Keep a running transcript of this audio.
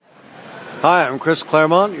Hi, I'm Chris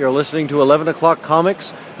Claremont. You're listening to 11 O'Clock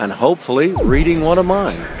Comics and hopefully reading one of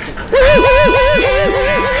mine.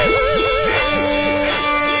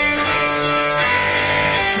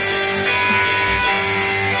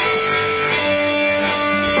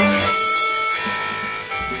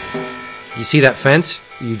 You see that fence?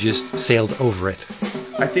 You just sailed over it.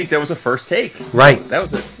 I think that was a first take. Right. That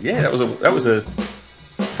was a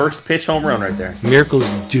first pitch home run right there. Miracles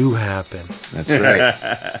do happen. That's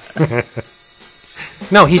right.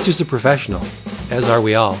 No, he's just a professional, as are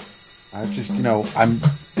we all. I'm just,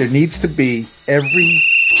 there needs to be every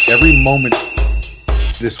moment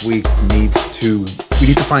this week we need to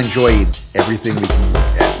find joy in everything we can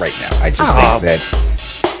at right now. I just think that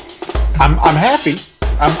I'm happy.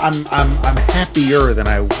 I'm happier than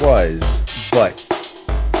I was, but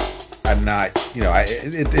I'm not,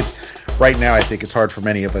 it's right now. I think it's hard for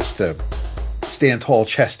many of us to stand tall,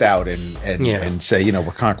 chest out, and say,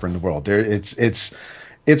 we're conquering the world.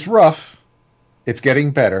 It's rough. It's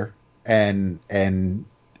getting better, and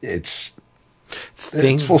it's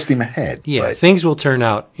full steam ahead. Yeah, but things will turn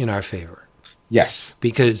out in our favor. Yes,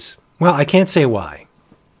 because I can't say why,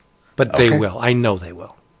 but they will. I know they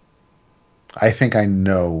will. I think I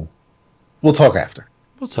know. We'll talk after.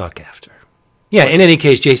 Yeah, in any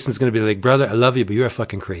case, Jason's going to be like, brother, I love you, but you're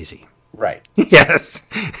fucking crazy. Right. Yes.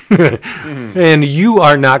 And you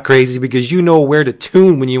are not crazy because you know where to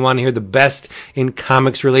tune when you want to hear the best in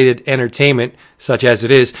comics-related entertainment, such as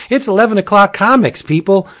it is. It's 11 O'Clock Comics,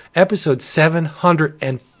 people. Episode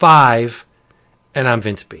 705. And I'm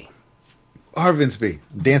Vince B. I'm Vince B.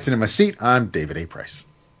 Dancing in my seat, I'm David A. Price.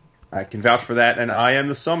 I can vouch for that, and I am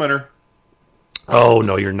the summoner. Oh,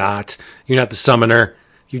 no, you're not. You're not the summoner.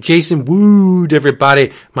 You Jason wooed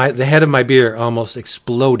everybody. The head of my beer almost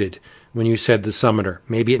exploded when you said the summoner.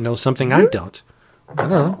 Maybe it knows something I don't. I don't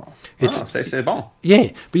know. C'est bon.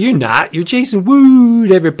 Yeah, but you're not. You're Jason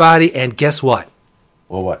wooed everybody. And guess what?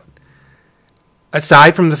 Well, what?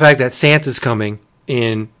 Aside from the fact that Santa's coming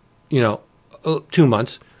in, 2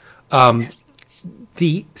 months,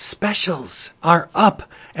 the specials are up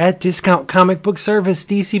at Discount Comic Book Service,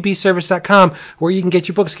 dcbservice.com, where you can get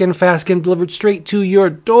your books getting fast, getting delivered straight to your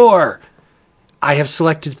door. I have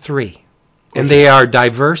selected 3, and they are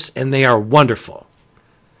diverse and they are wonderful.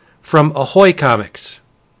 From Ahoy Comics,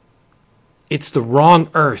 it's The Wrong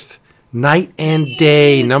Earth, Night and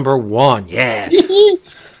Day #1. Yeah.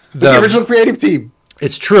 The original creative team.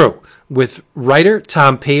 It's true. With writer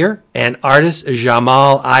Tom Peyer and artist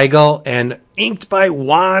Jamal Igle and inked by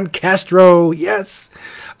Juan Castro. Yes.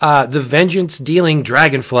 The vengeance-dealing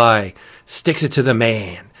Dragonfly sticks it to the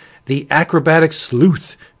man. The acrobatic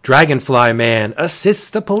sleuth Dragonfly Man assists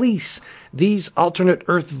the police. These alternate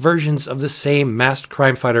Earth versions of the same masked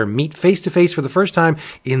crime fighter meet face-to-face for the first time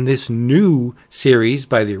in this new series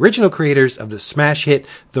by the original creators of the smash hit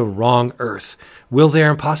The Wrong Earth. Will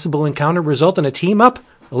their impossible encounter result in a team-up,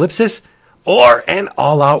 ellipsis, or an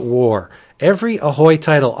all-out war? Every Ahoy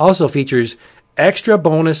title also features extra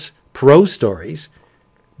bonus prose stories,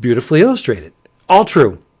 beautifully illustrated. All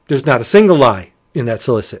true. There's not a single lie in that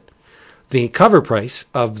solicit. The cover price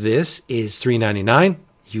of this is $3.99.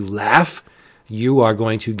 You laugh. You are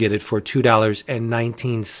going to get it for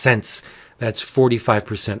 $2.19. That's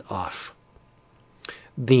 45% off.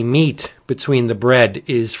 The meat between the bread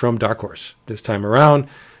is from Dark Horse. This time around,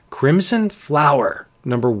 Crimson Flower,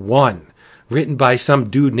 #1. Written by some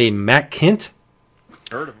dude named Matt Kindt.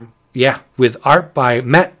 Heard of him. Yeah, with art by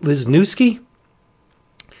Matt Lisnowski.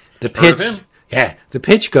 The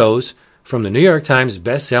pitch goes from the New York Times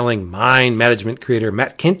best-selling Mind Management creator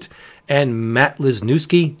Matt Kindt and Matt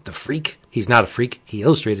Lisnowski, the freak. He's not a freak. He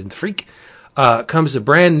illustrated The Freak. Comes a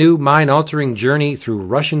brand new mind-altering journey through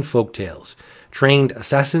Russian folktales, trained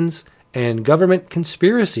assassins, and government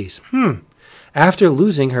conspiracies. After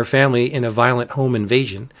losing her family in a violent home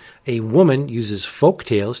invasion, a woman uses folk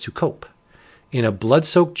tales to cope. In a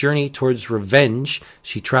blood-soaked journey towards revenge,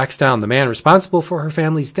 she tracks down the man responsible for her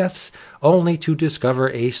family's deaths, only to discover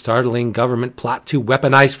a startling government plot to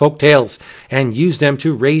weaponize folk tales and use them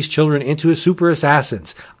to raise children into super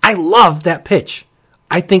assassins. I love that pitch.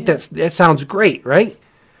 I think that sounds great, right?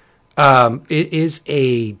 It is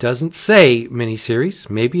doesn't say miniseries.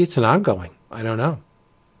 Maybe it's an ongoing. I don't know.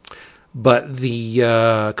 But the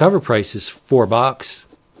cover price is $4,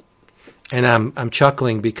 and I'm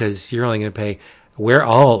chuckling because you're only going to pay. We're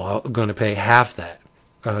all going to pay half that,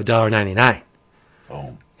 $1.99.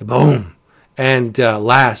 Boom. And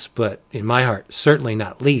last, but in my heart, certainly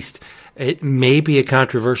not least, it may be a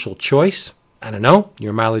controversial choice. I don't know.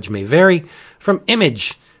 Your mileage may vary. From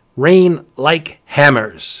Image, Rain Like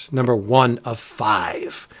Hammers, #1 of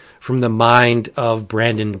 5, from the mind of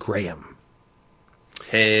Brandon Graham.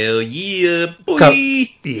 Hell yeah, boy.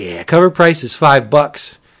 Cover price is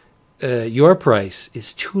 $5. Your price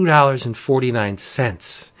is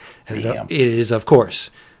 $2.49. And Damn. it is, of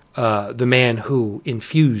course, the man who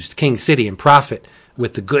infused King City and Prophet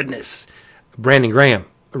with the goodness. Brandon Graham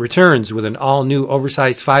returns with an all-new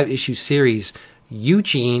oversized 5-issue series.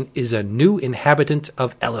 Eugene is a new inhabitant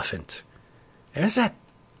of Elephant. There's that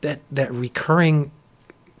recurring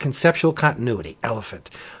conceptual continuity, Elephant.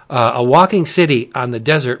 A walking city on the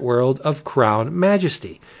desert world of Crown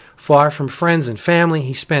Majesty. Far from friends and family,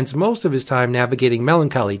 he spends most of his time navigating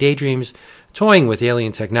melancholy daydreams, toying with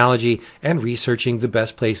alien technology, and researching the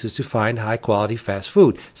best places to find high-quality fast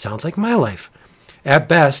food. Sounds like my life. At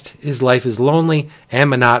best, his life is lonely and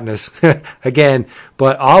monotonous, again,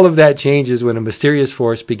 but all of that changes when a mysterious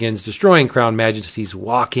force begins destroying Crown Majesty's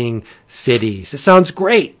walking cities. It sounds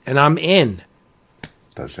great, and I'm in.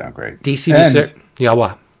 Does sound great. DCB, yeah,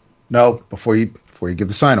 what? No, before you give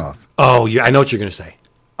the sign off. Oh, I know what you're going to say.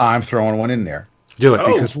 I'm throwing one in there. Do it.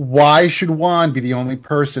 Because why should Juan be the only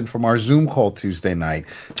person from our Zoom call Tuesday night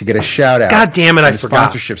to get a shout out? God damn it, I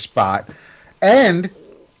forgot. Sponsorship spot. And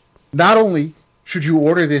not only should you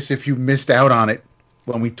order this if you missed out on it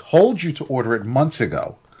when we told you to order it months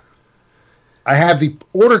ago, I have the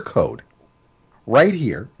order code right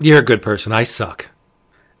here. You're a good person. I suck.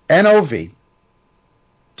 NOV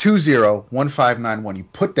 201591. You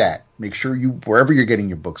put that. Make sure you, wherever you're getting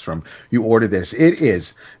your books from, you order this. It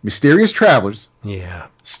is Mysterious Travelers. Yeah.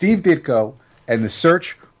 Steve Ditko and the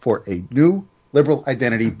Search for a New Liberal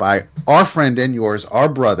Identity by our friend and yours, our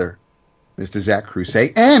brother, Mr. Zach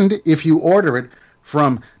Crusay. And if you order it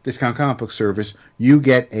from Discount Comic Book Service, you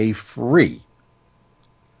get a free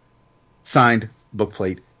signed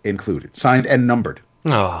bookplate included, signed and numbered.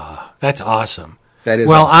 Oh, that's awesome. That is.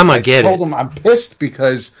 Well, awesome. I'm gonna get it. I told him I'm pissed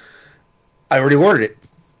because I already ordered it,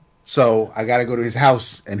 so I got to go to his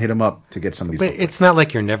house and hit him up to get some of these. But it's not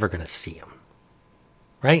like you're never going to see him,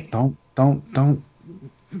 right? Don't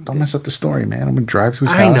mess up the story, man. I'm gonna drive to his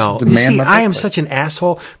house. I know. And demand my I am bookplate. such an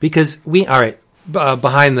asshole because behind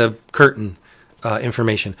the curtain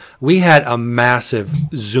information. We had a massive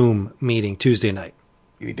Zoom meeting Tuesday night.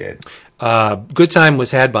 You did. Good time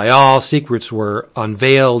was had by all. Secrets were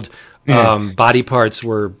unveiled. Body parts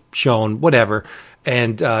were shown, whatever.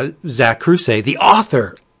 And Zach Crusay, the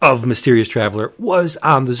author of Mysterious Traveler, was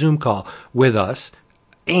on the Zoom call with us.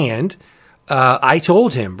 And I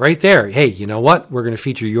told him right there, hey, you know what? We're going to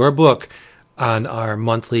feature your book on our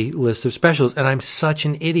monthly list of specials. And I'm such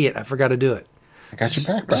an idiot. I forgot to do it. I got your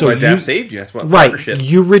back, bro. So Dap saved you. That's what Right. partnership.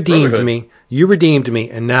 You redeemed Brotherhood. me. You redeemed me.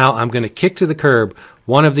 And now I'm going to kick to the curb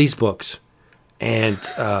one of these books. And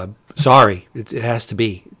sorry, it has to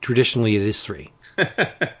be. Traditionally, it is 3.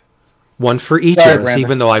 One for each Sorry, of us, Brandon.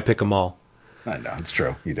 even though I pick them all. I know, it's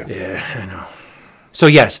true. You do. Yeah, I know. So,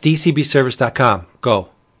 yes, dcbservice.com. Go.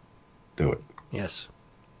 Do it. Yes.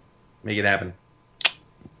 Make it happen.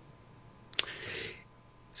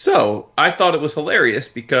 So, I thought it was hilarious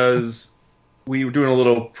because we were doing a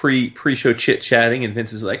little pre-show chit-chatting, and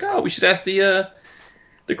Vince is like, oh, we should ask the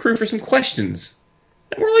crew for some questions.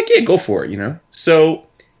 And we're like, yeah, go for it, you know? So,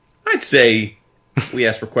 I'd say we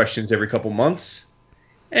ask for questions every couple months.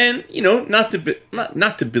 And, you know, not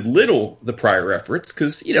to belittle the prior efforts,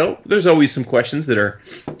 because, you know, there's always some questions that are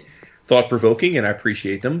thought-provoking, and I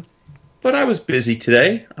appreciate them. But I was busy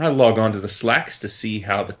today. I log on to the Slacks to see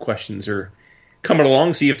how the questions are coming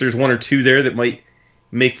along, see if there's one or two there that might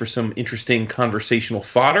make for some interesting conversational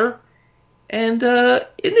fodder. And isn't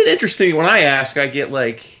it interesting, when I ask, I get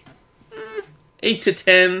like 8 to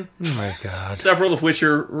 10, Oh, my God. several of which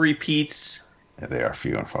are repeats. Yeah, they are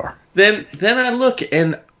few and far. Then I look,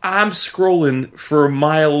 and I'm scrolling for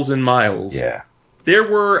miles and miles. Yeah. There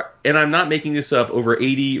were, and I'm not making this up, over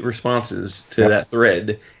 80 responses to that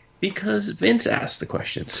thread because Vince asked the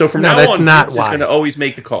question. So from No, now that's on, not Vince is why. going to always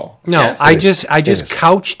make the call. No, Yes. I just is.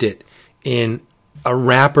 couched it in a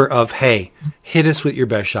wrapper of, hey, hit us with your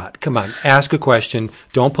best shot. Come on, ask a question.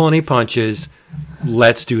 Don't pull any punches.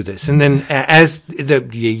 Let's do this. And then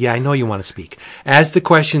I know you want to speak. As the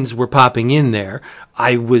questions were popping in there,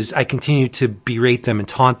 I continued to berate them and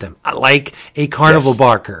taunt them. Like a carnival Yes.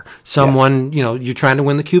 barker. Someone, you know, you're trying to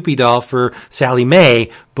win the Cupid doll for Sally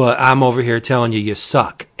Mae, but I'm over here telling you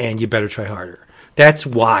suck and you better try harder. That's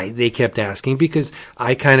why they kept asking, because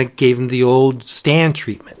I kind of gave them the old Stan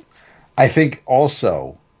treatment. I think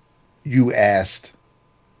also you asked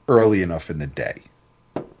early enough in the day.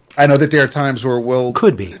 I know that there are times where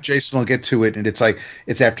Could be. Jason will get to it, and it's like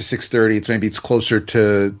it's after 6:30. Maybe it's closer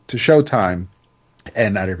to showtime,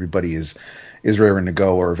 and not everybody is raring to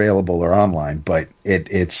go or available or online. But it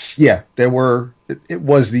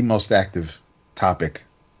was the most active topic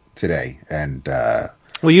today, and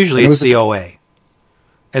well, usually it's the OA,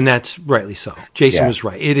 and that's rightly so. Jason was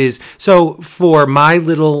right. It is. So for my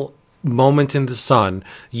little moment in the sun,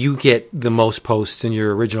 you get the most posts in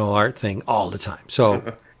your original art thing all the time.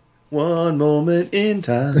 So one moment in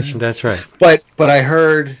time. That's right. But I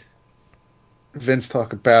heard Vince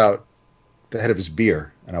talk about the head of his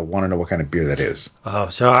beer, and I want to know what kind of beer that is. Oh,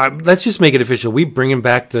 so let's just make it official. We bringing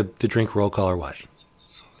back the drink roll call or what?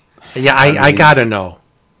 Yeah, I gotta know.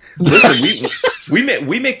 Listen,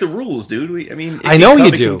 we make the rules, dude. I know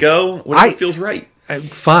you do. Go whatever feels right.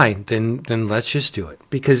 Fine, then let's just do it,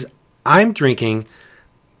 because I'm drinking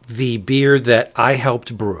the beer that I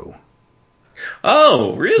helped brew.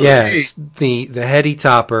 Oh, really? Yes, the Heady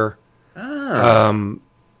Topper.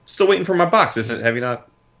 Still waiting for my box. Have you not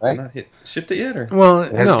shipped it yet? Or? Well,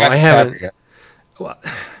 no, I haven't. Well,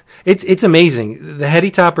 it's amazing. The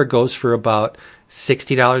Heady Topper goes for about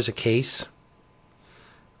 $60 a case,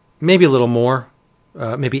 maybe a little more,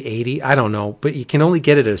 maybe $80. I don't know, but you can only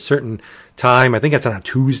get it at a certain time. I think it's on a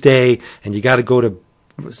Tuesday, and you got to go to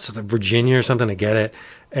Virginia or something to get it.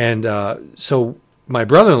 And so my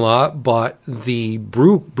brother-in-law bought the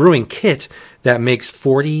brewing kit that makes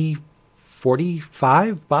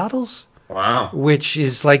 45 bottles. Wow. Which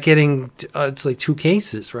is like getting, it's like 2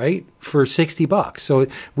 cases, right? For $60. So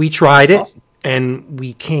we tried it, and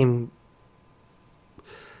we came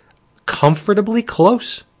comfortably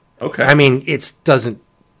close. Okay. I mean, it's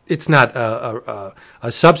not a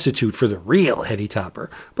substitute for the real Heady Topper,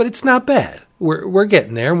 but it's not bad. We're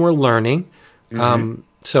getting there, and we're learning. Mm-hmm.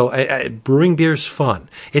 So brewing beer's fun.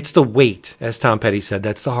 It's the wait, as Tom Petty said.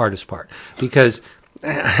 That's the hardest part, because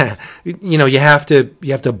you have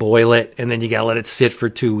to boil it, and then you gotta let it sit for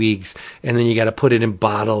 2 weeks, and then you gotta put it in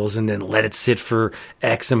bottles, and then let it sit for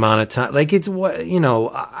X amount of time. Like, it's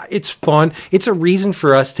it's fun. It's a reason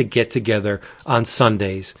for us to get together on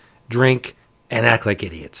Sundays, drink, and act like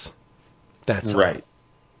idiots. That's right. All.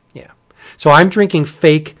 Yeah. So I'm drinking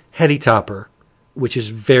fake Heady Topper, which is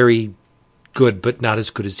very good, but not as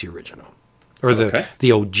good as the original, or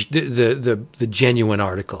the genuine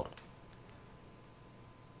article.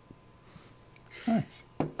 Nice.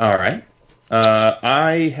 All right.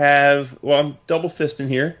 I'm double fisting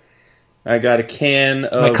here. I got a can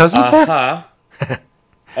of My cousin's Aha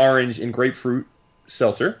orange and grapefruit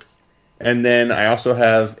seltzer. And then I also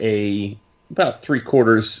have about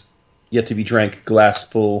 3/4 yet to be drank glass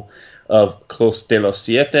full of Clos de los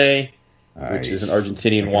Siete, which is an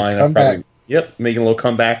Argentinian wine. Making a little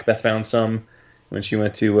comeback. Beth found some when she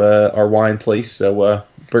went to our wine place. So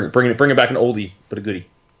bringing back an oldie, but a goodie.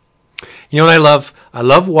 You know what I love? I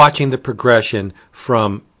love watching the progression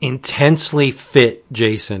from intensely fit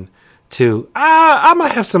Jason to, I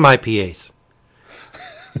might have some IPAs.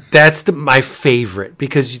 That's my favorite,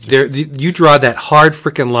 because you draw that hard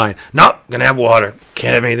freaking line. Nope, gonna have water.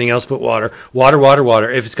 Can't have anything else but water. Water, water, water.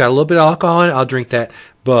 If it's got a little bit of alcohol in it, I'll drink that,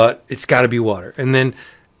 but it's got to be water. And then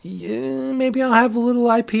maybe I'll have a little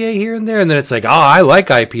IPA here and there, and then it's like, I like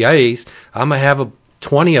IPAs. I'm gonna have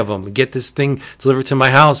 20 of them, get this thing delivered to my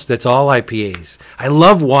house that's all IPAs. I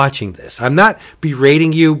love watching this. I'm not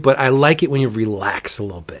berating you, but I like it when you relax a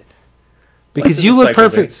little bit. Because you look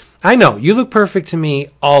perfect. I know, you look perfect to me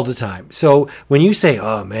all the time. So when you say,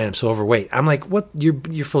 "Oh man, I'm so overweight," I'm like, "What?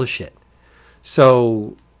 You're full of shit."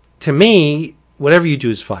 So to me, whatever you do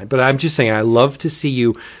is fine. But I'm just saying, I love to see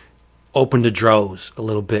you open the drawers a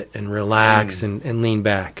little bit and relax and lean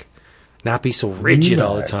back, not be so rigid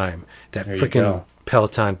all the time. That freaking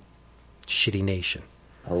Peloton shitty nation.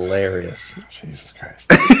 Hilarious. Jesus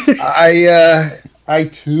Christ. I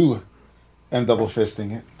too am double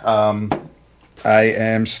fisting it. I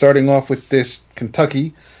am starting off with this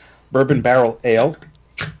Kentucky Bourbon Barrel Ale,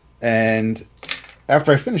 and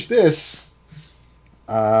after I finish this,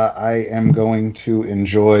 I am going to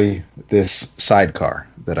enjoy this sidecar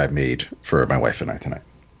that I made for my wife and I tonight.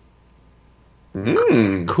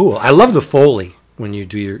 Cool. I love the Foley when you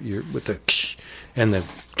do your with the and the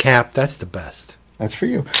cap. That's the best. That's for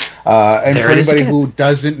you. And for anybody who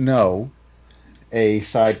doesn't know, a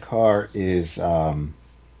sidecar is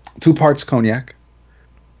 2 parts cognac,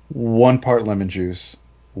 1 part lemon juice,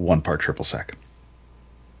 1 part triple sec.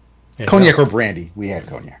 Cognac or brandy. We had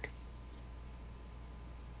cognac.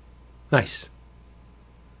 Nice.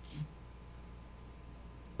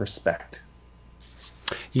 Respect.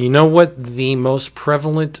 You know what the most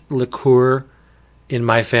prevalent liqueur in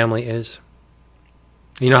my family is?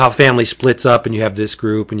 You know how family splits up, and you have this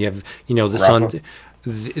group, and you have the son.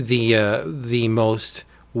 The most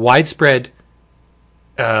widespread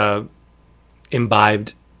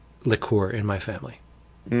imbibed liqueur in my family.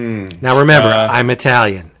 Now remember, I'm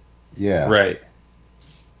Italian. Yeah. Right.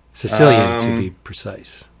 Sicilian, to be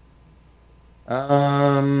precise.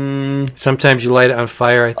 Sometimes you light it on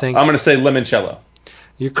fire, I think. I'm going to say limoncello.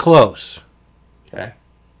 You're close. Okay.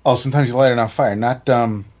 Oh, sometimes you light it on fire. Not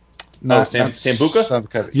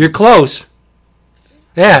Sambuca? You're close.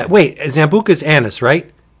 Yeah, wait. Zambuca's anise,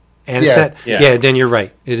 right? Anisette? Yeah, then you're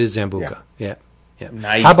right. It is Zambuca. Yeah.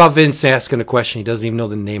 Nice. How about Vince asking a question? He doesn't even know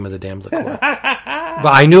the name of the damn liqueur.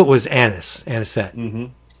 But I knew it was anisette. Mm-hmm.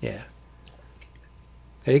 Yeah.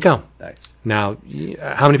 There you go. Nice. Now,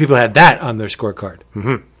 how many people had that on their scorecard?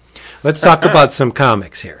 Mm-hmm. Let's talk about some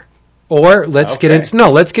comics here. Or let's get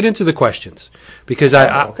into the questions, because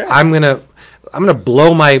I'm gonna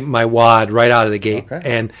blow my wad right out of the gate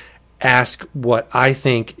and ask what I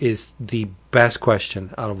think is the best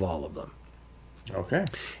question out of all of them. Okay.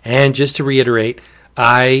 And just to reiterate,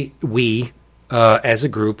 we as a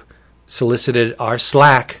group solicited our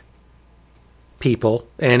Slack people,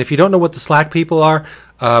 and if you don't know what the Slack people are,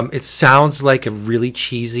 it sounds like a really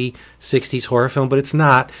cheesy 60s horror film, but it's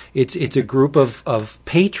not. It's a group of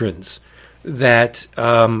patrons that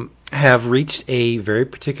have reached a very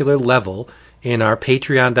particular level in our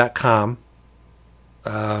Patreon.com.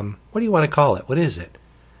 What do you want to call it? What is it?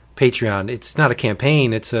 Patreon. It's not a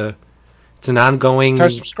campaign. It's an ongoing. It's our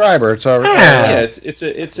subscriber. It's our it's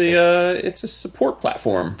a support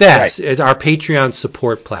platform. It's our Patreon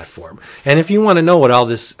support platform. And if you want to know what all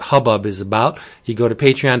this hubbub is about, you go to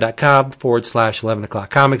patreon.com/11 o'clock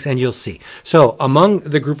comics and you'll see. So among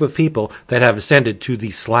the group of people that have ascended to the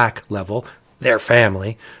Slack level, their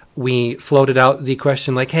family, we floated out the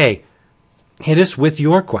question like, hey, hit us with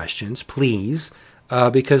your questions, please.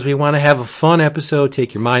 Because we want to have a fun episode,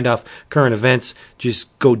 take your mind off current events, just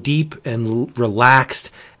go deep and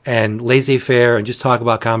relaxed and laissez-faire and just talk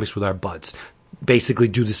about comics with our buds. Basically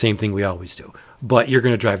do the same thing we always do. But you're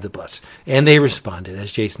going to drive the bus. And they responded,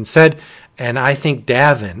 as Jason said. And I think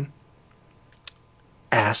Davin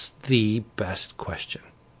asked the best question.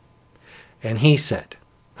 And he said,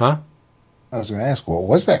 I was going to ask, what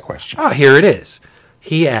was that question? Oh, here it is.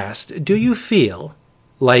 He asked, do you feel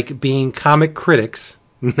like being comic critics,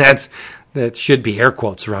 that should be air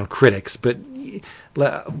quotes around critics, but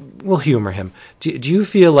we'll humor him. Do you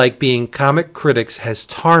feel like being comic critics has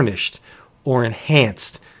tarnished or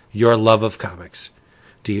enhanced your love of comics?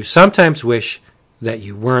 Do you sometimes wish that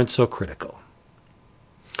you weren't so critical?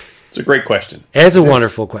 It's a great question. It's a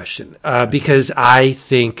wonderful question, because I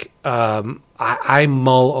think I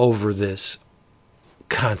mull over this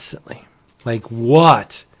constantly. Like,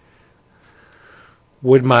 what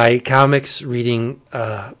would my comics reading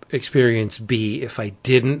experience be if I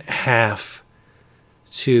didn't have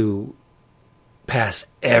to pass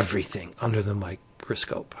everything under the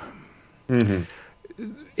microscope? Mm-hmm.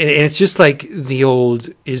 And it's just like the old,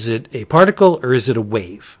 is it a particle or is it a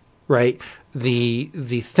wave, right? The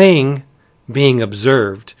thing being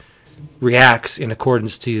observed reacts in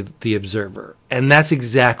accordance to the observer. And that's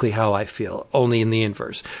exactly how I feel, only in the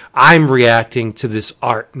inverse. I'm reacting to this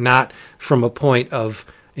art, not from a point of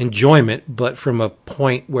enjoyment, but from a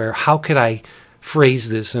point where how could I phrase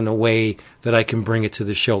this in a way that I can bring it to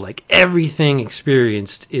the show? Like, everything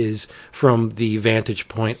experienced is from the vantage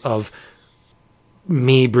point of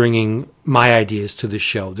me bringing my ideas to the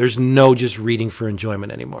show. There's no just reading for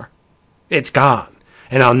enjoyment anymore. It's gone.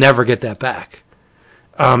 And I'll never get that back.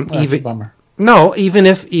 That's a bummer. No, even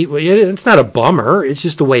if it's not a bummer, it's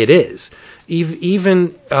just the way it is.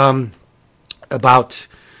 Even about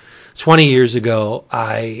 20 years ago,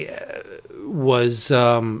 I was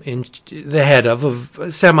in the head of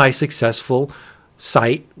a semi-successful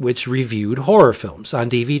site which reviewed horror films on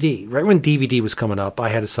DVD. Right when DVD was coming up, I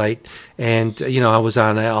had a site, and I was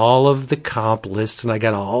on all of the comp lists, and I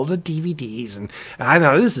got all the DVDs, and I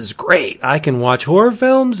thought, this is great. I can watch horror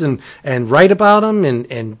films and write about them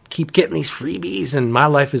and keep getting these freebies, and my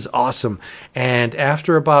life is awesome. And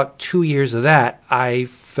after about 2 years of that, I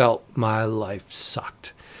felt my life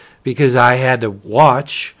sucked because I had to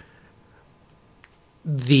watch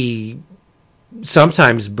the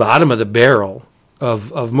sometimes bottom of the barrel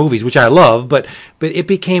of movies, which I love, but it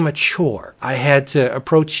became a chore. I had to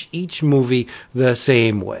approach each movie the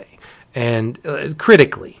same way and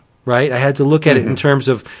critically, right? I had to look at it in terms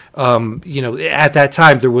of, at that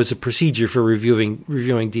time there was a procedure for reviewing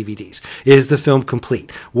DVDs. Is the film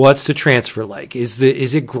complete? What's the transfer like? Is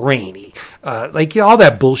it grainy? All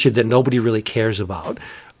that bullshit that nobody really cares about.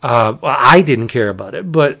 I didn't care about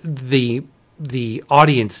it, but the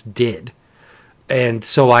audience did. And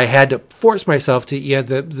so I had to force myself to,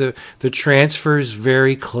 the transfer's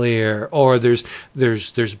very clear, or there's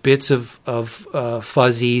bits of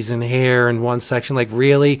fuzzies and hair in one section. Like,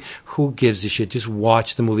 really, who gives a shit? Just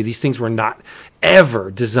watch the movie. These things were not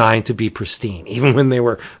ever designed to be pristine, even when they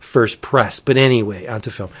were first pressed. But anyway, onto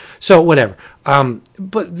film. So whatever.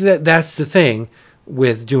 But that's the thing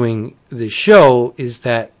with doing the show, is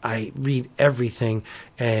that I read everything,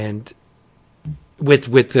 and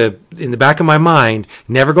with the in the back of my mind,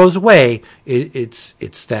 never goes away.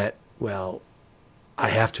 It's that, well, I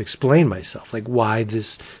have to explain myself, like why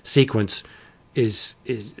this sequence is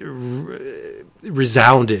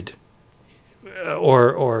resounded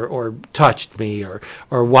or touched me, or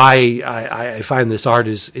why I find this art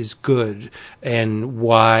is good, and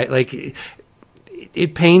why, like,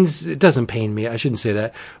 it doesn't pain me. I shouldn't say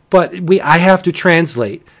that, but I have to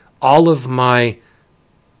translate all of my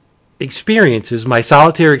experiences, my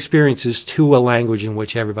solitary experiences, to a language in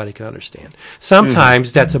which everybody can understand.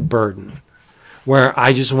 Sometimes that's a burden, where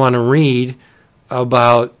I just want to read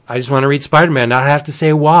Spider-Man, not have to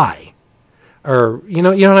say why, or you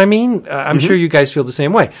know what I mean. I'm sure you guys feel the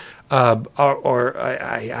same way. Or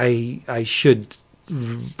I should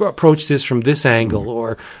approach this from this angle,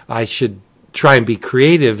 or I should try and be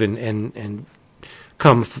creative and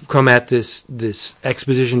come at this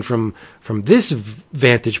exposition from this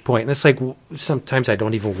vantage point. And it's like, sometimes I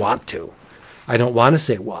don't even want to. I don't want to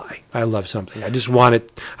say why I love something. I just want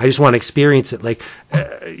to experience it. Like,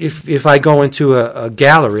 if I go into a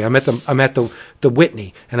gallery, I'm at the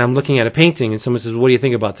Whitney, and I'm looking at a painting, and someone says, "What do you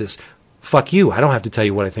think about this?" Fuck you. I don't have to tell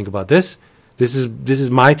you what I think about this. This is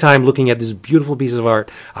my time looking at this beautiful piece of art.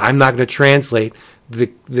 I'm not going to translate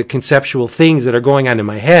the conceptual things that are going on in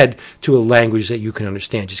my head to a language that you can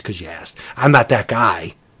understand just because you asked. I'm not that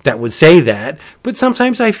guy that would say that, but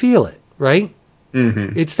sometimes I feel it, right?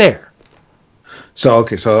 Mm-hmm. It's there. So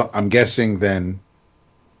I'm guessing then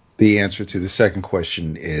the answer to the second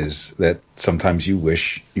question is that sometimes you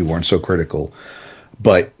wish you weren't so critical,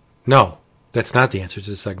 but... No, that's not the answer to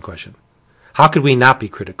the second question. How could we not be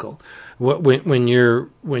critical? When you're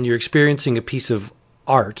experiencing a piece of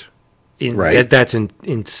art... Right. That's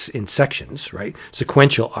in sections, right?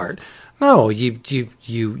 Sequential art. No, you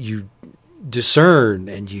discern,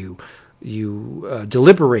 and you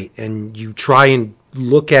deliberate, and you try and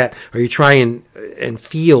look at, or you try and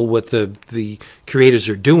feel what the creators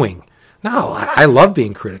are doing. No, I love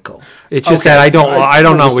being critical. It's just that I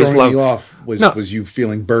don't always love. You off was you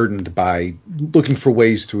feeling burdened by looking for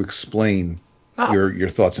ways to explain your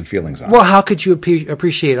thoughts and feelings on it? Well, how could you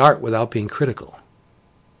appreciate art without being critical?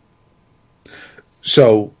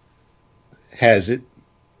 So, has it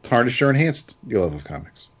tarnished or enhanced your love of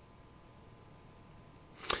comics?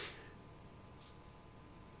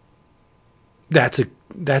 That's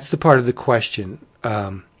the part of the question.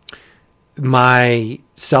 My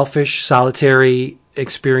selfish, solitary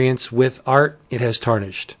experience with art, it has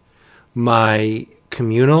tarnished. My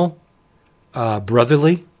communal,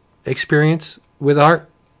 brotherly experience with art,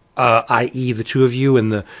 i.e. the two of you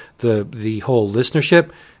and the whole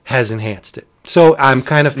listenership, has enhanced it. So I'm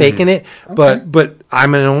kind of faking it, but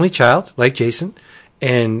I'm an only child, like Jason,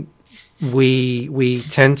 and we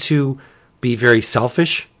tend to be very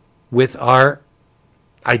selfish with our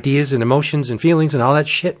ideas and emotions and feelings and all that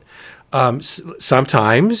shit.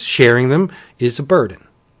 Sometimes sharing them is a burden.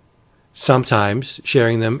 Sometimes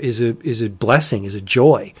sharing them is a blessing, is a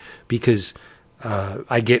joy, because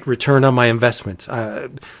I get return on my investment.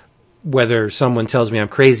 Whether someone tells me I'm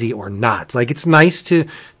crazy or not, like, it's nice to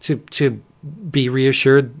be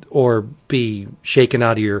reassured or be shaken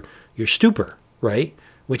out of your stupor, right?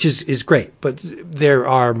 Which is great. But there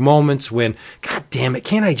are moments when, God damn it,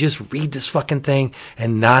 can't I just read this fucking thing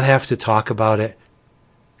and not have to talk about it?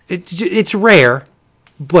 It's rare,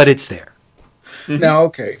 but it's there. Now,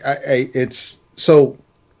 okay, it's so.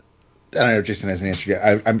 I don't know if Jason has an answer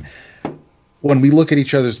yet. I'm when we look at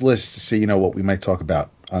each other's lists to see, what we might talk about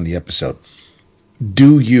on the episode.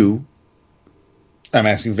 Do you? I'm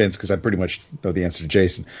asking Vince because I pretty much know the answer to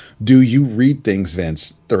Jason. Do you read things,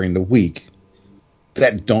 Vince, during the week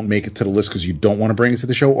that don't make it to the list because you don't want to bring it to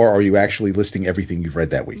the show, or are you actually listing everything you've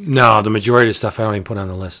read that week? No, the majority of stuff I don't even put on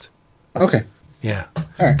the list. Okay. Yeah.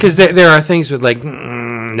 Because there are things with, like,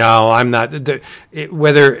 no, I'm not.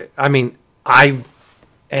 I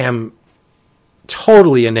am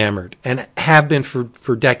totally enamored and have been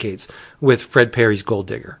for decades with Fred Perry's Gold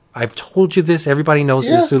Digger. I've told you this. Everybody knows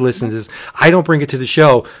this who listens to this. I don't bring it to the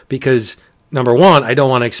show because, number one, I don't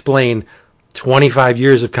want to explain 25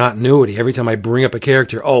 years of continuity. Every time I bring up a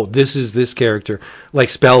character, oh, this is this character, like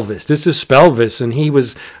Spelvis. This is Spelvis, and he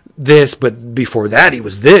was this, but before that he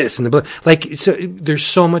was this, and so there's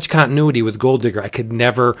so much continuity with Gold Digger. I could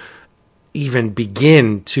never even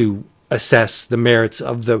begin to assess the merits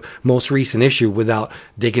of the most recent issue without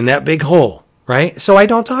digging that big hole, right? So I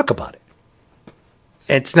don't talk about it.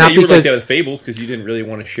 It's not you because were like that with Fables because you didn't really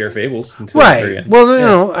want to share Fables until the very right. end. Well,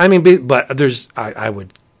 no, I mean, but there's I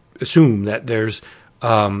would assume that there's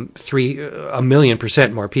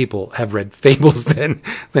 1,000,000% more people have read Fables than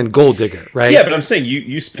Gold Digger, right? Yeah, but I'm saying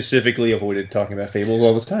you specifically avoided talking about Fables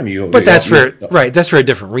all the time. But that's for right. That's for a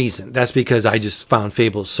different reason. That's because I just found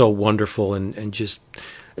Fables so wonderful and just.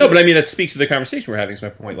 No, but I mean that speaks to the conversation we're having. Is my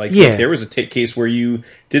point. Like, yeah. There was a case where you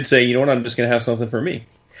did say, you know what, I'm just going to have something for me.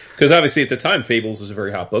 Because obviously at the time, Fables was a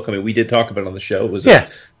very hot book. I mean, we did talk about it on the show. It was a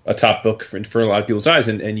top book for a lot of people's eyes,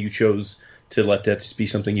 and you chose to let that just be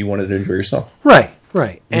something you wanted to enjoy yourself. Right.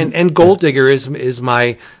 Mm-hmm. And Gold Digger is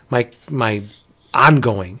my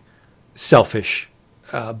ongoing selfish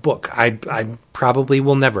book. I probably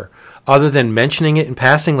will never, other than mentioning it in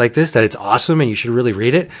passing like this, that it's awesome and you should really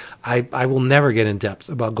read it. I will never get in depth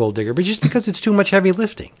about Gold Digger, but just because it's too much heavy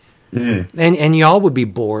lifting, and y'all would be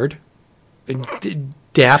bored.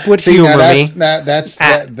 Dap would humor me.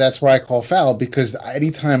 That's why I call foul, because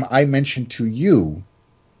anytime I mention to you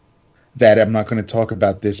that I'm not going to talk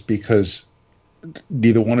about this because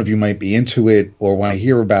neither one of you might be into it or want to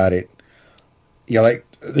hear about it, you're like,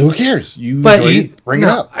 who cares? Bring it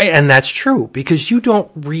up. And that's true, because you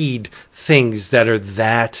don't read things that are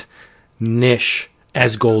that niche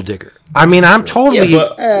as Gold Digger. I mean, I'm totally... Yeah,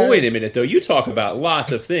 but wait a minute, though. You talk about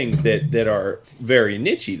lots of things that are very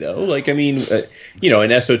niche-y, though. Like, I mean,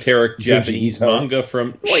 an esoteric Japanese manga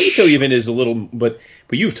from... Well, Ito even is a little... But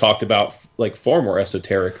you've talked about, like, far more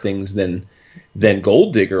esoteric things than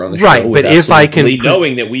Gold Digger on the show. Right, but if I can...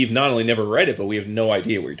 knowing that we've not only never read it, but we have no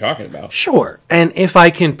idea what you're talking about. Sure. And if I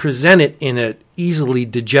can present it in an easily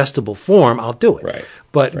digestible form, I'll do it. Right.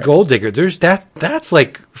 But Gold Digger, that's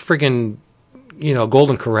like friggin'...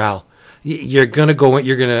 Golden Corral. I'm going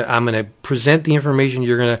to present the information.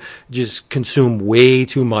 You're going to just consume way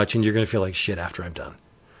too much, and you're going to feel like shit after I'm done.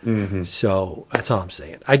 Mm-hmm. So that's all I'm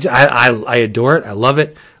saying. I adore it. I love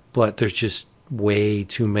it, but there's just way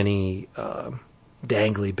too many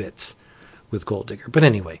dangly bits with Gold Digger. But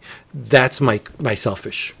anyway, that's my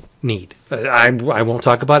selfish need. I won't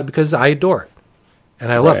talk about it because I adore it,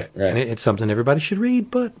 and I love it. Right. And it's something everybody should read,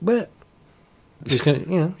 but just gonna,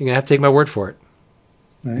 you're gonna have to take my word for it.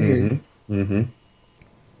 Mm-hmm. Mm-hmm.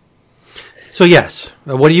 So yes,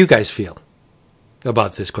 what do you guys feel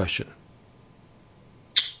about this question?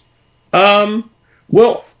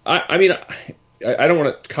 Well, I mean, I don't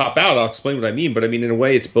want to cop out. I'll explain what I mean, but I mean, in a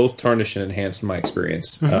way, it's both tarnished and enhanced my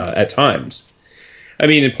experience at times. I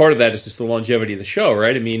mean, and part of that is just the longevity of the show,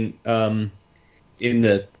 right? I mean, in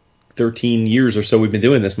the 13 years or so we've been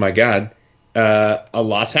doing this, my God, a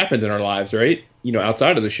lot's happened in our lives, right?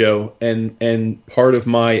 Outside of the show, and part of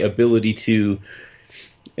my ability to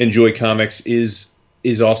enjoy comics is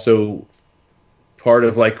also part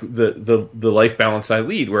of like the life balance I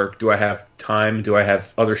lead. Where do I have time? Do I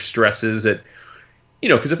have other stresses that,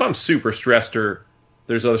 because if I'm super stressed or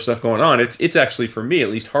there's other stuff going on, it's actually, for me at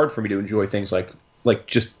least, hard for me to enjoy things like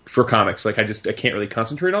just for comics. Like I can't really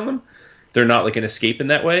concentrate on them. They're not like an escape in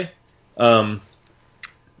that way.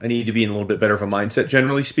 I need to be in a little bit better of a mindset,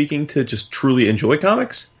 generally speaking, to just truly enjoy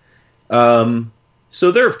comics.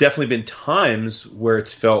 So there have definitely been times where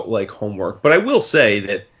it's felt like homework. But I will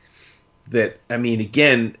say that I mean,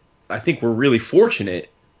 again, I think we're really fortunate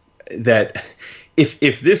that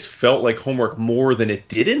if this felt like homework more than it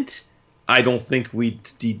didn't, I don't think we'd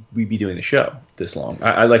be doing the show this long.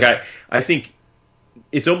 I think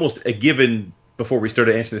it's almost a given before we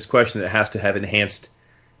started answering this question that it has to have enhanced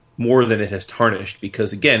more than it has tarnished,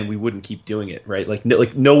 because again, we wouldn't keep doing it, right?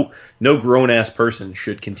 No grown ass person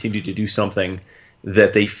should continue to do something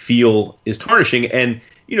that they feel is tarnishing. And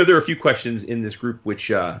there are a few questions in this group which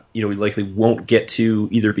we likely won't get to,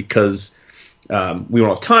 either because we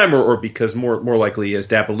won't have time, or because more likely, as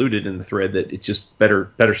Dap alluded in the thread, that it's just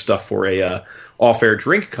better stuff for a off-air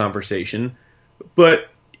drink conversation. But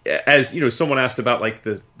as someone asked about like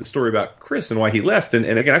the story about Chris and why he left, and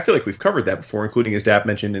again, I feel like we've covered that before, including, as Dap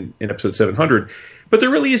mentioned, in episode 700. But there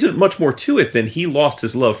really isn't much more to it than he lost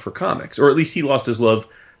his love for comics, or at least he lost his love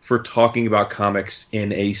for talking about comics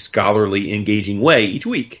in a scholarly, engaging way each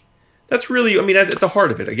week. That's really, I mean, at the heart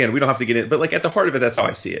of it. Again, we don't have to get in, but like at the heart of it, that's how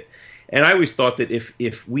I see it. And I always thought that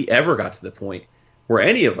if we ever got to the point where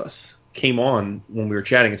any of us came on when we were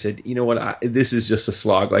chatting and said, you know what, this is just a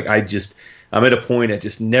slog. Like I'm at a point I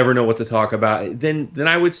just never know what to talk about, then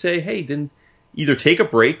I would say, hey, then either take a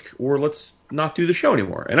break or let's not do the show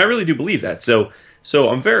anymore. And I really do believe that. So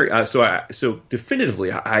I'm very so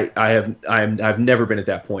definitively I've never been at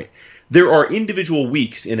that point. There are individual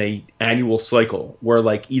weeks in a annual cycle where,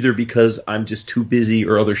 like, either because I'm just too busy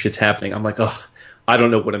or other shit's happening, I'm like, oh, I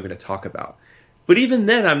don't know what I'm going to talk about. But even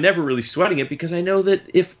then, I'm never really sweating it because I know that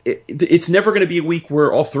it's never going to be a week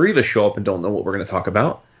where all three of us show up and don't know what we're going to talk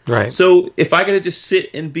about. Right. So if I got to just sit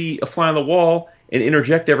and be a fly on the wall and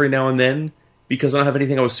interject every now and then because I don't have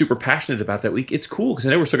anything I was super passionate about that week, it's cool because I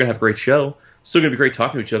know we're still going to have a great show. Still going to be great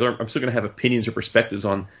talking to each other. I'm still going to have opinions or perspectives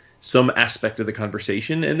on some aspect of the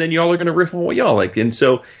conversation, and then y'all are going to riff on what y'all like. And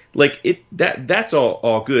so, like, that's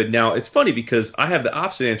all good. Now, it's funny because I have the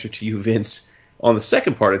opposite answer to you, Vince, on the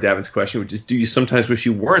second part of Davin's question, which is, do you sometimes wish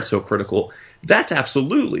you weren't so critical? That's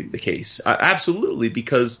absolutely the case. Absolutely,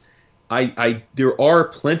 because I there are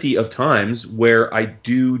plenty of times where I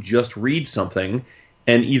do just read something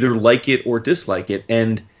and either like it or dislike it,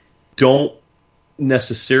 and don't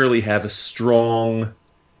necessarily have a strong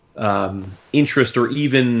interest or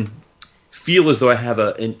even feel as though I have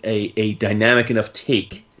a dynamic enough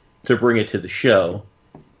take to bring it to the show.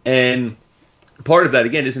 And part of that,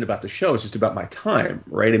 again, isn't about the show. It's just about my time,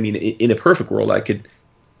 right? I mean, in a perfect world, I could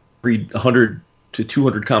read 100 to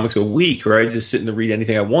 200 comics a week, right? Just sit and read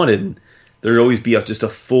anything I wanted. And there'd always be just a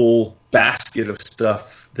full basket of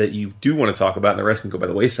stuff that you do want to talk about, and the rest can go by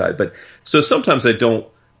the wayside. But so sometimes I don't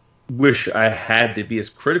wish I had to be as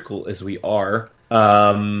critical as we are.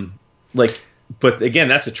 But again,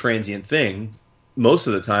 that's a transient thing. Most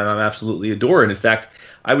of the time, I'm absolutely adore. And in fact,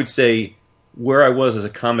 I would say where I was as a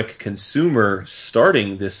comic consumer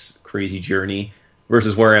starting this crazy journey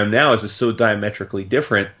versus where I am now is just so diametrically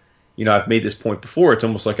different. You know, I've made this point before. It's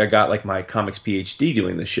almost like I got like my comics PhD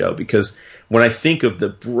doing this show, because when I think of the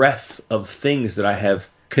breadth of things that I have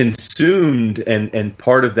consumed, and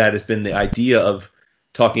part of that has been the idea of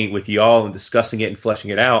talking with y'all and discussing it and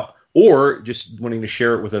fleshing it out, or just wanting to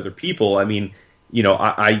share it with other people. I mean, you know,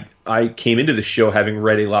 I came into the show having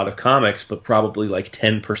read a lot of comics, but probably like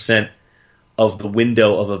 10% of the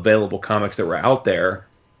window of available comics that were out there.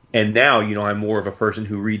 And now, you know, I'm more of a person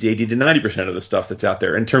who reads 80 to 90% of the stuff that's out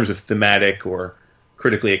there in terms of thematic or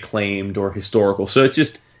critically acclaimed or historical. So it's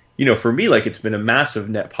just, you know, for me, like, it's been a massive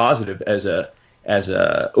net positive as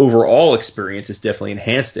a overall experience. It's definitely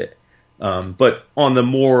enhanced it. But on the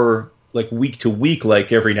more like week to week,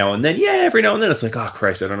 like every now and then it's like, oh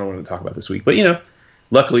Christ, I don't know what to talk about this week. But, you know,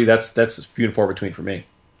 luckily that's few and far between for me.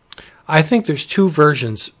 I think there's two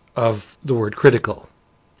versions of the word critical.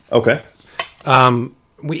 Okay.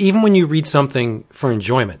 Even when you read something for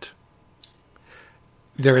enjoyment,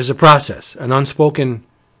 there is a process, an unspoken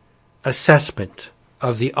assessment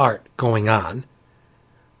of the art going on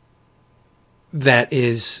that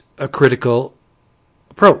is a critical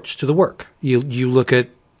approach to the work. You look at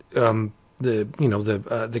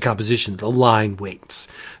the composition, the line weights,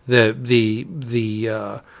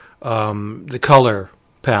 the color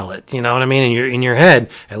palette. You know what I mean? In your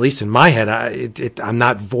head, at least in my head, I'm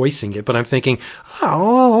not voicing it, but I'm thinking,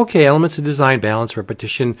 oh, okay, elements of design, balance,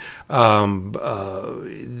 repetition,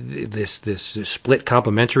 this split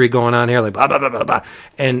complementary going on here, like blah blah blah blah blah,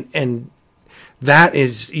 and that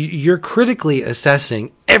is, you're critically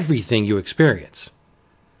assessing everything you experience,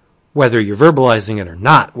 whether you're verbalizing it or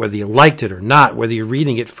not, whether you liked it or not, whether you're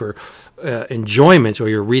reading it for enjoyment or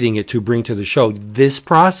you're reading it to bring to the show. This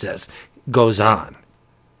process goes on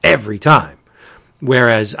every time.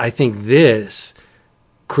 Whereas I think this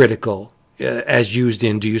critical, as used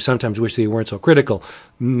in, do you sometimes wish that you weren't so critical,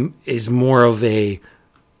 is more of a,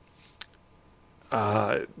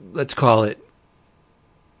 let's call it,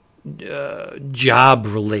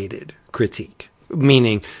 job-related critique.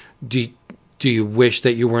 Meaning, do you wish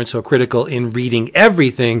that you weren't so critical in reading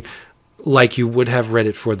everything like you would have read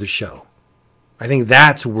it for the show? I think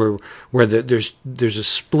that's where there's a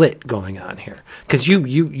split going on here, because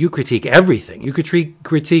you critique everything. You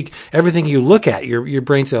critique everything you look at. Your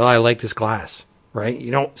brain says, "Oh, I like this glass," right? You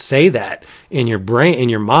don't say that in your brain, in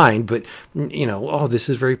your mind, but you know, "Oh, this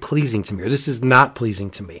is very pleasing to me," or "This is not pleasing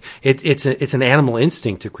to me." It's an animal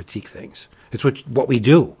instinct to critique things. It's what we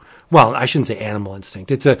do. Well, I shouldn't say animal instinct.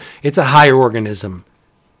 It's a higher organism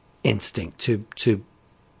instinct to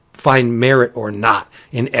find merit or not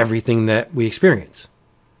in everything that we experience.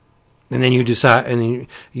 And then you decide, and then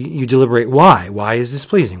you deliberate why. Why is this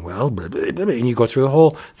pleasing? Well, blah, blah, blah, and you go through the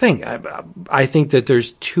whole thing. I think that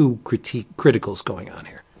there's two criticals going on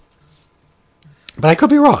here. But I could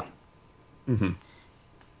be wrong. Mm-hmm.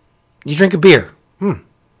 You drink a beer.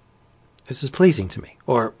 This is pleasing to me.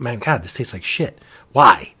 Or, man, God, this tastes like shit.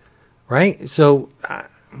 Why? right? So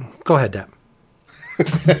go ahead, Deb.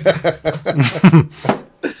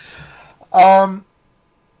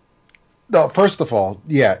 No, first of all,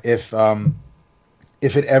 yeah, if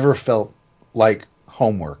it ever felt like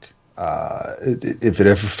homework, if it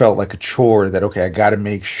ever felt like a chore that, okay, I got to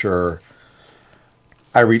make sure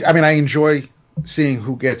I read. I mean, I enjoy seeing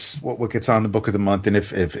who gets what gets on the book of the month, and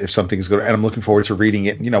if something is good, and I'm looking forward to reading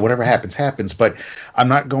it. You know, whatever happens. But I'm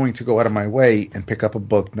not going to go out of my way and pick up a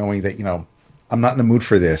book knowing that, you know, I'm not in the mood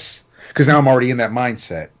for this, because now I'm already in that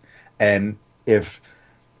mindset. And if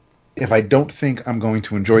I don't think I'm going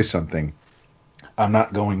to enjoy something, I'm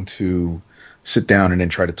not going to sit down and then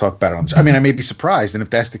try to talk about it. I mean, I may be surprised, and if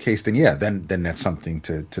that's the case, then yeah, then that's something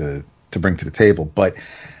to bring to the table. But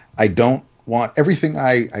I don't want everything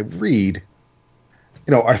I read,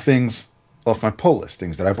 you know, are things off my pull list,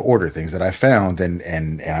 things that I've ordered, things that I found,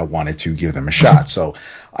 and I wanted to give them a shot. So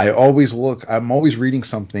I'm always reading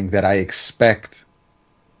something that I expect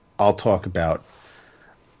I'll talk about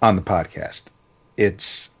on the podcast.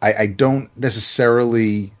 I don't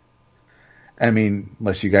necessarily, I mean,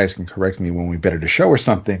 unless you guys can correct me when we bet at a show or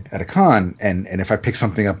something at a con, and if I pick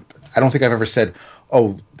something up, I don't think I've ever said,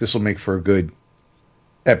 oh, this will make for a good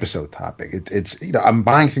episode topic. It's, you know, I'm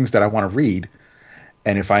buying things that I want to read,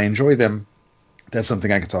 and if I enjoy them, that's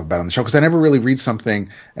something I can talk about on the show, because I never really read something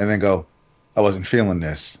and then go, I wasn't feeling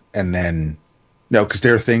this, and then, no, because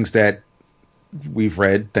there are things that we've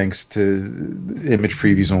read thanks to image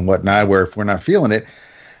previews and whatnot, where if we're not feeling it,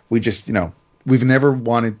 we just, you know, we've never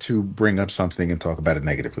wanted to bring up something and talk about it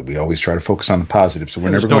negatively. We always try to focus on the positive. So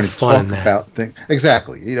we're never going to talk about things.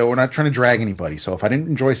 Exactly. You know, we're not trying to drag anybody. So if I didn't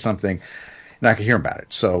enjoy something, I could hear about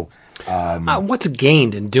it. So what's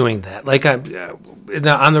gained in doing that? Like on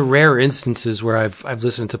the rare instances where I've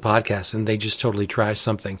listened to podcasts and they just totally trash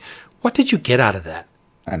something, what did you get out of that?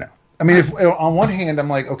 I know. I mean, if on one hand, I'm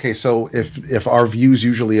like, okay, so if our views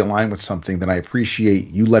usually align with something, then I appreciate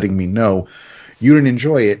you letting me know you didn't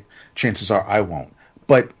enjoy it. Chances are I won't.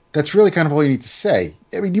 But that's really kind of all you need to say.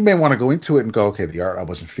 I mean, you may want to go into it and go, okay, the art, I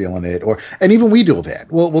wasn't feeling it, and even we do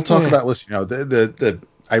that. We'll talk about, listen, you know, the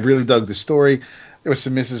I really dug the story. There were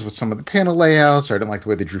some misses with some of the panel layouts, or I didn't like the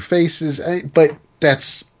way they drew faces. But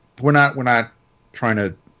we're not trying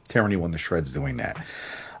to tear anyone to shreds doing that.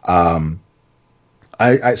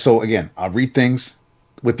 So again, I'll read things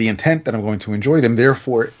with the intent that I'm going to enjoy them.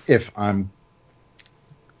 Therefore, if I'm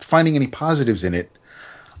finding any positives in it,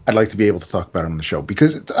 I'd like to be able to talk about it on the show,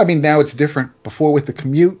 because I mean, now it's different. Before, with the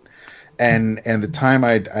commute and the time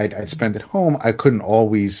I'd spend at home, I couldn't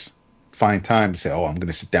always find time to say, oh, I'm going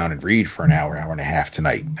to sit down and read for an hour and a half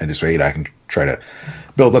tonight, and this way I can try to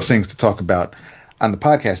build up things to talk about on the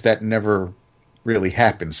podcast. That never really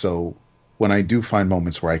happened. So when I do find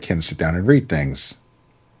moments where I can sit down and read things,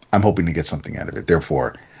 I'm hoping to get something out of it.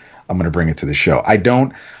 Therefore, I'm going to bring it to the show. I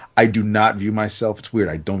do not view myself. It's weird.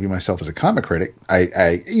 I don't view myself as a comic critic.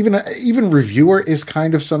 I even reviewer is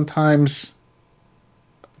kind of sometimes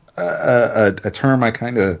a term I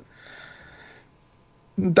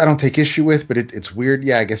don't take issue with, but it's weird.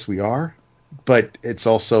 Yeah, I guess we are, but it's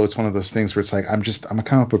one of those things where it's like, I'm a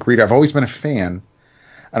comic book reader. I've always been a fan,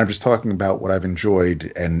 and I'm just talking about what I've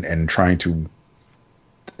enjoyed and trying to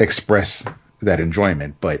express that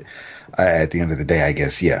enjoyment. But at the end of the day, I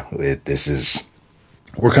guess, yeah,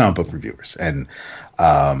 we're comic book reviewers, and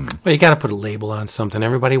well, you got to put a label on something.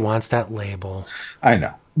 Everybody wants that label. I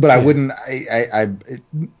know, but yeah. I wouldn't.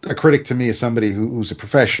 A critic to me is somebody who's a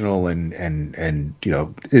professional and you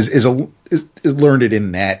know is learned it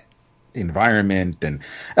in that environment. And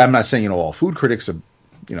I'm not saying, you know, all food critics are,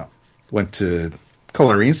 you know, went to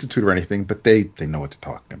Culinary Institute or anything, but they know what they're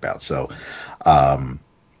talking about. So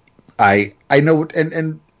I know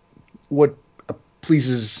and what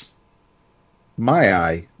pleases my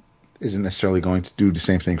eye isn't necessarily going to do the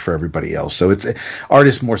same thing for everybody else. So art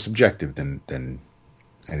is more subjective than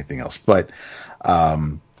anything else. But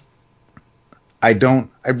I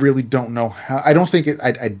really don't know how. I don't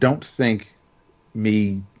think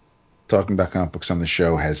me talking about comic books on the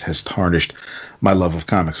show has tarnished my love of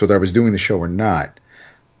comics. Whether I was doing the show or not,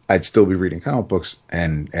 I'd still be reading comic books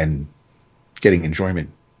and getting enjoyment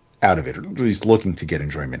out of it, or at least looking to get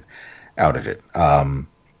enjoyment out of it.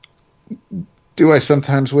 Do I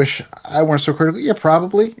sometimes wish I weren't so critical? Yeah,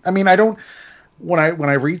 probably. I mean, I don't. When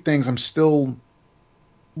I read things, I'm still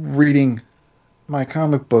reading my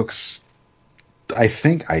comic books. I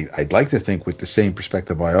think I'd like to think with the same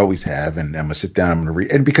perspective I always have, and I'm gonna sit down. I'm gonna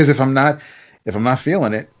read, and because if I'm not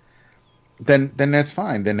feeling it, then that's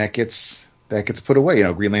fine. Then that gets put away. You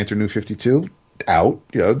know, Green Lantern New 52 out.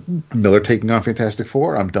 You know, Miller taking on Fantastic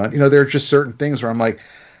Four. I'm done. You know, there are just certain things where I'm like,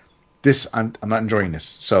 I'm not enjoying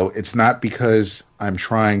this. So it's not because I'm not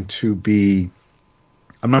trying to be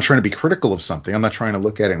critical of something. I'm not trying to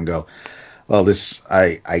look at it and go, well,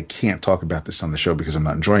 I can't talk about this on the show because I'm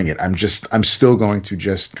not enjoying it. I'm still going to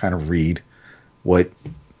just kind of read what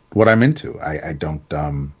I'm into.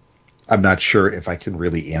 I'm not sure if I can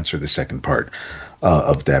really answer the second part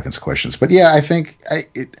of Davin's questions, but yeah, I think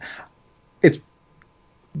it's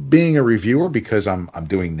being a reviewer because I'm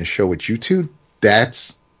doing this show with you two.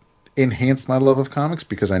 That's enhanced my love of comics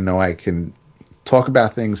because I know I can talk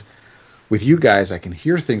about things with you guys. I can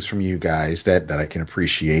hear things from you guys that I can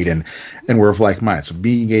appreciate, and we're of like mind. So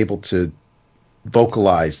being able to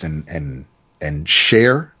vocalize and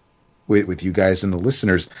share with you guys and the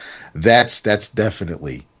listeners, that's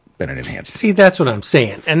definitely been an enhancement. See, that's what I'm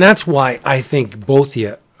saying. And that's why I think both of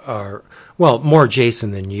you are, well, more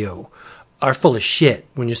Jason than you, are full of shit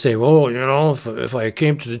when you say, well, if I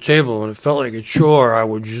came to the table and it felt like a chore, I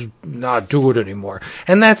would just not do it anymore.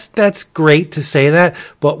 And that's great to say that,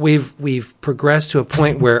 but we've progressed to a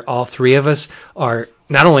point where all three of us are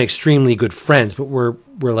not only extremely good friends, but we're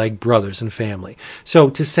like brothers and family.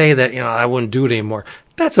 So to say that, I wouldn't do it anymore,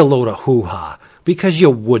 that's a load of hoo-ha, because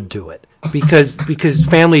you would do it. Because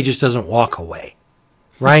family just doesn't walk away,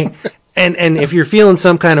 right? And if you're feeling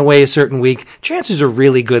some kind of way a certain week, chances are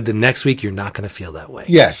really good the next week you're not going to feel that way.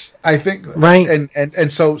 Yes, I think right.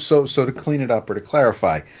 And so to clean it up or to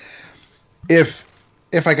clarify, if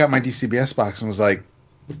I got my DCBS box and was like,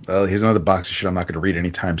 well, here's another box of shit I'm not going to read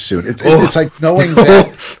anytime soon. It's like knowing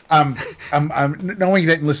that I'm knowing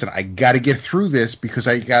that. Listen, I got to get through this because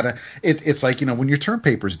I gotta. It's like when your term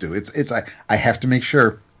papers due. It's like I have to make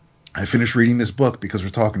sure I finish reading this book because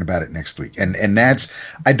we're talking about it next week, and that's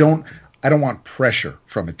I don't want pressure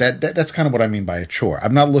from it. That's kind of what I mean by a chore.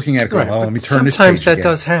 I'm not looking at it going, let me turn this page Sometimes that again.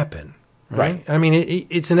 does happen, right? I mean,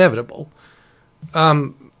 it's inevitable.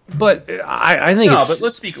 But I think no. But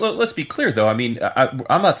let's be clear though. I mean,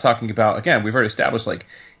 I'm not talking about, again, we've already established like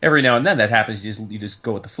every now and then that happens. You just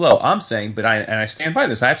go with the flow. I'm saying, but I stand by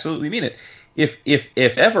this. I absolutely mean it. If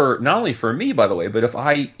ever, not only for me by the way, but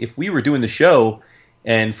if we were doing the show.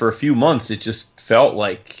 And for a few months, it just felt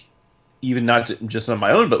like, even not just on my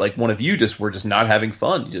own, but like one of you were just not having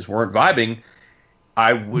fun. You just weren't vibing.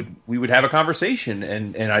 We would have a conversation,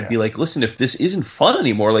 and I'd be like, listen, if this isn't fun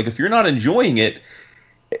anymore, like if you're not enjoying it,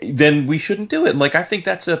 then we shouldn't do it. And like I think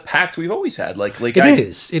that's a pact we've always had.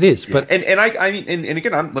 It is. But I mean, and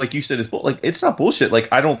again, I'm like you said, it's not bullshit. Like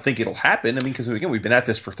I don't think it'll happen. I mean, because again, we've been at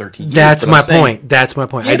this for 13 years. That's my point.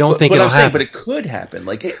 Yeah, I don't think it'll happen. But it could happen.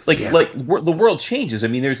 The world changes. I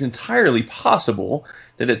mean, there's entirely possible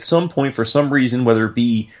that at some point, for some reason, whether it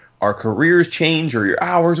be our careers change or your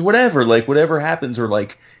hours, whatever, whatever happens, or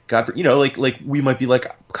God, we might be like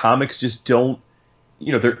comics just don't.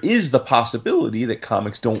 There is the possibility that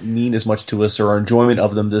comics don't mean as much to us, or our enjoyment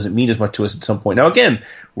of them doesn't mean as much to us at some point. Now, again,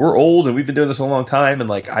 we're old and we've been doing this a long time,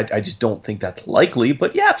 and I just don't think that's likely.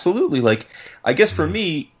 But yeah, absolutely. I guess for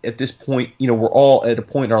me at this point, we're all at a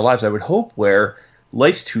point in our lives, I would hope, where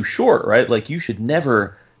life's too short, right? You should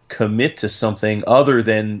never commit to something other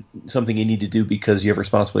than something you need to do because you have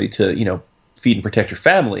responsibility to, feed and protect your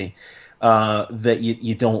family. That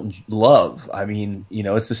you don't love. I mean,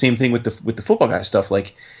 it's the same thing with the football guy stuff.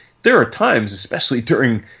 There are times, especially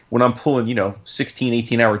during when I'm pulling, 16,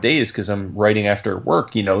 18-hour days because I'm writing after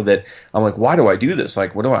work, that I'm like, why do I do this? I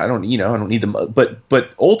don't need them.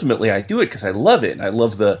 But ultimately I do it because I love it. And I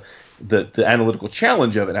love the analytical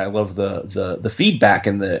challenge of it. And I love the feedback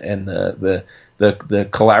and the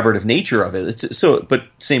collaborative nature of it. But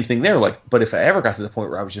same thing there. But if I ever got to the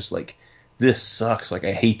point where I was just like, this sucks,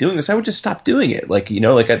 I hate doing this, I would just stop doing it.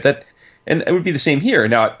 That, and it would be the same here.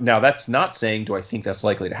 Now that's not saying, do I think that's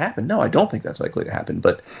likely to happen? No, I don't think that's likely to happen.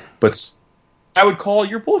 But I would call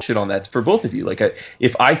your bullshit on that for both of you.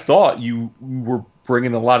 If I thought you were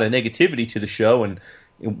bringing a lot of negativity to the show and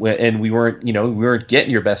we weren't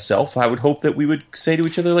getting your best self, I would hope that we would say to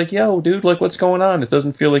each other, yo, dude, what's going on? It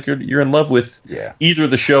doesn't feel like you're in love with either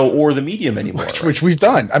the show or the medium anymore. Which we've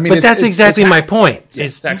done. I mean, but that's exactly my point.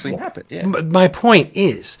 It's actually happened. Yeah. My point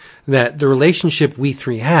is that the relationship we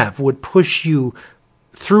three have would push you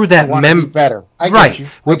through that better.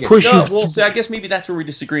 Would push you. Well, so I guess maybe that's where we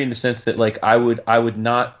disagree in the sense that I would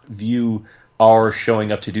not view our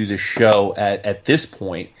showing up to do this show at this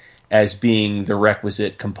point as being the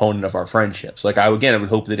requisite component of our friendships. I would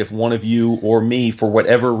hope that if one of you or me, for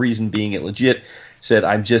whatever reason, being it legit, said,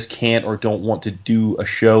 I just can't or don't want to do a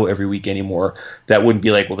show every week anymore, that wouldn't be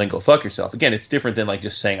well, then go fuck yourself. Again, it's different than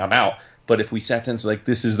just saying I'm out. But if we sat down and said,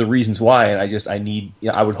 this is the reasons why, and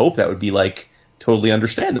I would hope that would be totally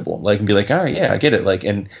understandable. And be all right, yeah, I get it.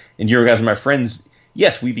 And you guys are my friends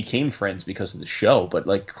yes, we became friends because of the show, but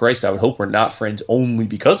like, Christ, I would hope we're not friends only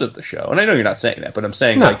because of the show. And I know you're not saying that, but I'm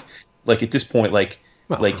saying like at this point,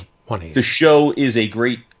 the show is a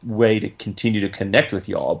great way to continue to connect with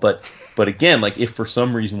y'all. But again, like, if for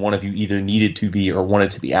some reason one of you either needed to be or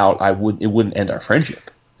wanted to be out, it wouldn't end our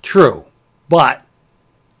friendship. True, but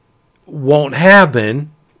won't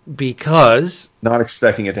happen because not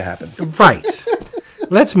expecting it to happen. Right.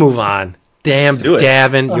 Let's move on. Damn,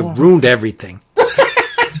 Davin, you ruined everything.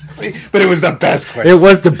 But it was the best question. It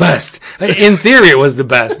was the best. In theory, it was the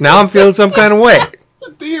best. Now I'm feeling some kind of way.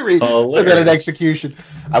 In theory. Look at an execution.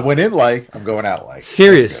 I went in like, I'm going out like.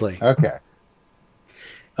 Seriously. Okay.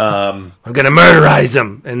 I'm going to murderize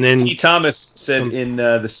him. And then T. Thomas said, in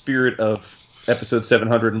the spirit of episode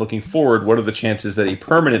 700 and looking forward, what are the chances that a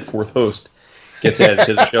permanent fourth host gets added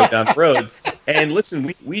to the show down the road? And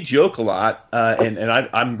listen, we joke a lot, and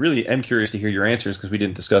I'm really curious to hear your answers because we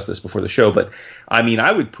didn't discuss this before the show. But I mean,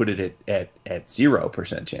 I would put it at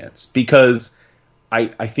 0% chance, because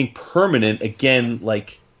I think permanent, again,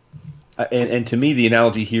 like, and to me the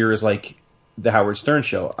analogy here is like the Howard Stern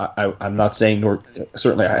show. I'm not saying, nor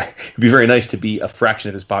certainly it'd be very nice to be a fraction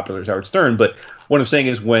of as popular as Howard Stern, but what I'm saying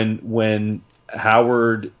is when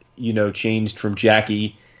Howard, changed from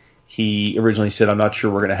Jackie, he originally said, I'm not sure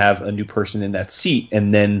we're going to have a new person in that seat.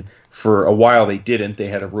 And then for a while they didn't. They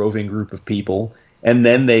had a roving group of people. And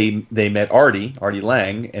then they met Artie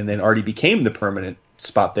Lang, and then Artie became the permanent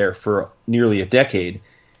spot there for nearly a decade.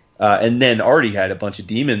 And then Artie had a bunch of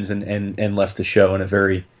demons and left the show in a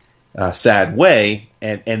very sad way.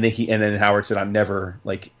 And then Howard said, I'm never,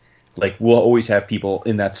 like we'll always have people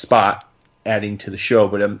in that spot adding to the show,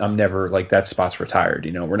 but I'm never, like, that spot's retired.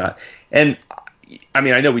 We're not. And I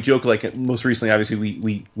mean, I know we joke, like, most recently, obviously,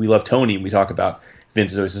 we love Tony, and we talk about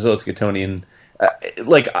Vince always says, let's get Tony. And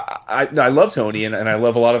I love Tony, and I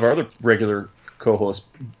love a lot of our other regular co-hosts,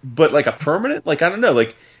 but like a permanent, like, I don't know,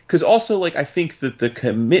 like, because also, like, I think that the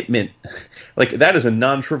commitment, like, that is a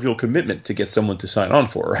non-trivial commitment to get someone to sign on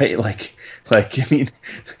for, right? Like I mean,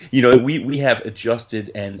 we have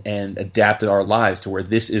adjusted and adapted our lives to where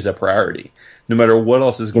this is a priority. No matter what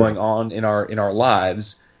else is going on in our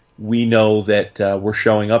lives, we know that we're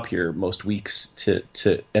showing up here most weeks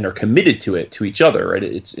to and are committed to it, to each other, right?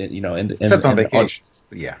 It's except on vacations,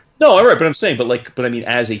 yeah. No, all right, but I'm saying, but I mean,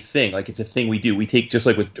 as a thing, like, it's a thing we do. We take, just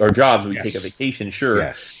like with our jobs, we take a vacation, sure.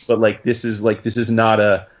 Yes. But like, this is not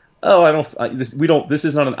a, this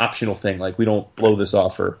is not an optional thing. Like, we don't blow this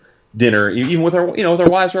off for dinner, even with our, with our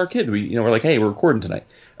wives or our kid. We're like, hey, we're recording tonight.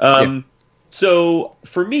 So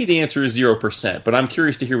for me, the answer is 0%. But I'm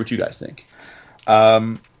curious to hear what you guys think.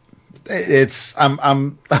 I'm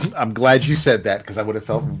glad you said that, because I would have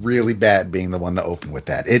felt really bad being the one to open with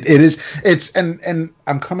that. And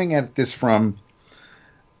I'm coming at this from,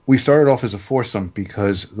 we started off as a foursome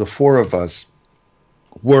because the four of us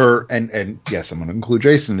were, and yes, I'm going to include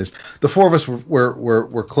Jason in this. The four of us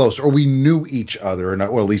were close, or we knew each other, or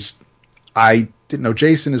at least I didn't know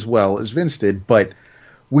Jason as well as Vince did, but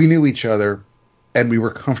we knew each other, and we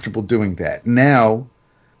were comfortable doing that. Now,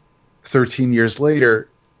 13 years later,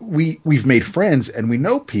 we've made friends and we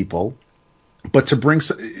know people, but to bring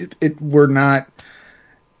we're not.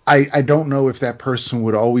 I don't know if that person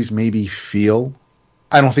would always maybe feel.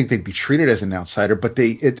 I don't think they'd be treated as an outsider, but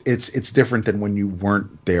it's different than when you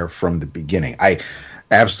weren't there from the beginning. I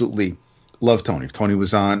absolutely love Tony. If Tony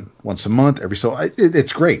was on once a month,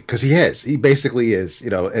 it's great, because he basically is.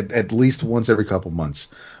 At least once every couple months,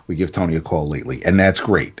 we give Tony a call lately, and that's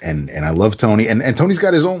great. And I love Tony, and Tony's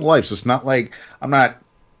got his own life, so it's not like I'm not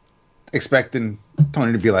expecting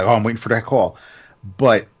Tony to be like, oh, I'm waiting for that call.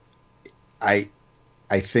 But I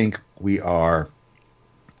think we're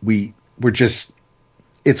just,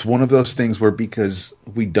 it's one of those things where, because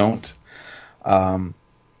we don't, and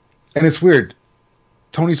it's weird,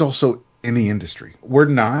 Tony's also in the industry. We're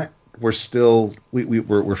not. We're still,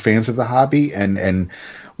 we're fans of the hobby, and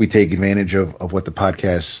we take advantage of what the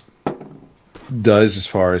podcast does as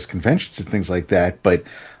far as conventions and things like that. But,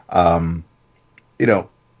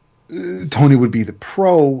 Tony would be the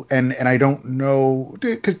pro, and I don't know,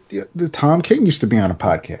 because the Tom King used to be on a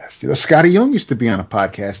podcast. Scotty Young used to be on a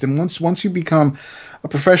podcast, and once you become a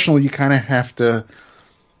professional, you kind of have to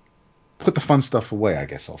put the fun stuff away, I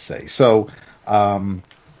guess I'll say. So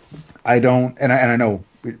I don't, and I know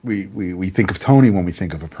we think of Tony when we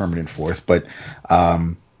think of a permanent fourth, but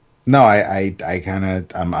no, I kind of,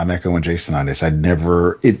 I'm echoing Jason on this. I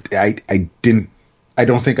don't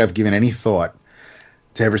think I've given any thought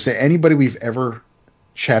to ever say anybody we've ever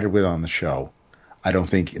chatted with on the show. I don't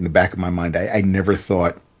think, in the back of my mind, I never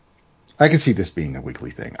thought I could see this being a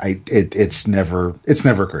weekly thing. It's never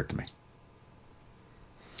occurred to me.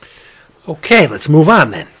 Okay, let's move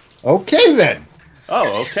on then. Okay, then.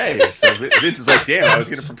 Oh, okay. So Vince is like, damn, I was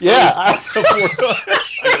going to propose. Yeah. I got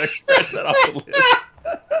to scratch that off the list.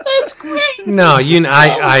 That's great. No,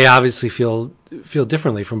 I obviously feel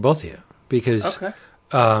differently from both of you because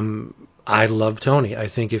I love Tony. I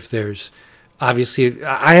think if there's obviously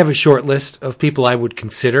I have a short list of people I would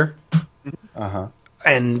consider,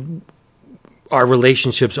 and our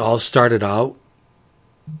relationships all started out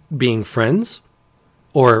being friends,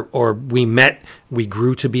 or we met, we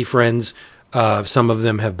grew to be friends. Some of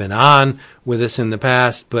them have been on with us in the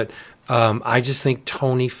past, but I just think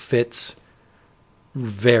Tony fits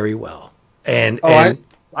very well. And I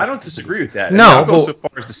don't disagree with that. No, I'll go so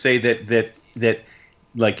far as to say that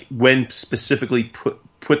like when specifically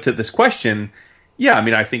put to this question, yeah, I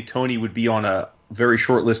mean, I think Tony would be on a very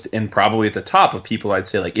short list and probably at the top of people I'd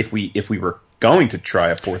say, like, if we were going to try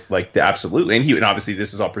a fourth, like, absolutely. And obviously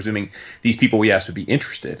this is all presuming these people we asked would be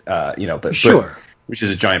interested, but sure. But, which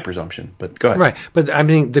is a giant presumption, but go ahead. Right. But I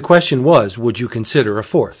mean, the question was, would you consider a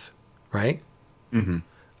fourth? Right? Mm-hmm.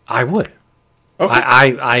 I would. Okay.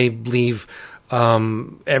 I believe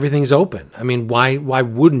everything's open. I mean, why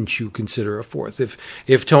wouldn't you consider a fourth?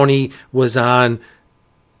 If Tony was on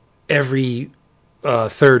every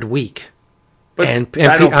third week, but and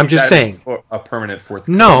I'm just saying a permanent fourth.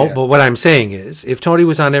 No, but what I'm saying is, if Tony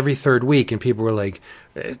was on every third week and people were like,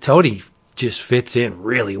 Tony just fits in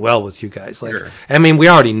really well with you guys. Like, sure. I mean, we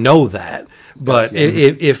already know that, but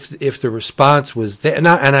if the response was there, and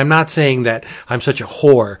I'm not saying that I'm such a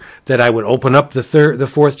whore that I would open up the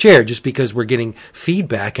fourth chair just because we're getting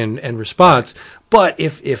feedback and response, but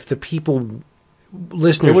if the people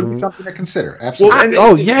listeners, it would be something to consider.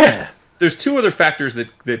 Absolutely. Yeah. There's two other factors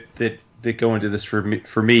that go into this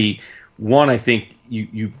for me. One, I think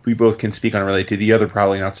we both can speak on relate to. The other,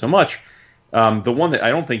 probably not so much. The one that I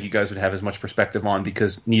don't think you guys would have as much perspective on,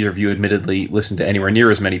 because neither of you admittedly listen to anywhere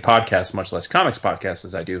near as many podcasts, much less comics podcasts,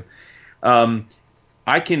 as I do.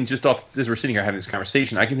 I can just as we're sitting here having this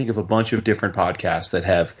conversation, I can think of a bunch of different podcasts that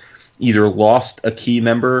have either lost a key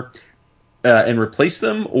member and replaced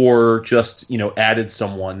them, or just added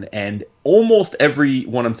someone. And almost every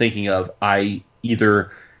one I'm thinking of, I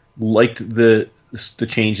either liked the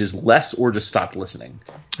changes less or just stopped listening.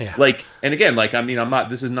 Yeah. Like, and again, like, I mean,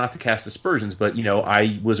 this is not to cast aspersions, but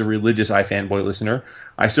I was a religious iFanboy listener.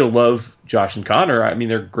 I still love Josh and Connor. I mean,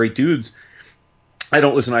 they're great dudes. I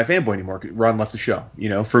don't listen to iFanboy anymore. Ron left the show.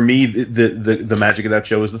 For me, the magic of that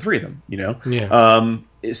show is the three of them.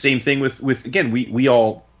 Yeah. Same thing with again, we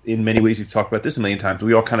all, in many ways, we've talked about this a million times.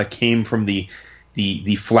 We all kind of came from the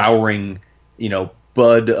flowering,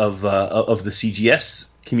 bud of the CGS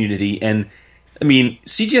community. And I mean,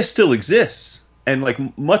 CGS still exists, and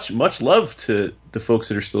like much love to the folks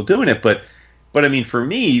that are still doing it. But I mean, for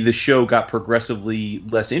me, the show got progressively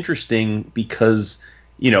less interesting because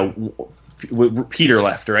Peter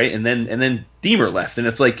left, right, and then Deemer left, and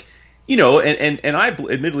it's like, and I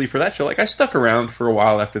admittedly for that show, like, I stuck around for a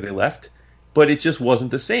while after they left, but it just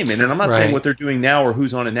wasn't the same. And I'm not saying what they're doing now or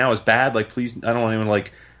who's on it now is bad. Like, please, I don't want anyone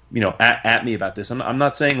like at me about this. I'm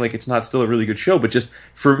not saying like it's not still a really good show, but just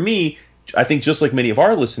for me, I think just like many of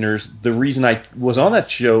our listeners, the reason I was on that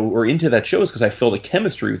show or into that show is because I felt a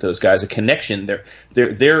chemistry with those guys, a connection.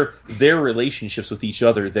 Their relationships with each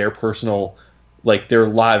other, their personal, like, their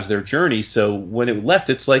lives, their journey. So when it left,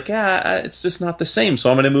 it's like, it's just not the same.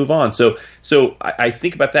 So I'm going to move on. So I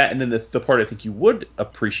think about that, and then the part I think you would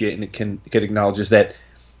appreciate and can acknowledge is that,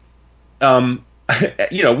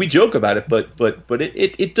 we joke about it, but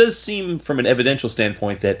it does seem from an evidential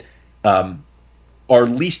standpoint that our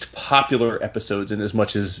least popular episodes, and as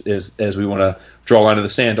much as we want to draw a line in the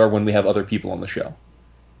sand, are when we have other people on the show.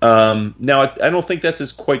 Now, I don't think that's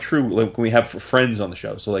as quite true like when we have friends on the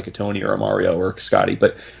show, so like a Tony or a Mario or a Scotty,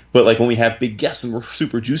 but like when we have big guests and we're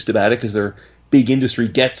super juiced about it because they're big industry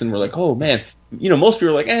gets, and we're like, oh man, most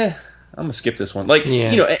people are like, I'm gonna skip this one. Like,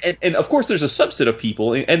 and of course there's a subset of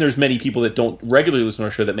people, and there's many people that don't regularly listen to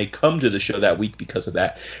our show that may come to the show that week because of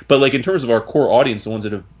that. But like in terms of our core audience, the ones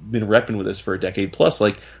that have been repping with us for a decade plus,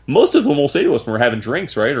 like most of them will say to us when we're having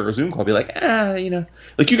drinks, right, or a Zoom call, be like,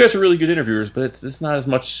 like, you guys are really good interviewers, but it's not as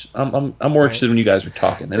much. I'm more interested when you guys are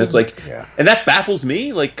talking, and it's like, and that baffles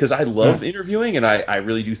me, like, because I love interviewing, and I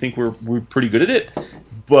really do think we're pretty good at it.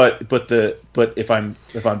 But if I'm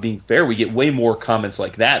being fair, we get way more comments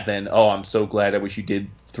like that than, I'm so glad, I wish you did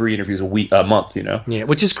 3 interviews a month, Yeah,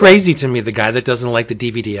 which is crazy to me. The guy that doesn't like the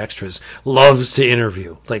DVD extras loves to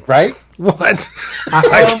interview. Like, right? What?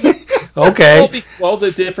 Okay. Well,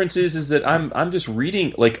 the difference is that I'm just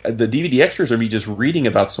reading, like, the DVD extras are me just reading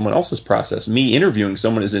about someone else's process. Me interviewing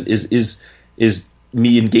someone is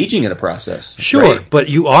me engaging in a process. Sure, right? but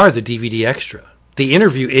you are the DVD extra. The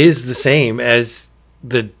interview is the same as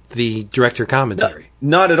the director commentary.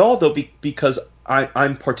 Not at all, though, because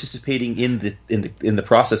I'm participating in the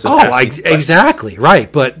process of exactly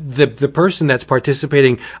right. But the person that's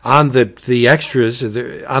participating on the extras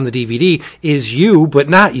on the DVD is you, but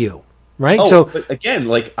not you, right? Oh, but again,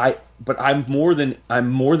 I would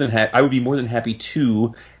be more than happy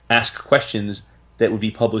to ask questions that would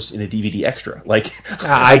be published in a DVD extra.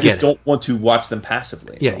 I just don't want to watch them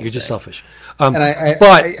passively. Yeah, you're just selfish. And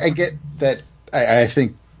I get that. I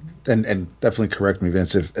think, and definitely correct me,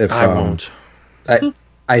 Vince, if I won't.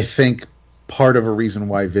 I think part of a reason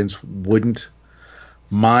why Vince wouldn't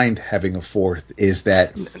mind having a fourth is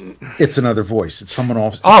that it's another voice. It's someone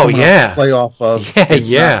else. To play off of.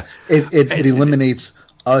 Yeah. It eliminates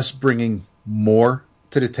us bringing more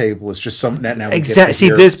to the table. It's just something that now exactly. See,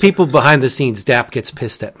 there's people behind the scenes. Dap gets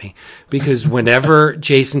pissed at me because whenever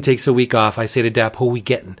Jason takes a week off, I say to Dap, "Who are we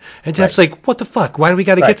getting?" And Dap's like, "What the fuck? Why do we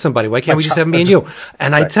got to get somebody? Why can't we just have me and you?"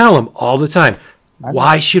 And I tell him all the time,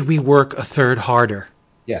 "Why should we work a third harder?"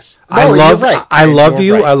 Yes, I love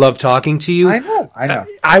you. Right. I love talking to you. I know.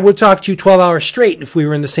 I would talk to you 12 hours straight if we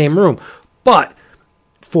were in the same room, but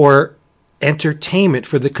for entertainment,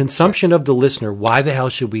 for the consumption of the listener, why the hell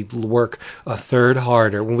should we work a third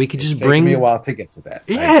harder when we could just bring me a while to get to that?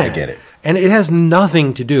 Yeah, I get it, and it has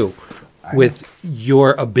nothing to do with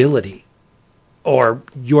your ability or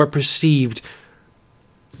your perceived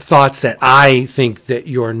thoughts that I think that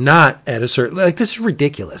you're not at a certain, this is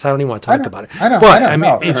ridiculous. I don't even want to talk about it. I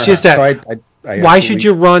mean, it's just that why should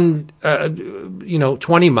you run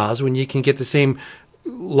 20 miles when you can get the same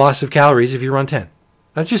loss of calories if you run 10?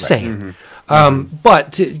 I'm just saying.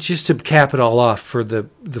 But just to cap it all off for the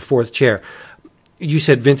fourth chair, you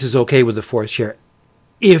said Vince is okay with the fourth chair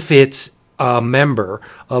if it's a member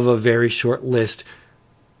of a very short list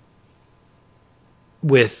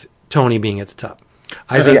with Tony being at the top.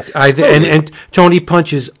 I think, and Tony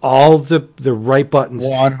punches all the right buttons.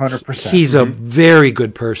 100%. He's a very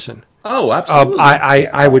good person. Oh, absolutely.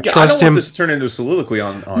 I would trust I don't him. Want this to turn into a soliloquy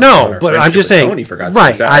on no, but I'm just saying. Tony, for God's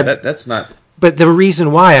sakes. That's not. But the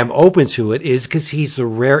reason why I'm open to it is because he's the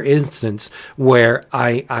rare instance where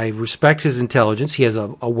I respect his intelligence. He has a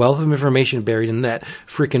wealth of information buried in that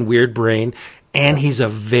freaking weird brain, and he's a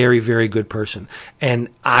very, very good person. And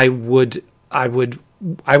I would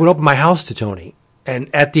open my house to Tony,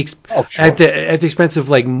 and at the expense of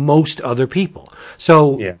most other people.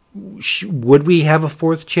 So would we have a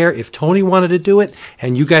fourth chair if Tony wanted to do it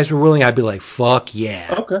and you guys were willing? I'd be like, fuck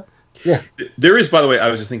yeah. Okay. Yeah. There is, by the way, I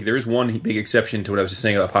was just thinking, there is one big exception to what I was just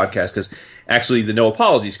saying about podcasts, because actually the No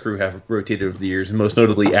Apologies crew have rotated over the years, and most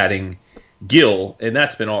notably adding Gil, and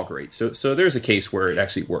that's been all great. So there's a case where it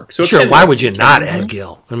actually works. So sure, why would you not add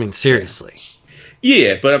Gil? I mean, seriously.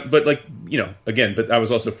 Yeah, but again, but I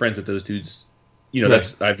was also friends with those dudes.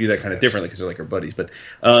 I view that kind of differently because they're like our buddies. But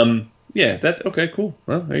okay, cool.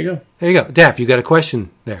 Well, there you go. There you go. Dap, you got a question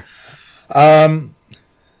there.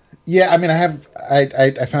 Yeah, I mean,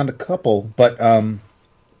 I found a couple, but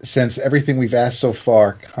since everything we've asked so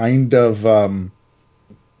far kind of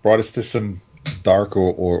brought us to some dark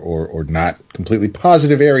or not completely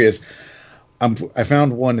positive areas, I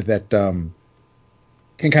found one that can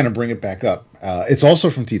kind of bring it back up. It's also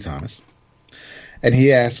from T. Thomas, and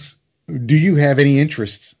he asks, do you have any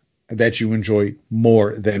interests that you enjoy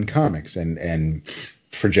more than comics? And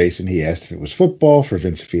for Jason, he asked if it was football. For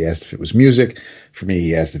Vince, he asked if it was music. For me,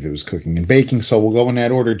 he asked if it was cooking and baking. So we'll go in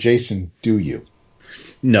that order. Jason, do you?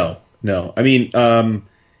 No. I mean,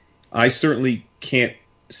 I certainly can't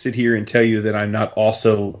sit here and tell you that I'm not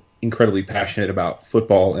also incredibly passionate about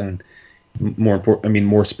football, and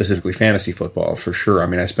more specifically fantasy football, for sure. I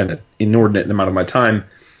mean, I spend an inordinate amount of my time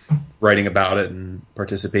writing about it and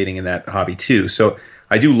participating in that hobby too. So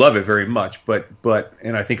I do love it very much, but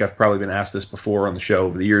and I think I've probably been asked this before on the show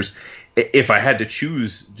over the years, if I had to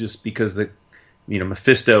choose, just because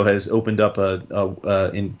Mephisto has opened up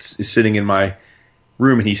is sitting in my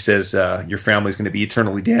room and he says, your family's going to be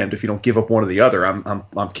eternally damned if you don't give up one or the other. I'm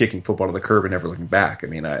kicking football to the curb and never looking back. I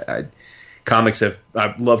mean, I've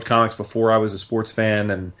loved comics before I was a sports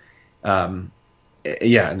fan, and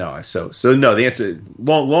So no, the answer,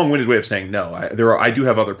 long-winded way of saying no. I do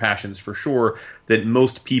have other passions for sure that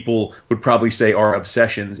most people would probably say are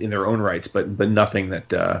obsessions in their own rights, but nothing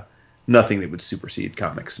that would supersede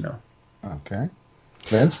comics. No. Okay,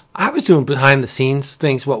 Vince. I was doing behind the scenes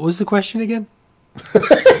things. What was the question again?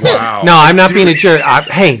 Wow. No, I'm not being a jerk.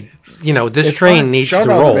 This train needs to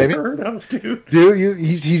roll. Dude,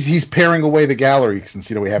 he's paring away the gallery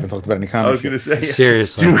since we haven't talked about any comics. I was going to say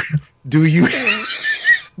seriously. Do you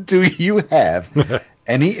do you have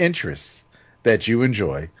any interests that you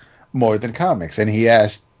enjoy more than comics? And he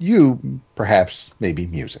asked you, perhaps, maybe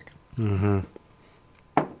music. Mm-hmm.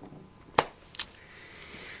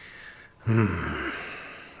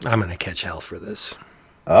 I'm gonna catch hell for this.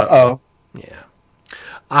 Uh-oh. Yeah,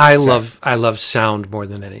 I love sound more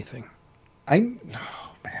than anything. Oh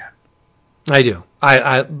man, I do.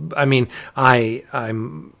 I mean,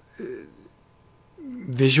 I'm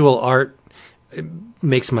visual art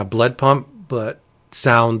makes my blood pump, but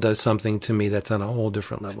sound does something to me that's on a whole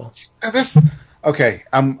different level. Okay,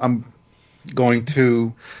 I'm going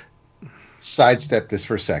to sidestep this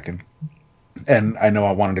for a second, and I know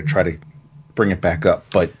I wanted to try to bring it back up,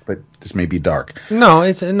 but this may be dark. No,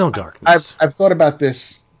 it's no darkness. I've thought about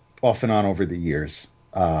this off and on over the years,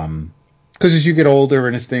 because as you get older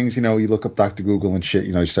and as things, you look up Dr. Google and shit,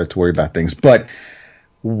 you start to worry about things. But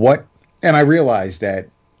and I realized that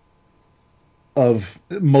of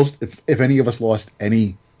most, if any of us lost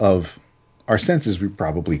any of our senses, we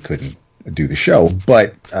probably couldn't do the show,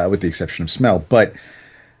 but with the exception of smell. But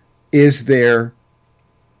is there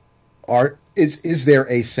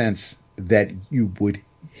a sense that you would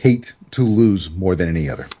hate to lose more than any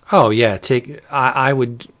other? Oh yeah, I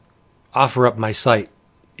would offer up my sight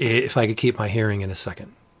if I could keep my hearing in a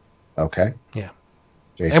second. Okay. Yeah.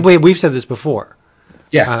 Jason? And we've said this before.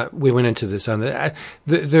 Yeah. We went into this on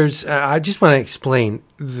there's. I just want to explain.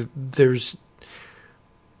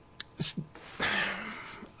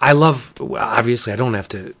 I love. Obviously, I don't have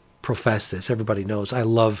to profess this. Everybody knows I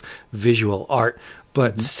love visual art,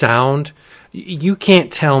 but sound. You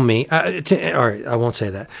can't tell me. All right, I won't say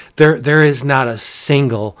that. There is not a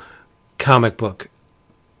single comic book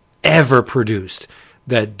ever produced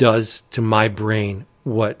that does to my brain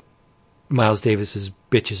what Miles Davis's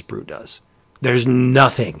Bitches Brew does. There's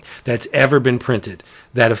nothing that's ever been printed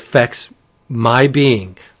that affects my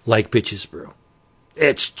being like Bitches Brew.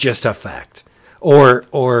 It's just a fact. Or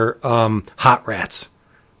Hot Rats.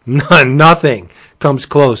 Nothing comes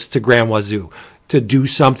close to Grand Wazoo to do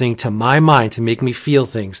something to my mind, to make me feel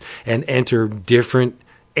things and enter different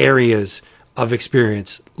areas of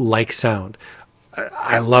experience like sound.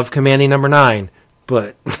 I love Commanding Number 9,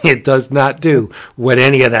 but it does not do what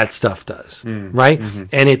any of that stuff does, right? Mm-hmm.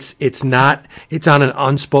 And it's on an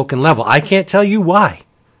unspoken level. I can't tell you why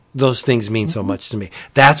those things mean so much to me.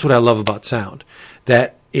 That's what I love about sound,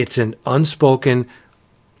 that it's an unspoken,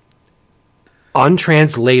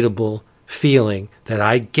 untranslatable feeling that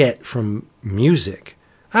I get from music.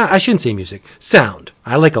 I shouldn't say music, sound.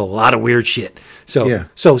 I like a lot of weird shit.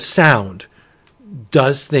 So sound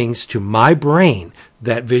does things to my brain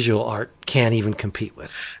that visual art can't even compete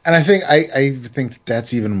with. And I think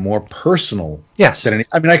that's even more personal. Yes. I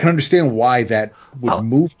can understand why that would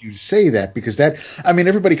move you to say that, because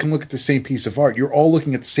everybody can look at the same piece of art. You're all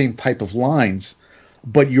looking at the same type of lines,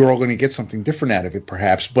 but you're all going to get something different out of it,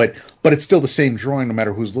 perhaps. But it's still the same drawing, no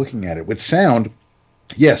matter who's looking at it. With sound,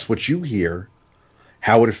 yes, what you hear,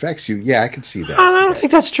 how it affects you. Yeah, I can see that. I don't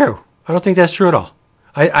think that's true. I don't think that's true at all.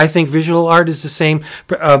 I think visual art is the same.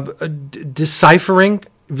 Deciphering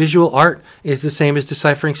visual art is the same as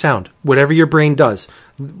deciphering sound. Whatever your brain does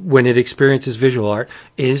when it experiences visual art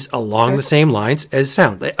is along the same lines as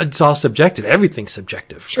sound. It's all subjective. Everything's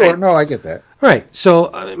subjective. Sure. Right? No, I get that. Right.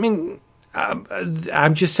 So,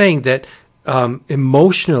 I'm just saying that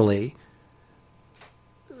emotionally,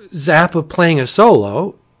 Zappa playing a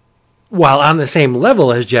solo, while on the same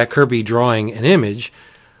level as Jack Kirby drawing an image,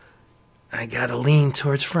 I gotta lean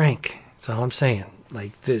towards Frank. That's all I'm saying.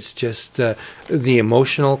 Like, this, just the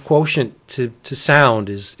emotional quotient to sound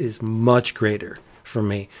is much greater for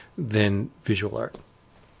me than visual art.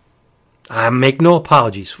 I make no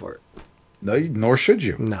apologies for it. No, nor should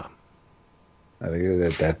you. No. I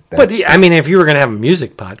think that's... But if you were going to have a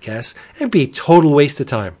music podcast, it'd be a total waste of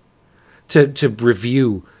time to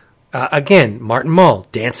review. Again, Martin Mull,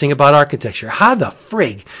 Dancing About Architecture. How the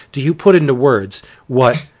frig do you put into words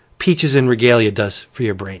what Peaches and Regalia does for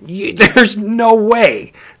your brain? There's no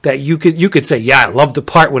way that you could say, yeah, I love the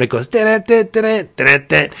part when it goes like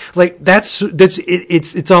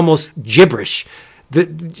it's almost gibberish.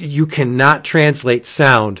 You cannot translate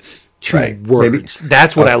sound to words. Maybe.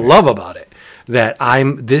 That's what I love about it. That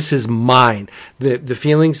this is mine. The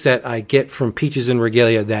feelings that I get from Peaches and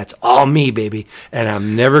Regalia, that's all me, baby. And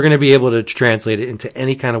I'm never going to be able to translate it into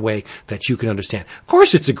any kind of way that you can understand. Of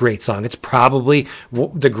course, it's a great song. It's probably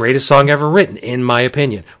the greatest song ever written, in my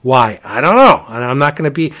opinion. Why? I don't know. And I'm not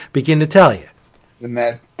going to begin to tell you. And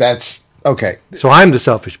that's okay. So I'm the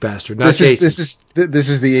selfish bastard, not Jason. This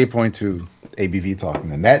is the 8.2 ABV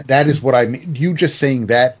talking. And that is what I mean. You just saying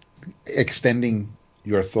that, extending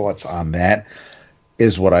your thoughts on that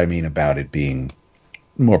is what I mean about it being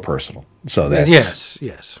more personal. So that's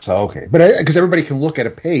yes. So okay, but because everybody can look at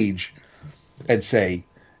a page and say,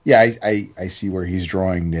 yeah, I see where he's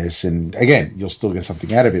drawing this, and again, you'll still get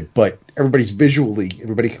something out of it. But everybody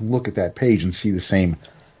can look at that page and see the same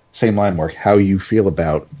line work. How you feel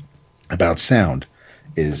about sound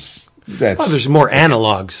is that's. Well, there's more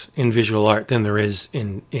analogs in visual art than there is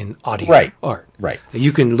in audio art. Right.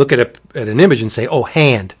 You can look at an image and say, "Oh,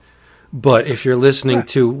 hand," but if you're listening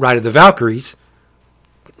to Ride of the Valkyries,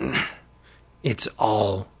 it's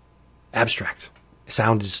all abstract.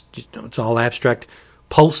 Sound is, it's all abstract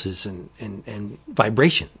pulses and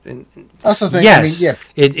vibration. And also think, yes,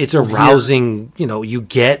 it's arousing. You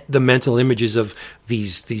get the mental images of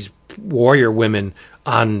these warrior women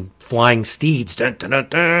on flying steeds. Dun, dun, dun,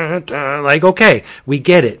 dun, dun. Like, okay, we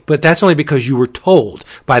get it, but that's only because you were told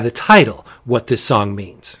by the title what this song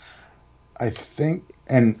means. I think,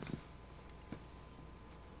 and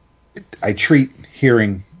I treat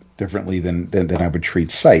hearing differently than I would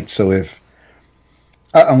treat sight. So if,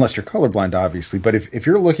 unless you're colorblind, obviously, but if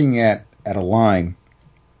you're looking at a line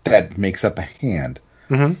that makes up a hand,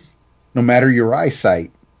 no matter your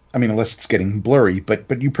eyesight, I mean, unless it's getting blurry,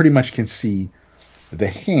 but you pretty much can see the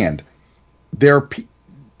hand. There are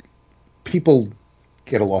people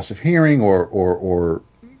get a loss of hearing or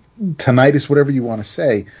tinnitus, whatever you want to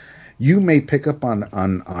say. You may pick up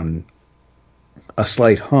on a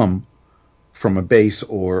slight hum from a bass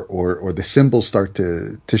or the cymbals start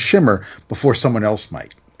to shimmer before someone else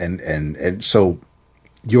might. And so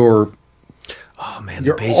you're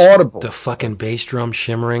the bass, audible. The fucking bass drum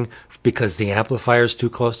shimmering because the amplifier's too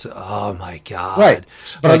close to, oh my God. Right.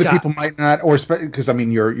 But other people might not, or because I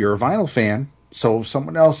mean, you're a vinyl fan. So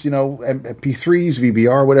someone else, MP3s,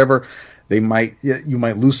 VBR, whatever, you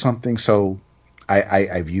might lose something. So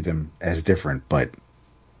I view them as different, but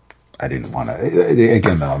I didn't want to.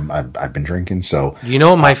 Again, though, I've been drinking, so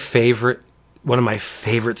what one of my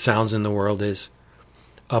favorite sounds in the world is?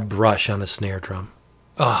 A brush on a snare drum.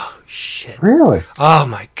 Oh shit! Really? Oh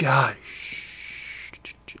my God!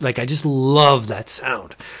 Like, I just love that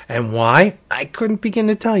sound, and why? I couldn't begin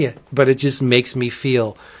to tell you, but it just makes me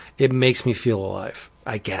feel. It makes me feel alive.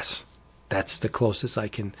 I guess that's the closest I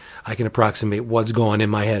can approximate what's going in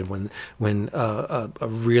my head when a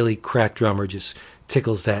really cracked drummer just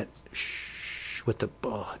tickles that with the,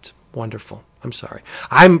 it's wonderful. I'm sorry.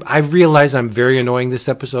 I realize I'm very annoying this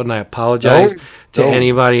episode, and I apologize to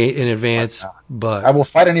anybody in advance. But I will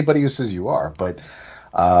fight anybody who says you are. But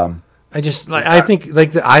I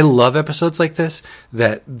think I love episodes like this,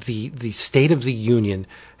 that the State of the Union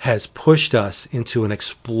has pushed us into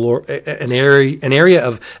an area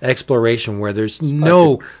of exploration where there's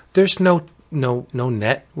no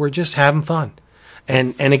net. We're just having fun.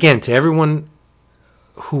 And again, to everyone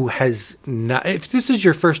who has not, if this is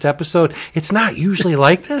your first episode, it's not usually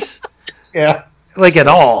like this. Yeah. Like at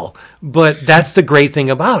all. But that's the great thing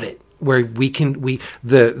about it, where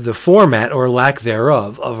the format or lack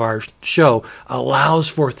thereof of our show allows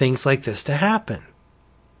for things like this to happen.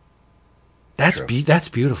 That's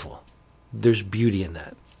beautiful. There's beauty in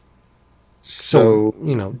that. So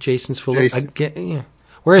Jason's full of,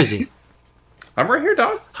 where is he? I'm right here,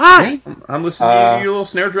 dog. Hi. I'm listening to your little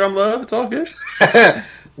snare drum love. It's all good.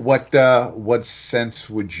 What sense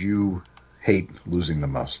would you hate losing the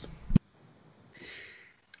most?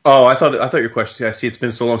 Oh, I thought your question. I see. It's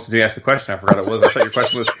been so long since we asked the question. I forgot it was. I thought your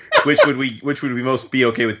question was which would we most be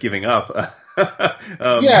okay with giving up?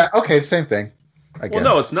 Yeah. Okay. Same thing. I guess.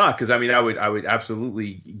 Well, no, it's not, because I mean, I would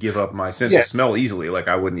absolutely give up my sense of smell easily. Like,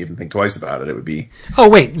 I wouldn't even think twice about it. It would be. Oh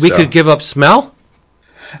wait, we could give up smell?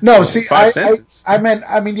 No, see, five senses.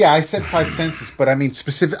 I said 5 senses, but I mean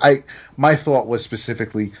my thought was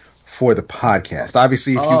specifically for the podcast.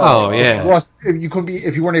 Obviously,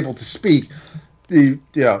 if you weren't able to speak,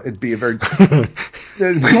 it'd be a very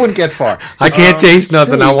we wouldn't get far. I can't taste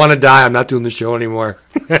nothing. I want to die. I'm not doing the show anymore.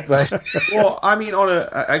 Well, I mean,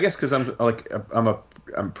 I guess because I'm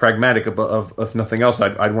pragmatic of nothing else.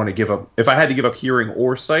 I'd want to give up, if I had to give up hearing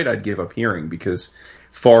or sight. I'd give up hearing, because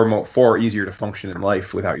far easier to function in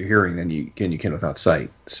life without your hearing than you can without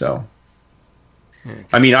sight. So,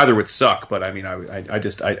 I mean, either would suck, but I mean,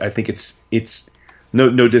 I think it's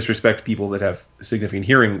no disrespect to people that have significant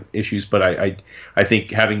hearing issues, but I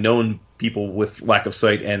think, having known people with lack of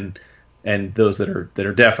sight and those that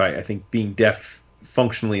are deaf, I think being deaf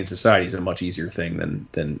functionally in society is a much easier thing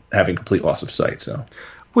than having complete loss of sight. So,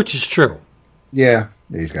 which is true. Yeah,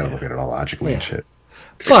 he's got to look at it all logically and shit.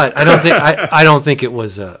 But I don't think it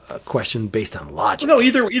was a question based on logic. No,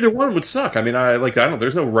 either one would suck. I mean,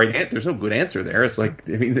 there's no there's no good answer there. It's like,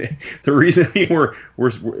 I mean, the reason we're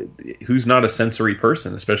who's not a sensory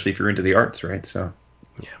person, especially if you're into the arts, right? So,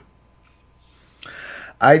 yeah.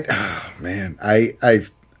 I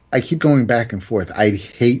keep going back and forth. I'd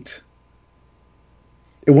hate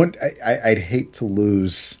to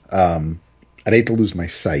lose. I'd hate to lose my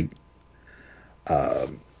sight.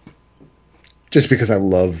 Just because I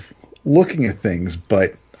love looking at things,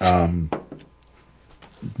 but yeah,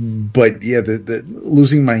 the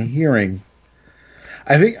losing my hearing.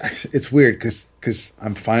 I think it's weird because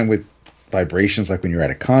I'm fine with vibrations, like when you're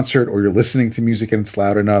at a concert or you're listening to music and it's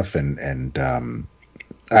loud enough, and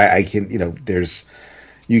I can,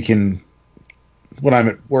 when I'm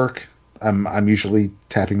at work, I'm usually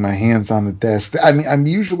tapping my hands on the desk. I mean, I'm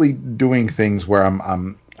usually doing things where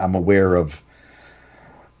I'm aware of.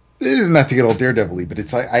 Not to get all daredevil-y, but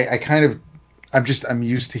it's like I'm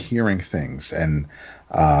used to hearing things, and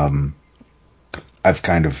I've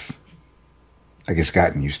kind of, I guess,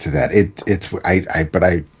 gotten used to that.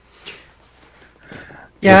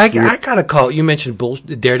 I gotta call. You mentioned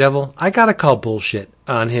Daredevil. I gotta call bullshit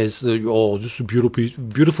on his. Just a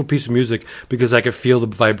beautiful piece of music because I could feel the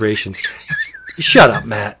vibrations. Shut up,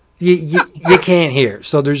 Matt. You can't hear,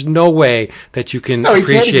 so there's no way that you can appreciate.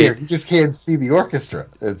 You can't hear. You just can't see the orchestra.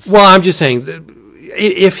 Well, I'm just saying,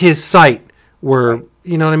 if his sight were,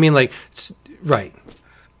 you know what I mean, like, right.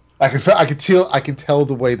 I can tell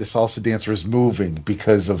the way the salsa dancer is moving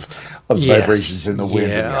because of vibrations in the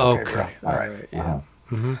wind. Yeah. Okay. All right. Yeah.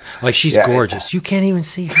 Mm-hmm. Like, she's gorgeous. You can't even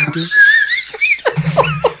see her, dude.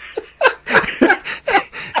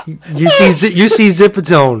 You see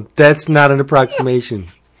Zipatone. That's not an approximation.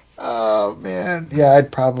 Oh man, yeah,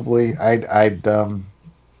 I'd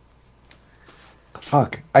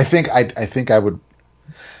fuck. I think I would.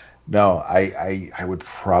 No, I would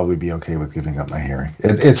probably be okay with giving up my hearing.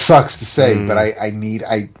 It sucks to say, but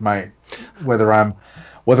whether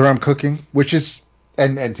I'm cooking, which is,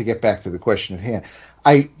 and to get back to the question at hand,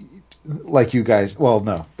 like you guys. Well,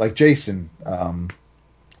 no, like Jason.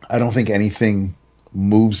 I don't think anything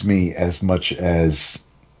moves me as much as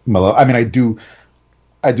Mellow. I mean, I do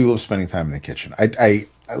love spending time in the kitchen. I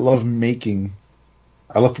love making.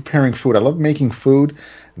 I love preparing food. I love making food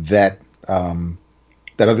that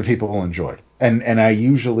other people will enjoy. And I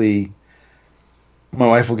usually, my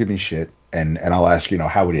wife will give me shit, and I'll ask,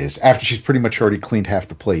 how it is after she's pretty much already cleaned half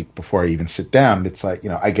the plate before I even sit down. It's like,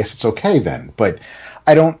 I guess it's okay then. But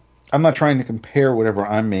I'm not trying to compare whatever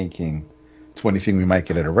I'm making to anything we might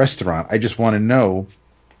get at a restaurant. I just want to know.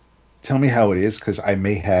 Tell me how it is, because I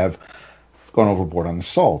may have gone overboard on the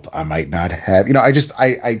salt. I might not have,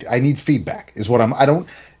 I need feedback is what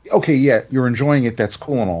okay, yeah, you're enjoying it. That's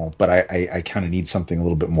cool and all, but I kind of need something a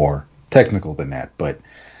little bit more technical than that. But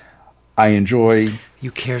I enjoy.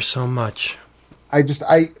 You care so much. I want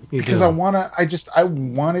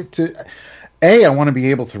it to, I want to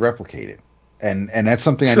be able to replicate it. And that's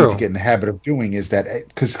something I need to get in the habit of doing, is that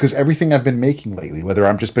because everything I've been making lately, whether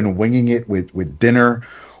I've just been winging it with dinner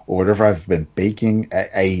or whatever I've been baking,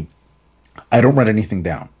 I don't write anything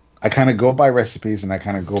down. I kind of go by recipes, and I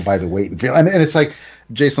kind of go by the weight and feel. And it's like,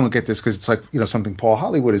 Jason will get this, because it's like, something Paul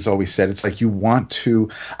Hollywood has always said. It's like, you want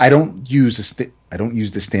to. I don't use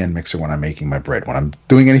the stand mixer when I'm making my bread. When I'm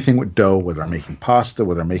doing anything with dough, whether I'm making pasta,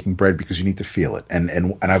 whether I'm making bread, because you need to feel it.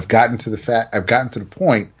 And I've gotten to the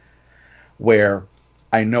point where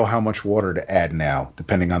I know how much water to add now,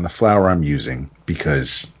 depending on the flour I'm using,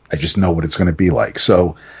 because I just know what it's going to be like.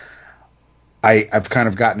 So I've kind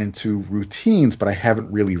of gotten into routines, but I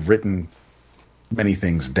haven't really written many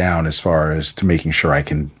things down as far as to making sure I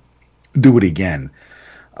can do it again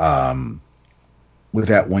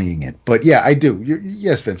without winging it. But yeah, I do.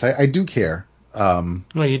 Yes, Vince, I do care. Well,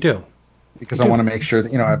 you do. Because I want to make sure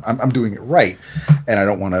that, I'm doing it right, and I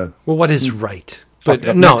don't want to. Well, what is right?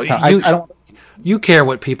 But no, I don't. You care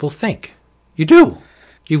what people think. You do.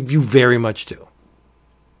 You very much do.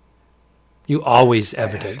 You always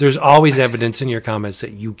there's always evidence in your comments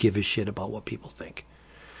that you give a shit about what people think.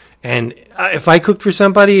 And if I cooked for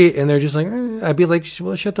somebody and they're just like, I'd be like,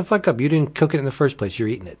 well, shut the fuck up. You didn't cook it in the first place. You're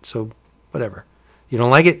eating it. So whatever. You don't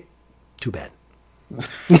like it? Too bad.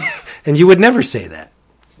 And you would never say that.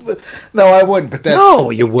 No, I wouldn't. But no,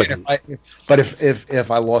 you wouldn't. But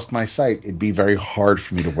if I lost my sight, it'd be very hard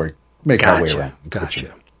for me to make my way around.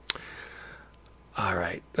 Gotcha. All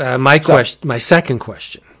right. My second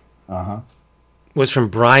question was from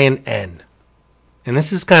Brian N. And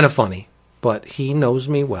this is kind of funny, but he knows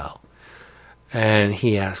me well. And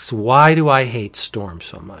he asks, why do I hate Storm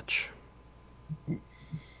so much?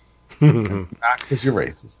 Not because you're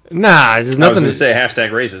racist. Nah, there's I was nothing going to to say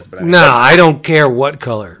hashtag racist, but I don't care what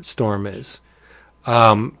color Storm is,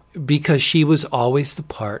 because she was always the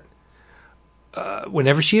part.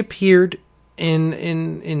 Whenever she appeared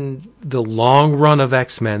in the long run of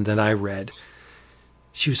X-Men that I read,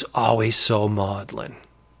 she was always so maudlin,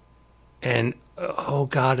 and oh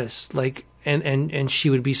goddess, like, and she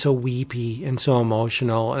would be so weepy and so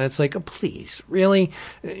emotional, and it's like, oh, please, really,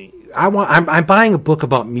 I'm buying a book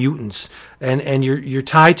about mutants, and you're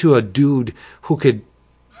tied to a dude who could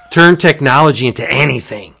turn technology into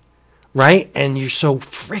anything. Right? And you're so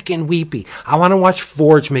freaking weepy. I want to watch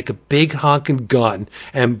Forge make a big honking gun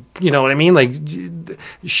and, you know what I mean? Like,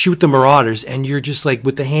 shoot the Marauders. And you're just like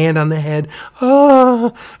with the hand on the head.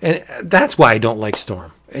 Ah. And that's why I don't like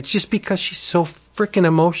Storm. It's just because she's so freaking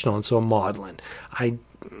emotional and so maudlin.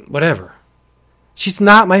 Whatever. She's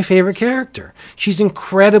not my favorite character. She's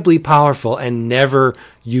incredibly powerful and never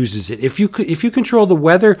uses it. If you control the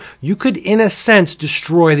weather, you could, in a sense,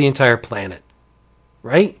 destroy the entire planet.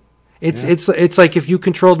 Right? It's like if you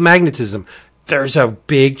controlled magnetism, there's a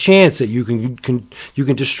big chance that you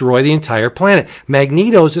can destroy the entire planet.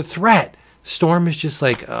 Magneto's a threat. Storm is just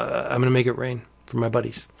like, I'm gonna make it rain for my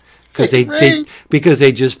buddies because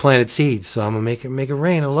they just planted seeds. So I'm gonna make it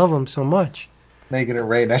rain. I love them so much. Making it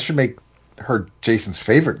rain. That should make her Jason's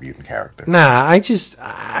favorite mutant character. Nah,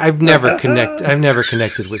 I've never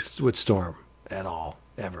connected with Storm at all,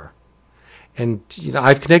 ever. And you know,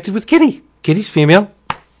 I've connected with Kitty. Kitty's female.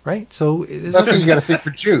 Right, so that's because you got to think for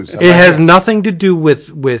Jews. It has nothing to do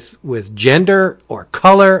with gender or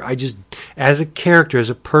color. I just, as a character, as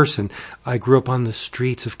a person, I grew up on the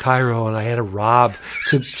streets of Cairo, and I had to rob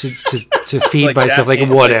to feed like myself. Like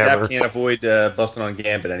whatever. I can't avoid busting on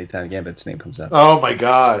Gambit anytime Gambit's name comes up. Oh my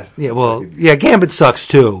god! Yeah, well, yeah, Gambit sucks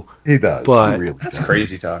too. He does, but he really that's does.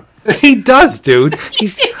 crazy talk. He does, dude.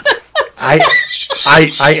 He's.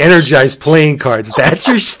 I energize playing cards. That's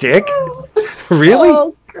your shtick, really?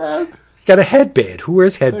 Oh god! You got a headband. Who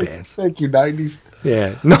wears headbands? Thank you, 90s.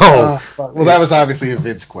 Yeah, no. Well, that was obviously a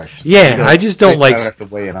Vince question. Yeah, I just don't like. I have to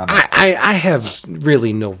weigh in on that. I have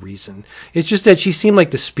really no reason. It's just that she seemed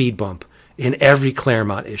like the speed bump in every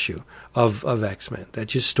Claremont issue of X-Men. That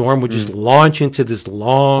just Storm would just launch into this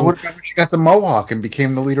long. What about when she got the Mohawk and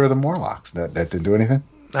became the leader of the Morlocks? That didn't do anything?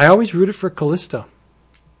 I always rooted for Callisto.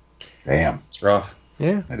 Damn. It's rough.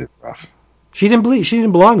 Yeah. That is rough. She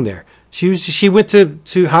didn't belong there. She went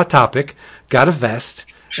to Hot Topic, got a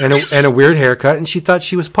vest and a weird haircut, and she thought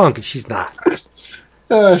she was punk, and she's not.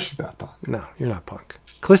 She's not punk. No, you're not punk.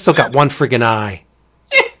 Callisto got one friggin' eye.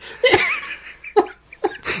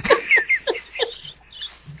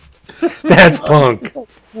 That's punk.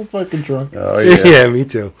 I'm fucking drunk. Oh Yeah, me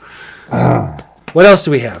too. What else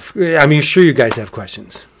do we have? I mean, sure you guys have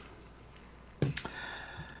questions.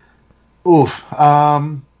 Oof.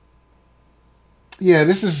 Yeah,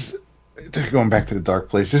 this is going back to the dark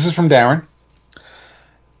place. This is from Darren.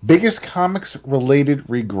 Biggest comics related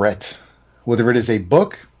regret, whether it is a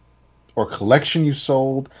book or collection you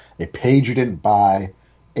sold, a page you didn't buy,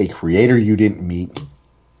 a creator you didn't meet,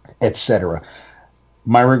 etc.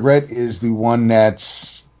 My regret is the one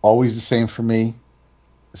that's always the same for me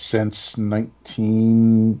since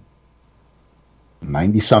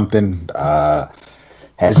 1990 something.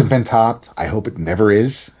 Hasn't been topped. I hope it never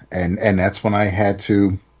is. And that's when I had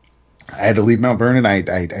to leave Mount Vernon. I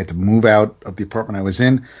had to move out of the apartment I was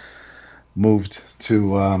in, moved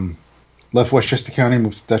to left Westchester County,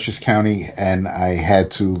 moved to Dutchess County, and I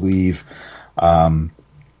had to leave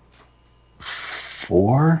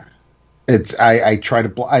for it's. I try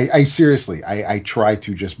to. I seriously. I try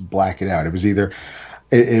to just black it out. It was either.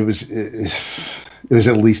 It was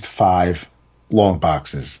at least 5 long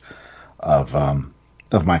boxes of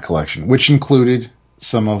my collection, which included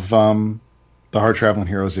some of the Hard Traveling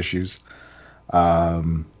Heroes issues,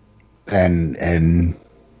 and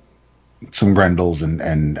some Grendels,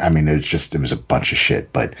 and I mean, it was a bunch of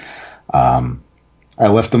shit. But I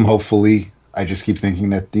left them. Hopefully, I just keep thinking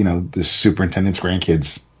that the superintendent's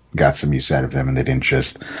grandkids got some use out of them, and they didn't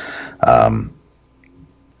just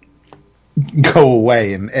go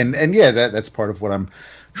away. And yeah, that's part of what I'm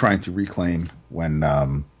trying to reclaim when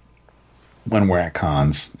we're at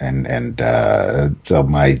cons, and so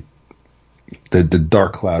the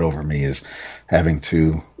dark cloud over me is having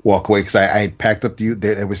to walk away because I packed up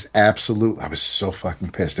there was I was so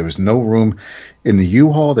fucking pissed. There was no room in the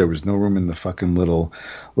U-Haul. There was no room in the fucking little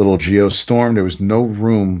Geostorm. There was no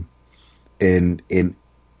room in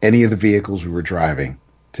any of the vehicles we were driving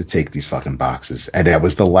to take these fucking boxes. And that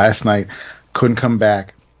was the last night. Couldn't come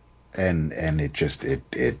back. And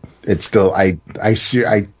it still I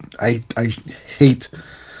hate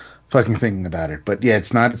fucking thinking about it. But yeah,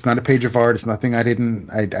 it's not a page of art. It's nothing I didn't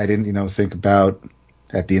think about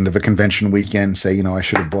at the end of a convention weekend. Say I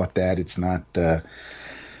should have bought that. It's not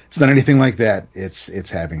anything like that. It's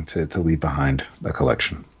having to leave behind a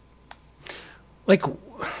collection. Like,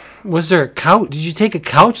 was there a couch? Did you take a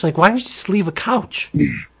couch? Like, why didn't you just leave a couch?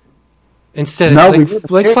 Instead of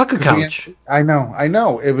fuck a couch. I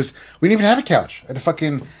know. It was, we didn't even have a couch. I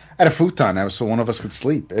had a futon, so one of us could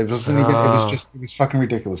sleep. It wasn't even. It was fucking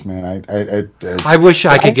ridiculous, man. I wish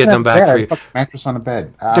I could get them back for you. Mattress on a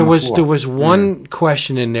bed. There was one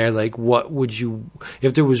question in there, like, what would you,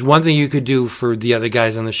 if there was one thing you could do for the other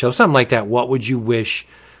guys on the show, something like that, what would you wish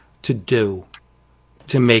to do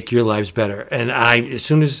to make your lives better? And as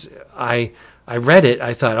soon as I read it,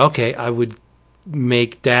 I thought, okay, I would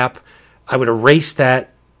make Dap. I would erase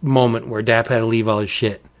that moment where Dap had to leave all his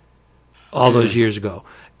shit all those years ago.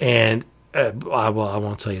 And I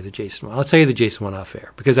won't tell you the Jason one. I'll tell you the Jason one off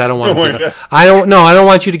air because I don't want I don't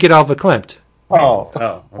want you to get all verklempt.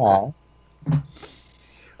 Okay.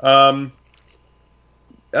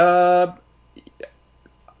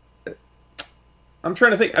 I'm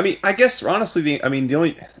trying to think. I mean, I guess honestly, I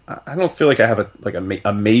don't feel like I have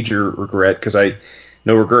a major regret because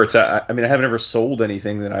no regrets. I haven't ever sold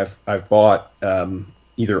anything that I've bought,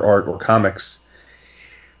 either art or comics.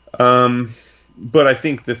 But I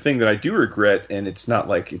think the thing that I do regret, and it's not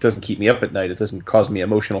like it doesn't keep me up at night, it doesn't cause me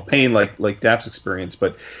emotional pain like Dap's experience,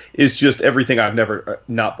 but is just everything I've never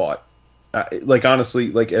not bought.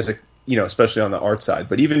 Honestly, as a especially on the art side,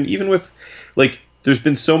 but even with there's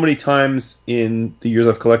been so many times in the years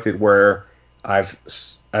I've collected where I've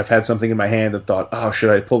had something in my hand and thought, oh, should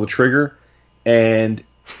I pull the trigger? And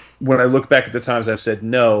when I look back at the times I've said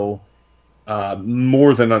no,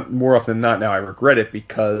 more often than not now I regret it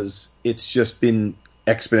because it's just been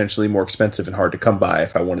exponentially more expensive and hard to come by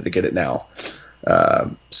if I wanted to get it now.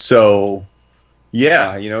 So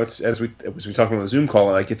yeah, it's as we talked on the Zoom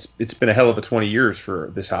call, it's been a hell of a 20 years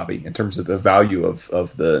for this hobby in terms of the value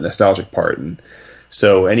of the nostalgic part. And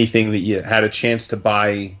so anything that you had a chance to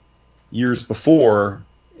buy years before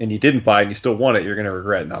and you didn't buy it and you still want it, you're going to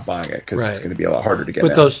regret not buying it because it's going to be a lot harder to get. But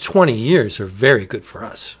now. Those 20 years are very good for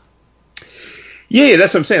us. Yeah,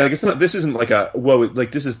 that's what I'm saying. This isn't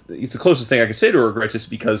it's the closest thing I could say to a regret, just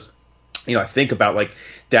because, I think about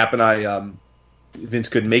Dap and I, Vince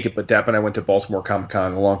couldn't make it, but Dap and I went to Baltimore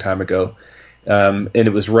Comic-Con a long time ago, and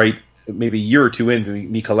it was right maybe a year or two into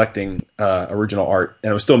me collecting original art, and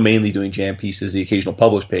I was still mainly doing jam pieces, the occasional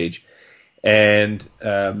published page, and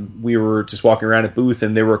we were just walking around a booth,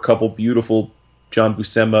 and there were a couple beautiful John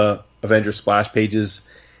Buscema Avengers splash pages.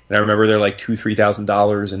 And I remember they're like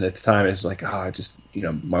 $2,000-$3,000, and at the time it's like,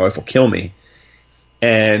 my wife will kill me.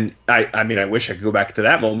 And I wish I could go back to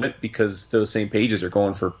that moment because those same pages are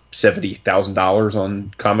going for $70,000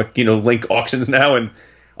 on comic, link auctions now, and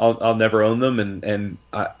I'll never own them. And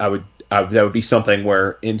that would be something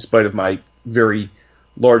where, in spite of my very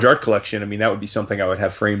large art collection, that would be something I would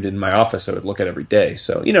have framed in my office. I would look at every day.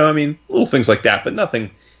 So little things like that, but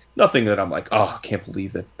nothing that I'm like, oh, I can't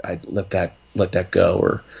believe that I let that go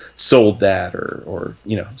or sold that or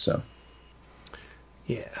so.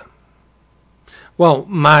 Yeah. Well,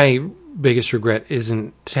 my biggest regret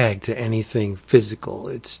isn't tagged to anything physical.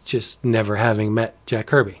 It's just never having met Jack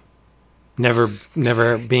Kirby. Never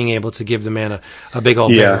being able to give the man a big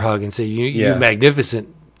old bear hug and say, you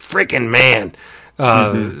magnificent freaking man.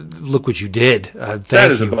 Look what you did.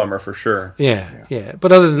 That is a bummer for sure. Yeah.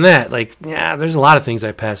 But other than that, there's a lot of things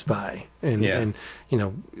I passed by and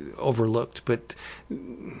overlooked. But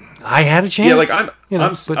I had a chance. Yeah, I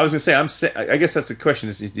was gonna say, I guess that's the question: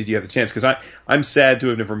 is did you have the chance? Because I'm sad to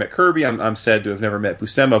have never met Kirby. I'm sad to have never met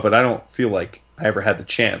Buscema, but I don't feel like I ever had the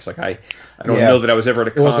chance. I don't know that I was ever at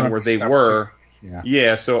a con where they were.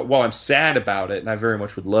 Yeah. So while I'm sad about it, and I very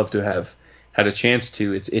much would love to have had a chance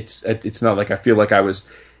to, it's not like I feel like I was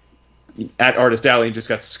at Artist Alley and just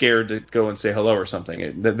got scared to go and say hello or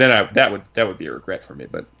something. Then that would be a regret for me.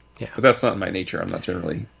 But that's not in my nature. I'm not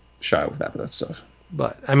generally shy with that stuff.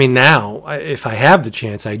 But now, if I have the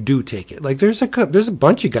chance, I do take it. There's a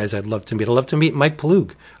bunch of guys I'd love to meet. I'd love to meet Mike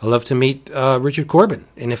Paloog. I'd love to meet Richard Corbin.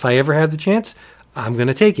 And if I ever have the chance, I'm going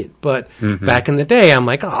to take it. But back in the day, I'm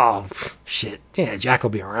like, oh shit, yeah, Jack will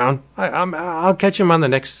be around. I'll catch him on the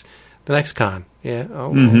next con. Yeah.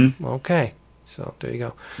 Oh, okay. So there you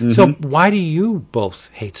go. Mm-hmm. So why do you both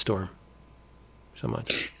hate Storm so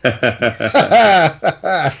much? Well,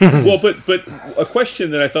 but a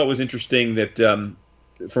question that I thought was interesting that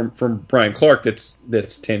from Brian Clark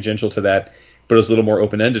that's tangential to that, but is a little more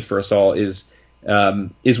open ended for us all is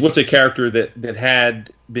what's a character that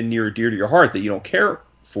had been near or dear to your heart that you don't care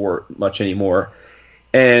for much anymore.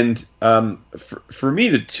 And for me,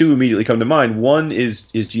 the two immediately come to mind. One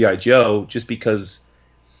is G.I. Joe, just because,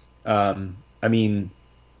 I mean,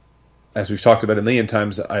 as we've talked about a million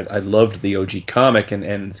times, I loved the OG comic,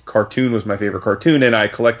 and cartoon was my favorite cartoon, and I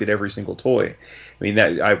collected every single toy. I mean,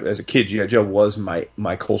 as a kid, G.I. Joe was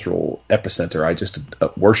my cultural epicenter. I just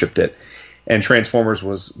worshipped it, and Transformers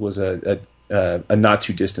was a not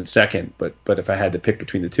too distant second. But if I had to pick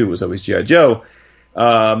between the two, it was always G.I. Joe.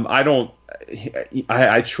 I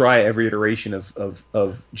try every iteration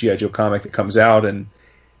of G.I. Joe comic that comes out, and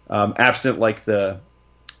absent like the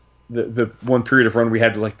one period of run we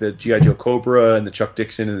had, like the G.I. Joe Cobra and the Chuck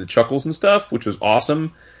Dixon and the Chuckles and stuff, which was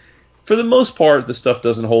awesome. For the most part, the stuff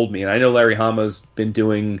doesn't hold me, and I know Larry Hama's been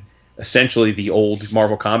doing essentially the old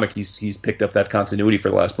Marvel comic. He's picked up that continuity for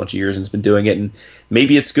the last bunch of years and has been doing it, and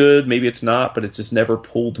maybe it's good, maybe it's not, but it's just never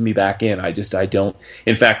pulled me back in. I don't.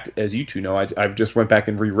 In fact, as you two know, I've just went back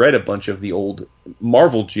and reread a bunch of the old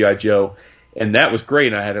Marvel G.I. Joe, and that was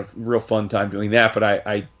great, and I had a real fun time doing that, but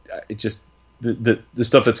it just the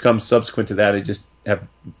stuff that's come subsequent to that, I just have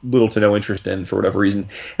little to no interest in for whatever reason.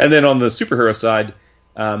 And then on the superhero side,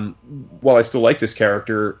 while I still like this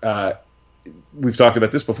character, we've talked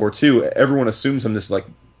about this before too. Everyone assumes I'm this like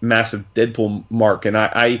massive Deadpool mark, and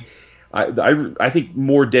I think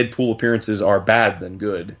more Deadpool appearances are bad than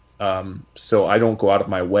good. So I don't go out of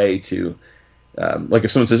my way to like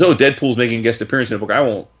if someone says, "Oh, Deadpool's making a guest appearance in a book,"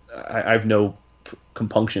 I have no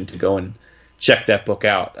compunction to go and check that book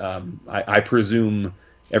out. I presume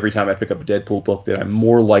every time I pick up a Deadpool book that I'm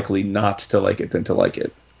more likely not to like it than to like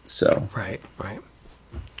it. So right.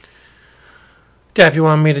 Dap, you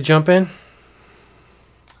want me to jump in?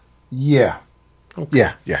 Yeah.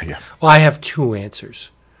 Okay. Yeah. Well, I have two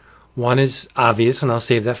answers. One is obvious, and I'll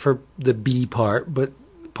save that for the B part. But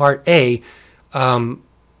part A, when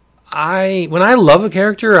I love a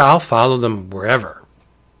character, I'll follow them wherever,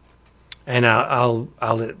 and I'll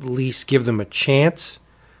at least give them a chance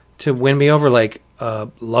to win me over. Like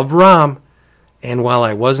love Rom, and while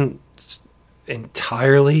I wasn't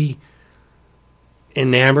entirely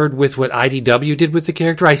enamored with what IDW did with the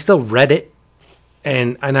character, I still read it,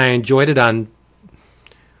 and I enjoyed it on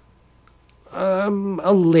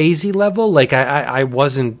a lazy level. Like I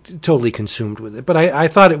wasn't totally consumed with it, but I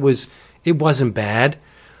thought it wasn't bad.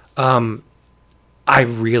 I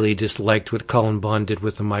really disliked what Cullen Bunn did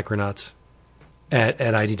with the Micronauts at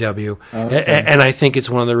IDW, and I think it's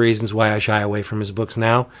one of the reasons why I shy away from his books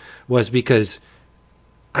now, was because,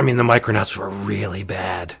 I mean, the Micronauts were really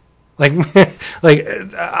bad. Like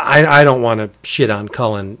I don't want to shit on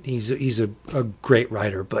Cullen. He's a great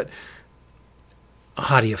writer, but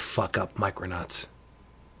how do you fuck up Micronauts?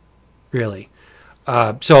 Really?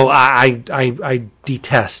 So I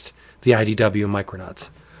detest the IDW Micronauts.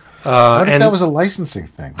 What if that was a licensing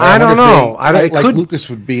thing? I don't know. Lucas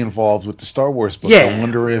would be involved with the Star Wars books. Yeah. I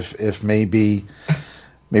wonder if maybe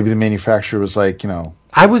the manufacturer was like,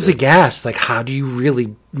 I was aghast. Like, how do you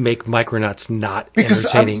really make Micronauts not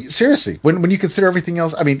entertaining? I mean, seriously, when you consider everything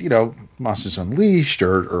else, I mean, Monsters Unleashed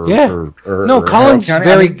or Cullen's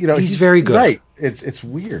very, he's very good. Right. It's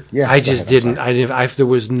weird. Yeah. I just didn't. There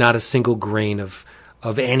was not a single grain of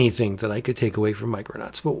anything that I could take away from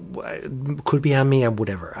Micronauts. But it could be on me,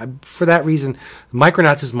 whatever. For that reason,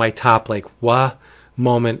 Micronauts is my top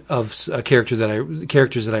moment of characters that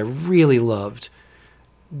I really loved.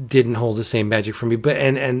 Didn't hold the same magic for me, but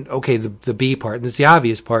and okay, the B part, and it's the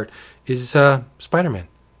obvious part, is Spider-Man.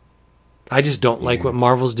 I just don't like what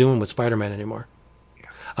Marvel's doing with Spider-Man anymore.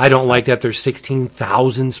 I don't like that there's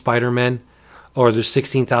 16,000 Spider-Men, or there's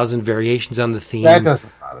 16,000 variations on the theme. That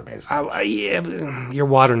doesn't bother me. You're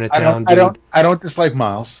watering it down, dude. I don't dislike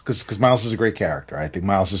Miles because Miles is a great character. I think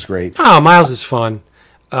Miles is great. Oh, Miles is fun.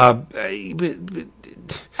 I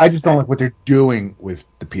just don't like what they're doing with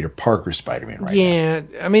the Peter Parker Spider-Man right now. Yeah,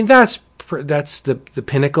 I mean, that's the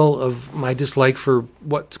pinnacle of my dislike for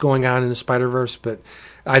what's going on in the Spider-Verse. But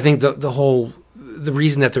I think the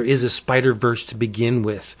reason that there is a Spider-Verse to begin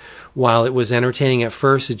with, while it was entertaining at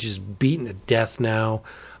first, it's just beaten to death now.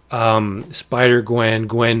 Spider-Gwen,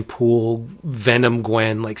 Gwenpool, Venom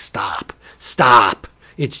Gwen, like stop.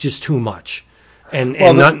 It's just too much. And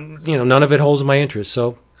none of it holds my interest.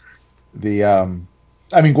 So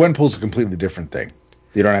Gwenpool's a completely different thing.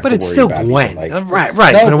 You don't have to worry about it. But it's still Gwen. Right.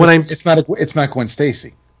 No, but it's not Gwen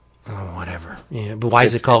Stacy. Oh, whatever. Yeah, but why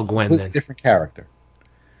is it called Gwen then? It's a different character.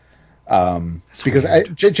 Because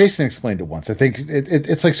Jason explained it once. I think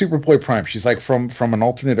it's like Superboy Prime. She's like from an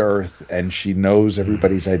alternate Earth, and she knows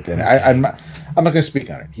everybody's identity. I'm not going to speak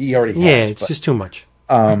on it. He already has. Yeah, it's just too much.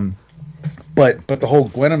 But the whole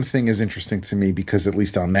Gwenom thing is interesting to me because at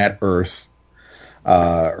least on that Earth,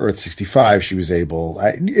 Earth 65, she was able.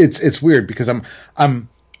 It's weird because I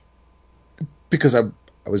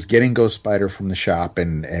was getting Ghost Spider from the shop,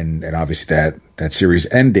 and obviously that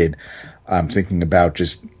series ended. I'm thinking about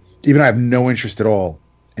just, even I have no interest at all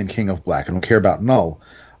in King of Black. I don't care about Null.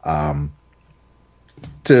 Part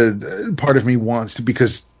of me wants to,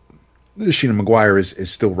 because Sheena Maguire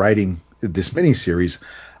is still writing this miniseries.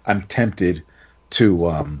 I'm tempted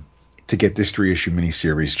to get this 3-issue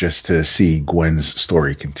miniseries just to see Gwen's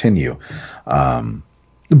story continue.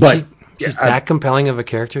 But she's that compelling of a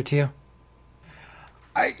character to you?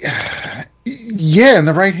 Yeah, in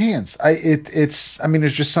the right hands.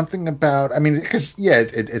 There's just something about. Because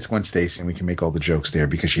it's Gwen Stacy, and we can make all the jokes there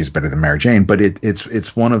because she's better than Mary Jane. But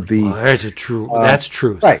it's one of the. Well, there's a true. That's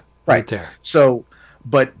truth. Right there. So,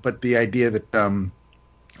 but the idea that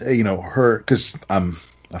her, because I'm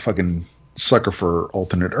a fucking sucker for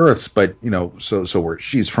alternate Earths, but so where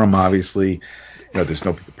she's from, obviously, there's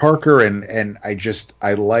no Peter Parker, and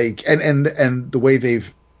I like and the way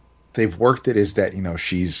they've worked it is that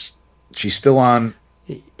she's still on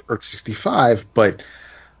Earth 65, but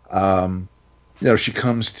she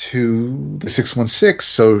comes to the 616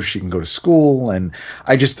 so she can go to school, and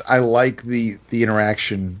I like the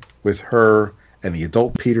interaction with her and the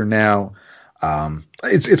adult Peter now.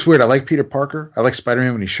 It's weird. I like Peter Parker. I like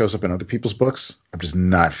Spider-Man when he shows up in other people's books. I'm just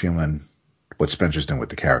not feeling what Spencer's doing with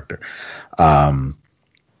the character.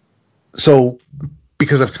 So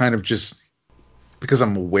because I've kind of because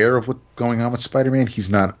I'm aware of what's going on with Spider-Man,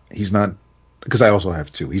 he's not, because I also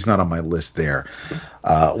have two. He's not on my list there.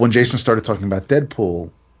 When Jason started talking about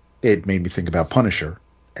Deadpool, it made me think about Punisher,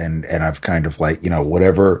 and I've kind of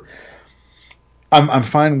whatever. I'm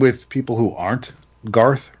fine with people who aren't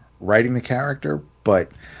Garth writing the character,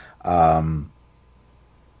 but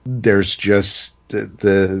there's just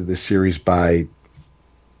the series by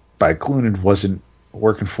Cloonan wasn't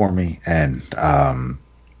working for me, and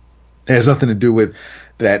it has nothing to do with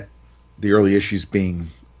that the early issues being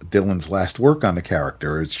Dylan's last work on the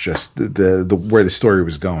character. It's just the where the story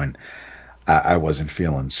was going. I wasn't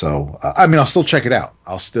feeling. So I'll still check it out.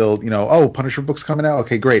 I'll still Punisher book's coming out.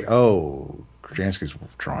 Okay, great. Oh, Krasinski's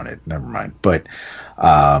drawing it. Never mind. But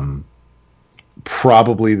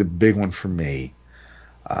probably the big one for me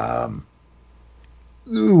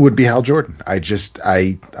would be Hal Jordan. I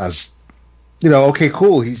was. Okay,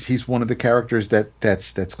 cool. He's one of the characters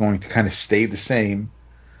that's going to kind of stay the same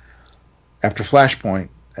after Flashpoint,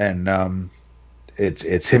 and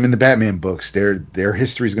it's him in the Batman books. Their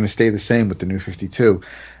history is going to stay the same with the New 52,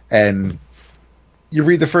 and you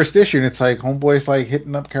read the first issue and it's like homeboy's like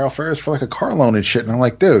hitting up Carol Ferris for like a car loan and shit, and I'm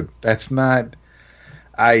like, dude, that's not.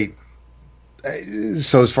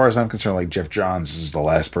 So as far as I'm concerned, like Jeff Johns is the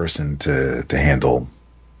last person to handle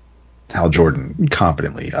Hal Jordan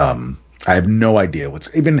competently. I have no idea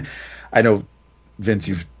what's even. I know, Vince,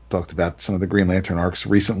 you've talked about some of the Green Lantern arcs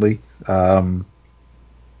recently, in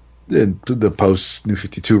the post New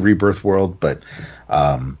 52 Rebirth world, but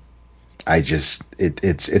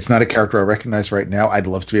it's not a character I recognize right now. I'd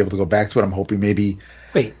love to be able to go back to it. I'm hoping maybe.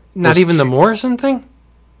 Wait, not even the Morrison thing?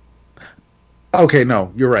 Okay,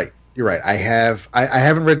 no, you're right. I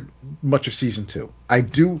haven't read much of season 2. I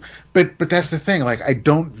do, but that's the thing. Like, I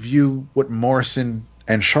don't view what Morrison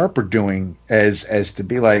and Sharp are doing as to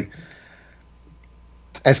be like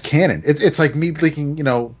as canon. It's like me thinking,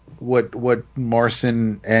 what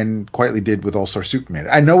Morrison and Quietly did with All-Star Superman.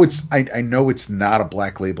 I know it's not a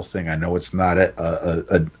Black Label thing. I know it's not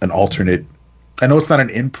an alternate. I know it's not an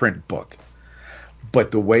imprint book,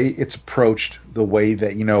 but the way it's approached, the way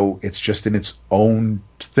that it's just in its own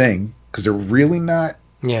thing, because they're really not.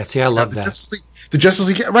 Yeah, see, I love that. The Justice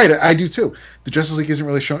League, right? I do too. The Justice League isn't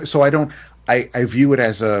really showing, so I don't. I view it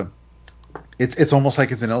as it's almost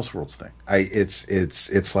like it's an Elseworlds thing.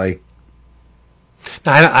 It's like.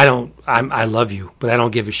 No, I don't. I love you, but I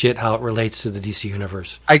don't give a shit how it relates to the DC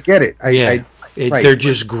universe. I get it. Right. They're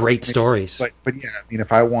just great stories. But yeah, I mean,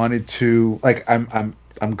 if I wanted to, like, I'm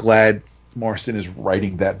glad Morrison is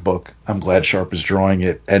writing that book. I'm glad Sharp is drawing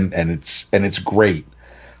it, and it's great.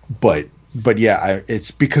 But yeah,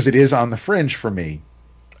 it's because it is on the fringe for me.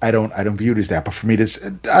 I don't view it as that. But for me,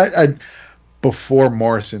 before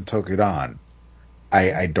Morrison took it on,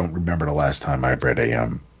 I don't remember the last time I read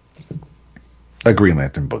a Green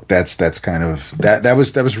Lantern book. That's kind of that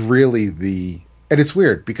was really the, and it's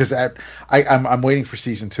weird because I'm waiting for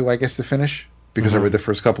season 2, I guess, to finish, because I read the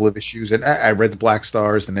first couple of issues and I read the Black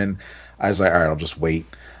Stars, and then I was like, all right, I'll just wait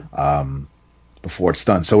before it's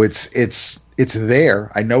done. So it's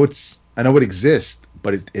there. I know it exists,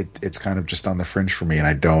 but it's kind of just on the fringe for me, and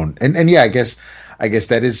I don't. And yeah, I guess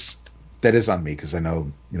that is on me, because I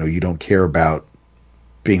know you don't care about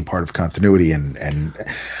being part of continuity. And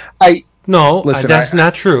I listen, that's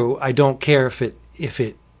not true. I don't care if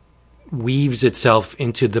it weaves itself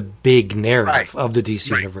into the big narrative of the DC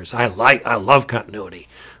universe. I love continuity.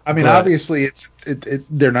 I mean, obviously,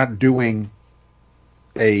 they're not doing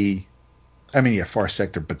Far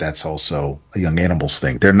Sector, but that's also a Young Animals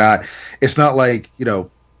thing. They're not. It's not like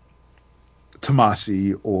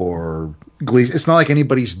Tomasi or Gleason. It's not like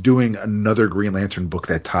anybody's doing another Green Lantern book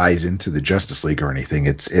that ties into the Justice League or anything.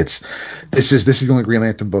 This is the only Green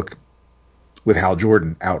Lantern book with Hal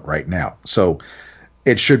Jordan out right now. So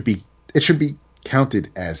it should be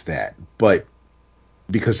counted as that. But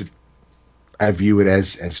because I view it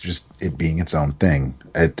as just it being its own thing.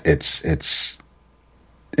 It's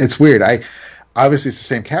weird. Obviously it's the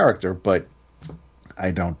same character, but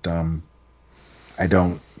I don't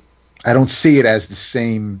see it as the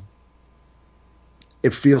same.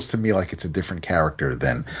 It feels to me like it's a different character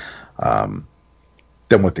than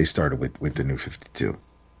what they started with the New 52.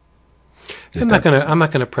 I'm not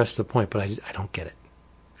gonna press the point, but I don't get it.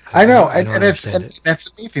 I know, and that's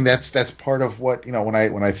the main thing. That's part of what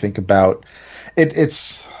when I think about it.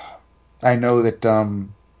 It's I know that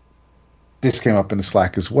this came up in the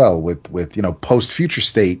Slack as well with post Future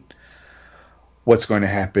State. What's going to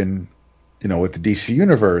happen? With the DC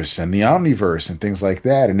universe and the Omniverse and things like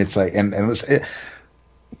that, and it's like, and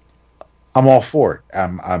I'm all for it.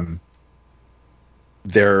 I'm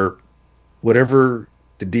there. Whatever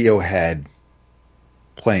the DO had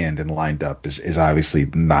planned and lined up is obviously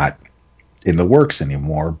not in the works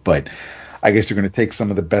anymore. But I guess they're going to take some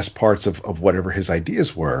of the best parts of whatever his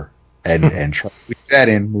ideas were and try to put that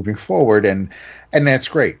in moving forward, and that's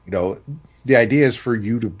great. The idea is for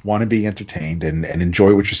you to want to be entertained and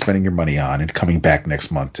enjoy what you're spending your money on and coming back next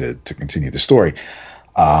month to continue the story.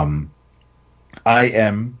 I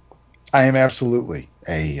am absolutely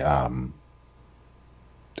a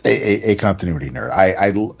continuity nerd.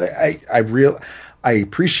 I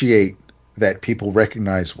appreciate that people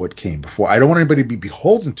recognize what came before. I don't want anybody to be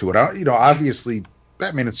beholden to it. Obviously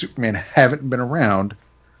Batman and Superman haven't been around.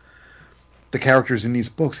 The characters in these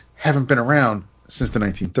books haven't been around since the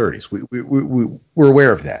 1930s. We're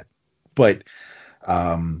aware of that, but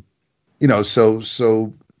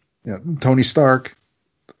Tony Stark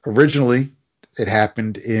originally it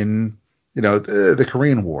happened in the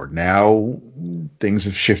Korean War. Now things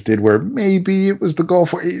have shifted where maybe it was the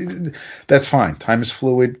Gulf War. That's fine. Time is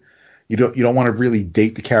fluid. You don't want to really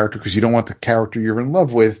date the character because you don't want the character you're in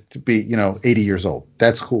love with to be 80 years old.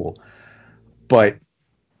 That's cool, but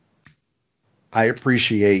I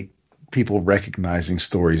appreciate people recognizing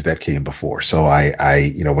stories that came before. So I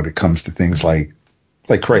when it comes to things like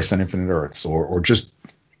Christ on Infinite Earths or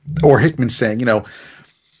Hickman saying,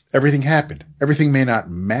 everything happened. Everything may not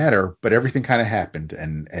matter, but everything kind of happened.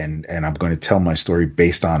 And I'm going to tell my story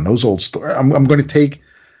based on those old stories. I'm going to take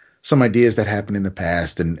some ideas that happened in the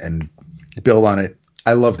past and build on it.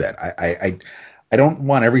 I love that. I don't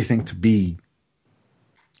want everything to be,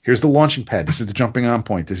 here's the launching pad. This is the jumping on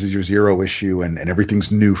point. This is your zero issue, and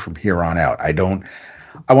everything's new from here on out. I want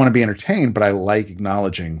to be entertained, but I like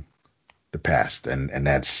acknowledging the past. And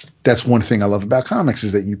that's one thing I love about comics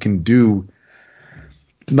is that you can do,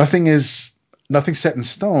 nothing's set in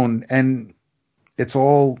stone, and they're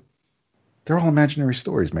all imaginary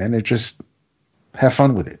stories, man. They're just have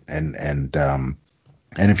fun with it. And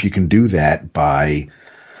if you can do that by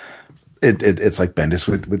it's like Bendis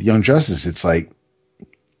with Young Justice. It's like,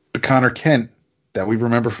 the Connor Kent that we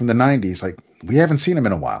remember from the 90s, like we haven't seen him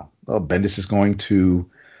in a while. Well, Bendis is going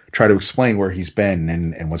to try to explain where he's been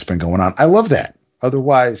and what's been going on. I love that.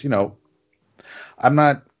 Otherwise, I don't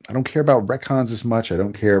care about retcons as much. I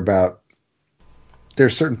don't care about,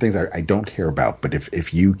 there's certain things I don't care about, but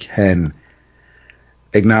if you can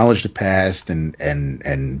acknowledge the past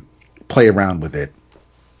and play around with it,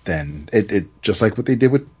 then it just like what they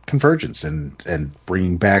did with Convergence and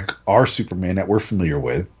bringing back our Superman that we're familiar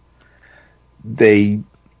with. That's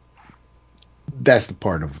the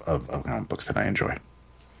part of comic books that I enjoy.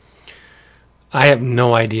 I have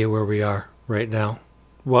no idea where we are right now.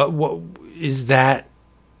 What is that?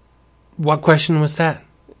 What question was that?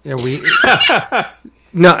 Are we?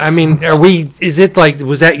 No, I mean, are we? Is it like?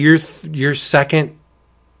 Was that your second?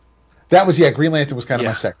 That was Green Lantern was kind of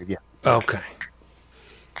my second. Yeah. Okay.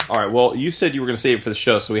 All right. Well, you said you were going to save it for the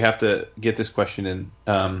show, so we have to get this question in,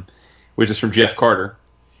 which is from Jeff Carter.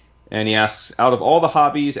 And he asks, out of all the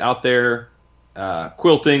hobbies out there,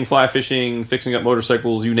 quilting, fly fishing, fixing up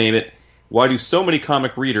motorcycles, you name it, why do so many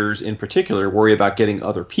comic readers in particular worry about getting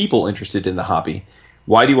other people interested in the hobby?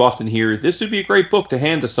 Why do you often hear, this would be a great book to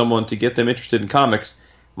hand to someone to get them interested in comics?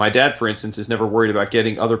 My dad, for instance, is never worried about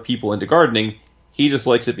getting other people into gardening. He just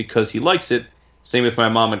likes it because he likes it. Same with my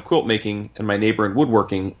mom in quilt making and my neighbor in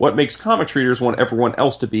woodworking. What makes comics readers want everyone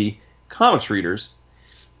else to be comics readers?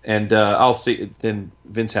 And I'll see. Then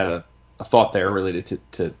Vince had a thought there related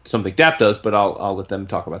to something DAP does, but I'll let them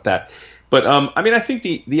talk about that. But I mean, I think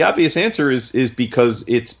the obvious answer is because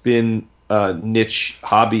it's been a niche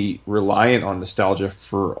hobby reliant on nostalgia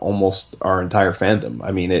for almost our entire fandom.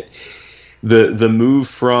 I mean, the move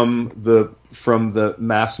from the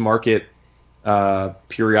mass market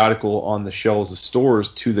periodical on the shelves of stores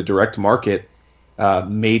to the direct market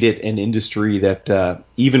made it an industry that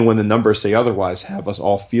even when the numbers say otherwise, have us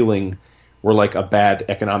all feeling we're like a bad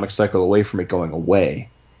economic cycle away from it going away.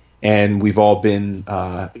 And we've all been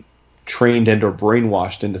trained and or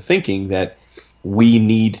brainwashed into thinking that we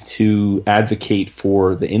need to advocate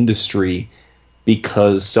for the industry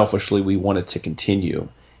because selfishly we want it to continue.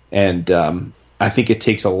 And I think it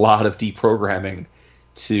takes a lot of deprogramming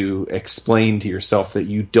to explain to yourself that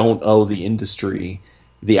you don't owe the industry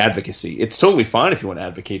the advocacy. It's totally fine if you want to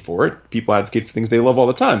advocate for it. People advocate for things they love all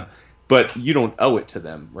the time, but you don't owe it to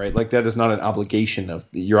them, right? Like that is not an obligation.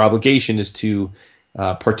 Your obligation is to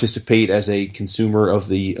participate as a consumer of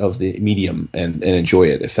the medium and enjoy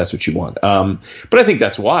it if that's what you want. But I think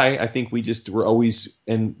that's why I think we've always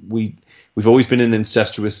been an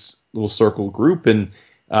incestuous little circle group, and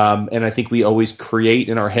I think we always create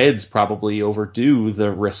in our heads, probably overdo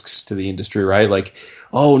the risks to the industry, right? Like,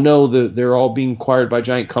 oh no, they're all being acquired by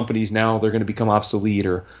giant companies now, they're going to become obsolete,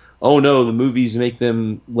 or oh no, the movies make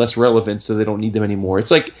them less relevant, so they don't need them anymore.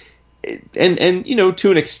 It's like, and you know,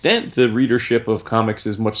 to an extent, the readership of comics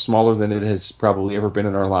is much smaller than it has probably ever been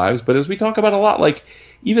in our lives. But as we talk about a lot, like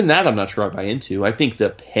even that, I'm not sure I buy into. I think the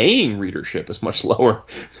paying readership is much lower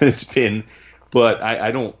than it's been, but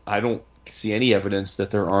I don't see any evidence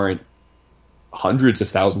that there aren't hundreds of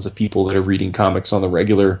thousands of people that are reading comics on the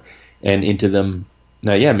regular and into them.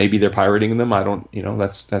 Now, yeah, maybe they're pirating them. I don't,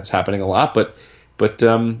 that's happening a lot, but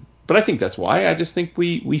I think that's why. I just think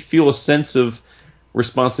we feel a sense of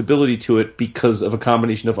responsibility to it because of a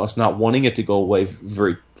combination of us not wanting it to go away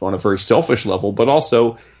on a very selfish level, but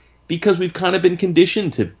also because we've kind of been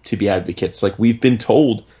conditioned to be advocates. Like we've been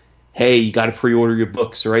told, hey, you got to pre-order your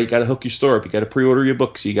books, right? You got to hook your store up. You got to pre-order your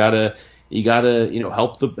books. You gotta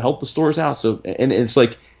help the stores out. So, and it's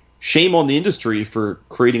like, shame on the industry for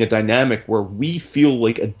creating a dynamic where we feel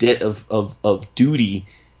like a debt of duty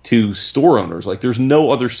to store owners. Like there's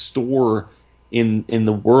no other store in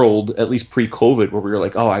the world, at least pre-COVID, where we were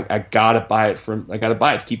like, oh, I gotta buy it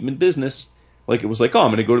to keep them in business. Like it was like, oh, I'm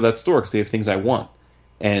going to go to that store because they have things I want,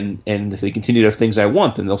 and if they continue to have things I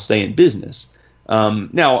want, then they'll stay in business.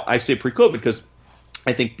 Now I say pre-COVID because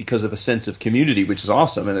I think because of a sense of community, which is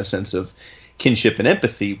awesome, and a sense of kinship and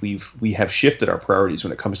empathy, we have shifted our priorities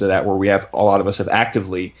when it comes to that, where a lot of us have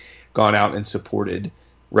actively gone out and supported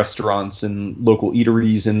restaurants and local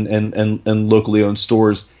eateries and locally owned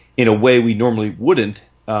stores in a way we normally wouldn't,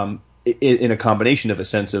 in a combination of a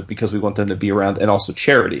sense of because we want them to be around and also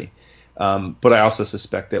charity. But I also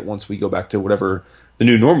suspect that once we go back to whatever the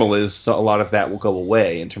new normal is, a lot of that will go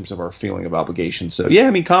away in terms of our feeling of obligation. So yeah,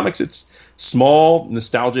 I mean, comics, it's small,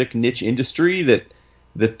 nostalgic, niche industry that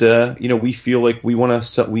we feel like we want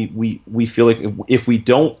to. We feel like if we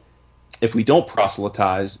don't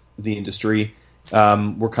proselytize the industry,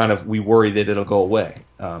 we worry that it'll go away.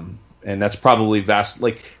 And that's probably vast.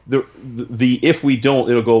 Like the if we don't,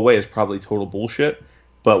 it'll go away is probably total bullshit.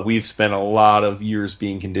 But we've spent a lot of years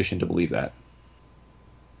being conditioned to believe that.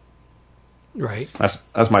 Right.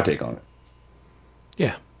 That's my take on it.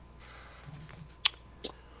 Yeah.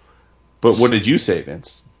 But what did you say,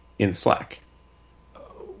 Vince, in Slack?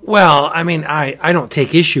 Well, I mean, I don't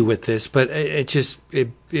take issue with this, but it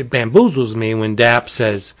bamboozles me when DAP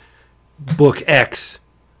says book X.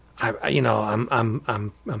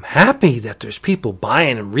 I'm happy that there's people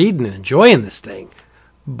buying and reading and enjoying this thing,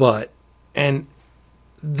 and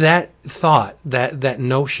that thought, that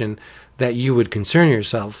notion that you would concern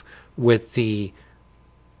yourself with the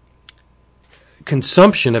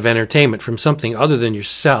consumption of entertainment from someone other than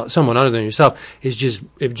yourself, it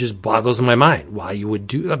just boggles my mind why you would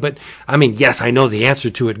do that. But I mean, yes, I know the answer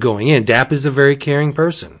to it going in. DAP is a very caring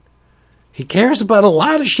person. He cares about a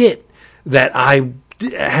lot of shit that I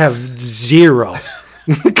have zero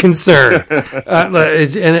concern,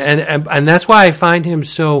 and that's why I find him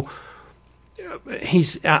so.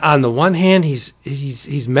 He's on the one hand,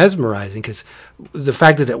 he's mesmerizing because the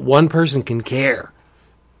fact that one person can care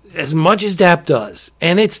as much as Dap does,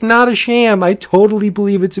 and it's not a sham. I totally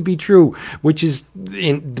believe it to be true, which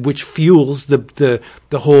fuels the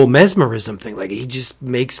whole mesmerism thing. Like, he just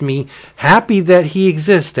makes me happy that he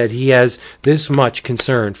exists, that he has this much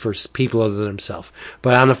concern for people other than himself.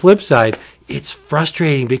 But on the flip side, it's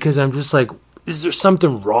frustrating because I'm just like, is there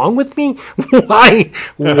something wrong with me? Why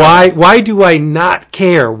do I not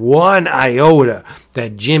care one iota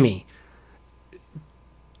that Jimmy,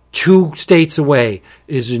 2 states away,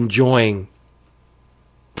 is enjoying,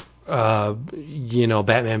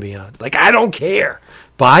 Batman Beyond? Like, I don't care.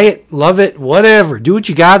 Buy it, love it, whatever. Do what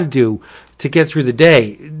you got to do to get through the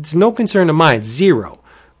day. It's no concern of mine, 0.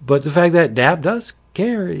 But the fact that Dab does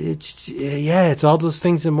care, it's all those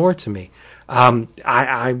things and more to me.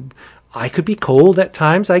 I could be cold at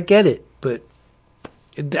times, I get it, but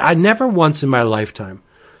I never once in my lifetime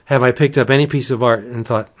have I picked up any piece of art and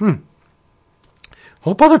thought,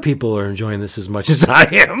 hope other people are enjoying this as much as I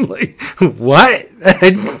am. Like, what?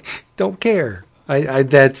 I don't care.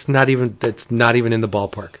 That's not even in the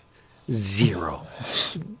ballpark. 0.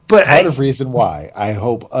 But part of the reason why I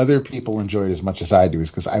hope other people enjoy it as much as I do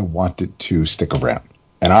is because I want it to stick around.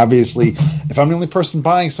 And obviously, if I'm the only person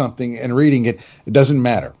buying something and reading it, it doesn't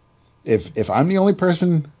matter. If I'm the only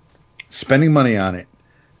person spending money on it,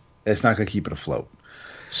 it's not going to keep it afloat.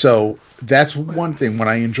 So that's one thing. When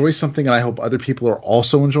I enjoy something and I hope other people are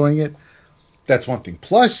also enjoying it, that's one thing.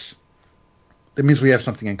 Plus, that means we have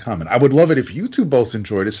something in common. I would love it if you two both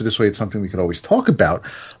enjoyed it, so this way it's something we could always talk about.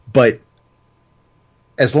 But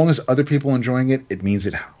as long as other people are enjoying it, it means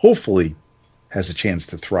it hopefully has a chance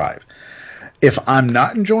to thrive. If I'm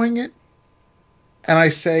not enjoying it, and I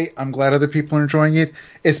say I'm glad other people are enjoying it,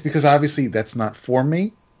 it's because obviously that's not for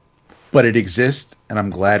me, but it exists, and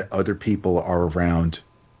I'm glad other people are around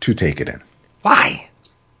to take it in. Why?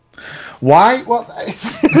 Well,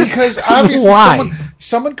 it's because obviously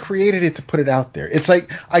someone created it to put it out there. It's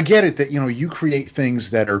like, I get it that, you create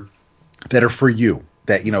things that are for you.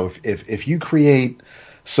 That, if you create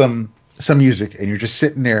some music and you're just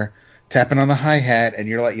sitting there tapping on the hi-hat and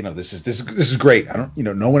you're like, this is great. I don't,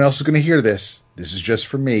 no one else is going to hear this. This is just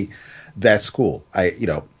for me. That's cool.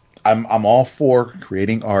 I'm all for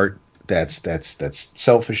creating art. That's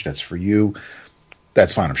selfish. That's for you.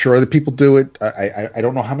 That's fine. I'm sure other people do it. I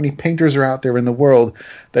don't know how many painters are out there in the world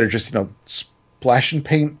that are just, splashing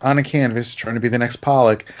paint on a canvas, trying to be the next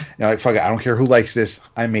Pollock. Like, fuck it, I don't care who likes this.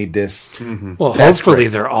 I made this. Mm-hmm. Well, hopefully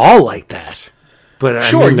they're all like that. But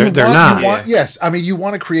sure, they're not. Yes, you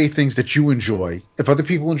want to create things that you enjoy. If other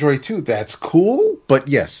people enjoy it too, that's cool. But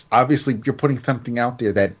yes, obviously you're putting something out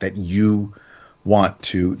there that you want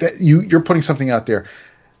to. That you're putting something out there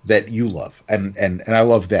that you love, and I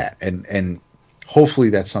love that. And hopefully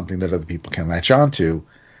that's something that other people can latch on to.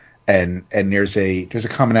 And there's a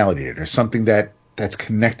commonality there. There's something that's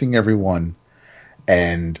connecting everyone,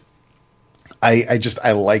 and I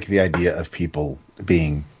like the idea of people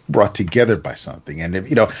being brought together by something. And if,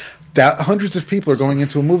 that hundreds of people are going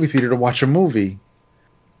into a movie theater to watch a movie,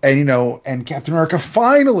 and and Captain America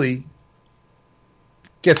finally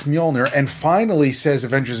gets Mjolnir and finally says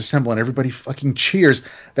Avengers Assemble, and everybody fucking cheers.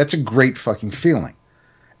 That's a great fucking feeling,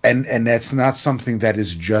 and that's not something that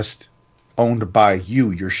is just owned by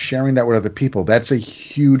you. You're sharing that with other people. That's a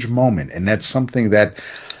huge moment, and that's something that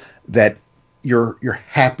you're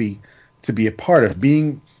happy to be a part of.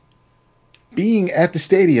 Being at the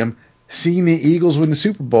stadium, seeing the Eagles win the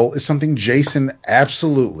Super Bowl is something Jason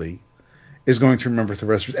absolutely is going to remember for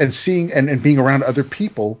the rest of it. And seeing and being around other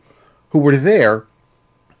people who were there,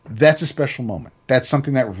 that's a special moment. That's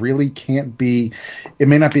something that really can't be, it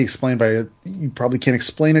may not be explained by, you probably can't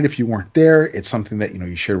explain it if you weren't there. It's something that,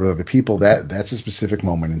 you shared with other people. That's a specific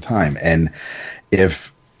moment in time. And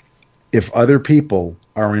if other people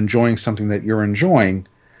are enjoying something that you're enjoying,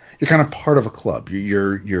 you're kind of part of a club.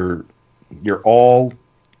 You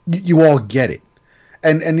all get it.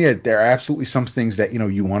 And yeah, there are absolutely some things that,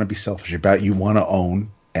 you want to be selfish about, you want to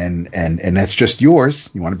own, and that's just yours.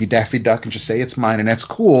 You want to be Daffy Duck and just say it's mine, and that's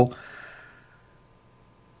cool.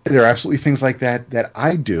 There are absolutely things like that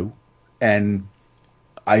I do, and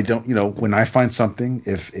I don't, when I find something,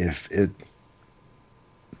 if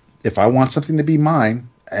I want something to be mine,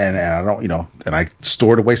 and I don't, and I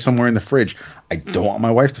store it away somewhere in the fridge, I don't want my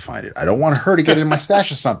wife to find it. I don't want her to get it in my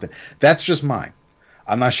stash or something. That's just mine.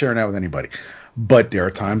 I'm not sharing that with anybody. But there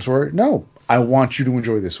are times where, no, I want you to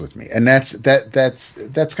enjoy this with me. And it's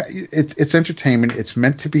entertainment. It's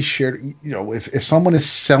meant to be shared. If someone is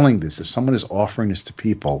selling this, if someone is offering this to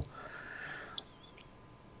people,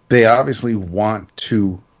 they obviously want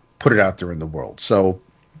to put it out there in the world. So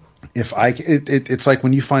It's like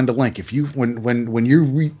when you find a link. If you when you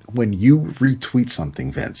retweet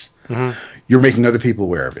something, Vince, you're making other people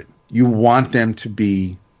aware of it. You want them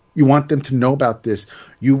to know about this.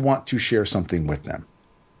 You want to share something with them.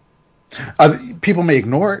 People may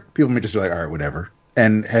ignore it. People may just be like, all right, whatever,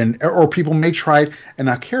 or people may try it and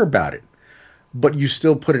not care about it, but you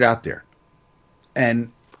still put it out there.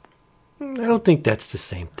 And I don't think that's the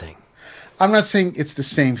same thing. I'm not saying it's the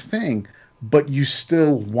same thing, but you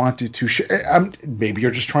still wanted to share. Maybe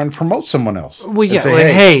you're just trying to promote someone else. Well, yeah.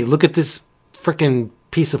 Say, hey, look at this freaking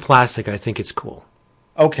piece of plastic. I think it's cool.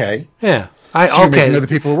 Okay. Yeah. You're making other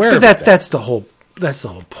people aware of it. That's the whole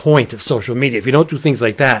point of social media. If you don't do things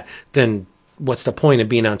like that, then what's the point of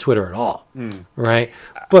being on Twitter at all? Right?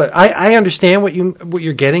 But I understand what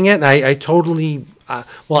you're getting at, and I totally.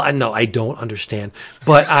 No, I don't understand,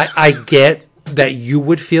 but I get that you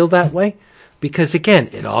would feel that way. Because again,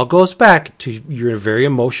 it all goes back to you're a very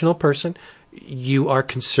emotional person. You are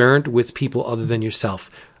concerned with people other than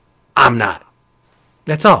yourself. I'm not.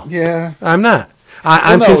 That's all. Yeah. I'm not.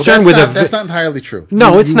 I'm concerned with that's not entirely true.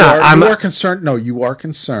 No, it's not. You are concerned. No, you are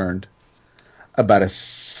concerned about a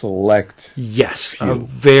select. Yes. Few.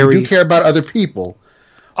 You do care about other people.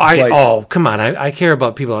 Come on. I care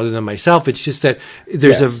about people other than myself. It's just that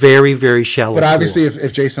there's a very, very shallow But obviously, pool.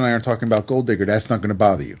 if Jason and I are talking about Gold Digger, that's not going to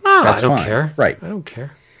bother you. No, that's I don't fine. care. Right. I don't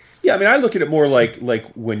care. Yeah, I mean, I look at it more like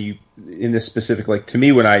when you, in this specific, like to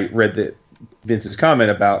me, when I read Vince's comment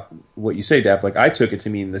about what you say, Dap, like I took it to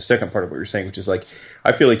mean the second part of what you're saying, which is like,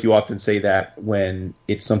 I feel like you often say that when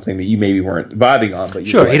it's something that you maybe weren't vibing on. But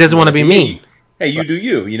sure, he doesn't want to be mean. Hey, you do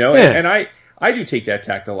you know? Yeah. And I do take that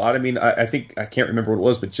tact a lot. I mean, I think, I can't remember what it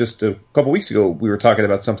was, but just a couple weeks ago, we were talking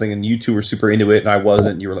about something and you two were super into it and I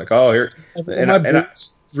wasn't. And you were like, oh, here. And I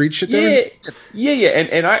reach it there. Yeah.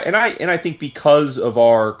 And I think because of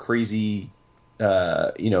our crazy,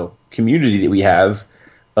 community that we have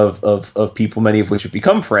of people, many of which have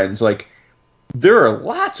become friends, like there are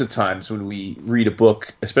lots of times when we read a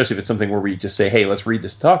book, especially if it's something where we just say, hey, let's read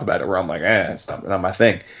this and talk about it, where I'm like, it's not my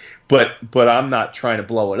thing. But I'm not trying to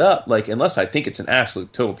blow it up, like unless I think it's an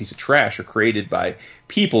absolute total piece of trash or created by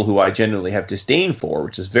people who I genuinely have disdain for,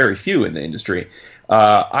 which is very few in the industry.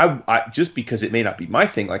 I just because it may not be my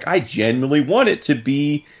thing, like I genuinely want it to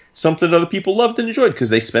be something that other people loved and enjoyed because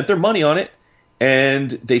they spent their money on it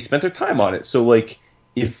and they spent their time on it. So like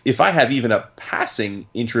if I have even a passing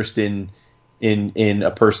interest in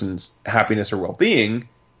a person's happiness or well-being,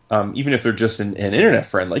 even if they're just an internet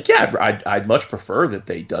friend, like, yeah, I'd much prefer that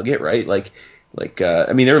they dug it, right?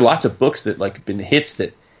 I mean, there are lots of books that like been hits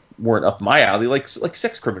that weren't up my alley, like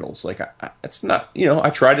Sex Criminals. Like, it's not, I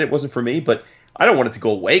tried it wasn't for me, but I don't want it to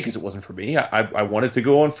go away because it wasn't for me. I wanted to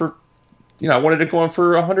go on for, I wanted to go on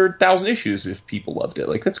for 100,000 issues if people loved it.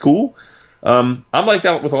 Like, that's cool. I'm like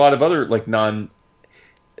that with a lot of other like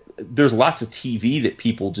there's lots of TV that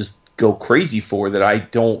people just go crazy for that I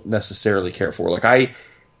don't necessarily care for. Like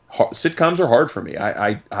sitcoms are hard for me.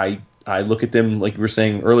 I look at them, like we were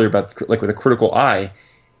saying earlier, about like with a critical eye,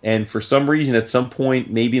 and for some reason at some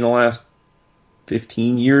point, maybe in the last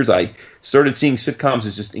 15 years, I started seeing sitcoms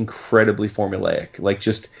as just incredibly formulaic. Like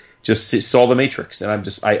just saw The Matrix, and I'm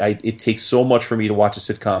just it takes so much for me to watch a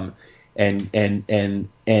sitcom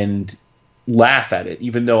and laugh at it,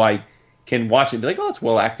 even though I can watch it and be like, oh, it's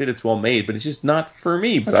well acted, it's well made, but it's just not for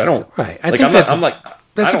me. But I don't. Right. I think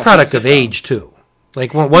that's a product of age too.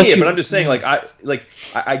 Like once but I'm just saying,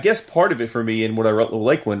 I guess part of it for me, and what I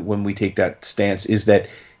like when we take that stance is that,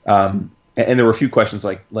 and there were a few questions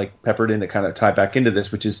like peppered in that kind of tie back into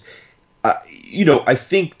this, which is, I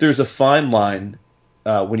think there's a fine line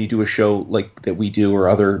when you do a show like that we do, or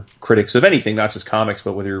other critics of anything, not just comics,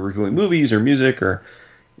 but whether you're reviewing movies or music or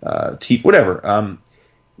whatever.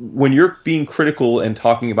 When you're being critical and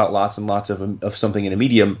talking about lots and lots of something in a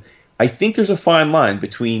medium, I think there's a fine line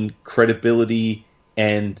between credibility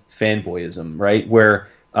and fanboyism, right? Where,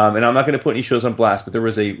 and I'm not going to put any shows on blast, but there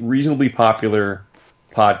was a reasonably popular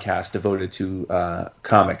podcast devoted to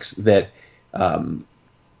comics that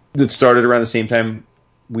started around the same time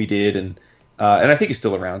we did, and I think it's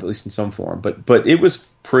still around, at least in some form. But it was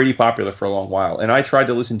pretty popular for a long while, and I tried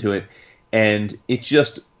to listen to it, and it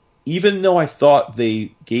just, even though I thought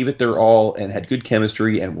they gave it their all and had good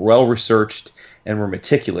chemistry and well researched and were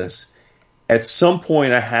meticulous, at some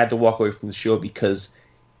point I had to walk away from the show because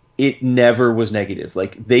it never was negative.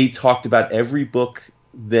 Like, they talked about every book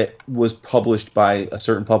that was published by a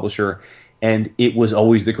certain publisher, and it was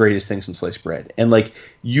always the greatest thing since sliced bread. And like,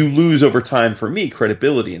 you lose over time, for me,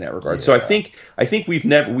 credibility in that regard. Yeah. So I think we've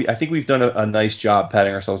done a nice job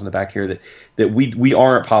patting ourselves on the back here that we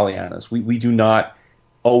aren't Pollyannas. We do not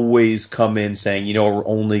always come in saying, we're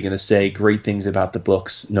only going to say great things about the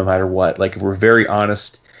books no matter what. Like, if we're very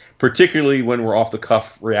honest, particularly when we're off the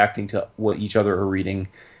cuff reacting to what each other are reading.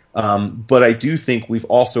 But I do think we've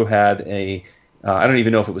also had I don't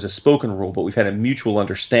even know if it was a spoken rule, but we've had a mutual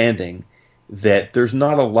understanding that there's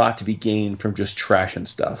not a lot to be gained from just trashing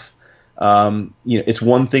stuff. It's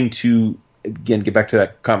one thing to, again, get back to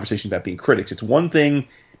that conversation about being critics. It's one thing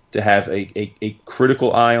to have a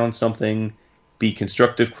critical eye on something, be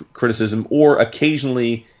constructive criticism, or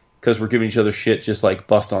occasionally, because we're giving each other shit, just like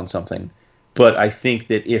bust on something. But I think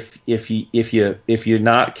that if you're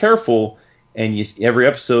not careful, and every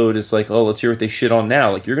episode is like, oh, let's hear what they shit on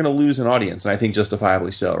now, like, you're going to lose an audience, and I think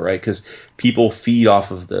justifiably so, right? Because people feed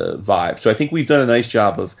off of the vibe. So I think we've done a nice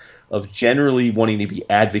job of generally wanting to be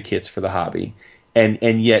advocates for the hobby,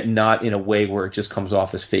 and yet not in a way where it just comes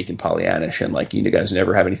off as fake and Pollyannish, and like, you guys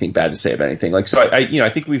never have anything bad to say about anything. Like, so I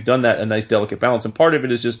think we've done that a nice delicate balance, and part of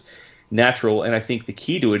it is just natural, and I think the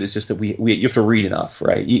key to it is just that you have to read enough,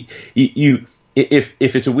 right? If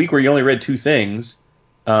it's a week where you only read 2 things,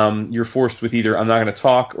 you're forced with either I'm not going to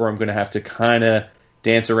talk, or I'm going to have to kind of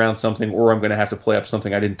dance around something, or I'm going to have to play up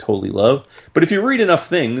something I didn't totally love. But if you read enough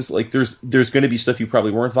things, like, there's going to be stuff you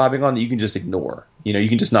probably weren't vibing on that you can just ignore. You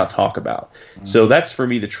can just not talk about. Mm-hmm. So that's for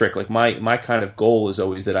me the trick. Like, my kind of goal is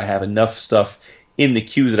always that I have enough stuff in the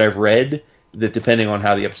queue that I've read that depending on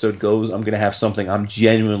how the episode goes, I'm going to have something I'm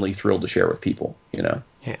genuinely thrilled to share with people. Yeah.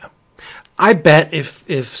 I bet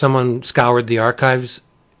if someone scoured the archives,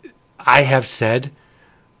 I have said,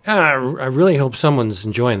 I really hope someone's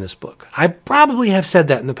enjoying this book. I probably have said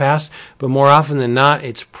that in the past, but more often than not,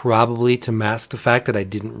 it's probably to mask the fact that I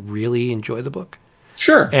didn't really enjoy the book.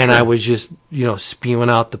 Sure. And I was just, spewing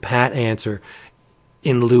out the pat answer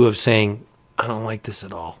in lieu of saying, I don't like this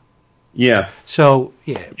at all. Yeah. So,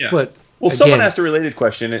 but... Well, someone asked a related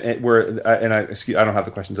question, I don't have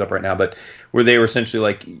the questions up right now, but where they were essentially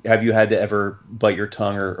like, have you had to ever bite your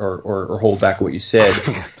tongue or hold back what you said?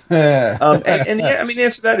 And yeah, I mean, the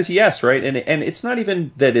answer to that is yes, right? And it's not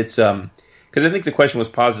even that it's because I think the question was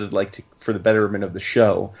posited for the betterment of the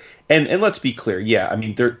show. And let's be clear, yeah, I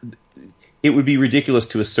mean, it would be ridiculous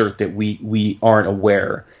to assert that we aren't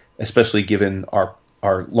aware, especially given our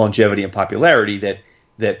longevity and popularity,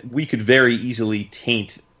 that we could very easily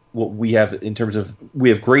taint what we have in terms of, we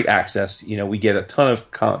have great access. We get a ton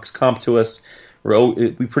of comics comp to us.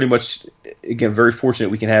 We pretty much, again, very fortunate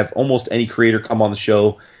we can have almost any creator come on the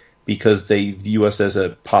show because they view us as a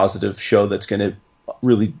positive show that's going to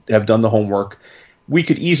really have done the homework. We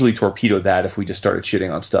could easily torpedo that if we just started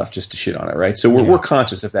shitting on stuff just to shit on it, right? So we're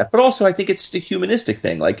conscious of that. But also I think it's a humanistic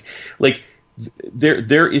thing. Like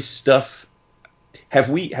there is stuff. Have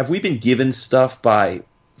we been given stuff by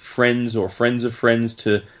friends or friends of friends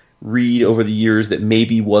to read over the years that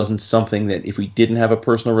maybe wasn't something that if we didn't have a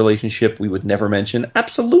personal relationship we would never mention?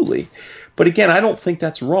 Absolutely. But again, I don't think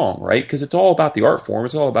that's wrong, right? Because it's all about the art form,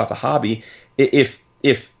 it's all about the hobby. If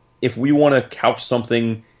we want to couch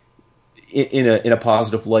something in a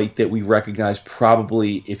positive light that we recognize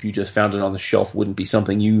probably if you just found it on the shelf wouldn't be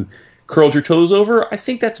something you curled your toes over, I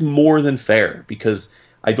think that's more than fair, because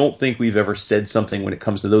I don't think we've ever said something when it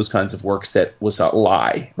comes to those kinds of works that was a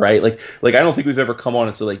lie, right? Like I don't think we've ever come on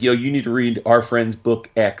and said like, yo, you need to read our friend's book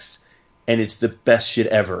X, and it's the best shit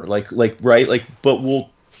ever. But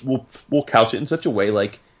we'll couch it in such a way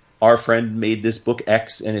like our friend made this book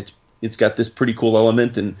X, and it's got this pretty cool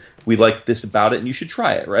element, and we like this about it, and you should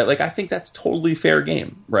try it, right? Like I think that's totally fair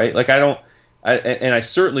game, right? Like I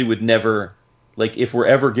certainly would never, like, if we're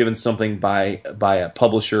ever given something by a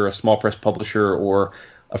publisher, a small press publisher, or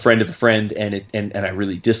a friend of a friend, and I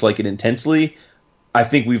really dislike it intensely, I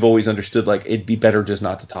think we've always understood like it'd be better just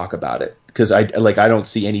not to talk about it, because I don't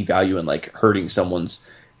see any value in like hurting someone's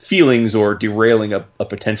feelings or derailing a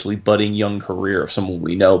potentially budding young career of someone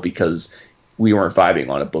we know because we weren't vibing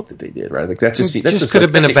on a book that they did, right? Like that's just could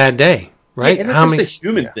have been a bad day, right? Yeah, and that's just a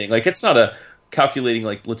human thing. Like it's not a calculating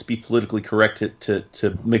like let's be politically correct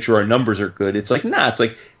to make sure our numbers are good. It's like it's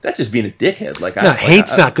like that's just being a dickhead. Like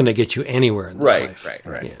hate's not going to get you anywhere in this life.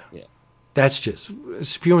 Right. Yeah. That's just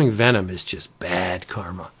spewing venom is just bad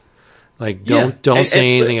karma. Like don't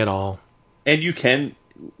say anything at all. And you can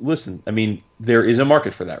listen. I mean, there is a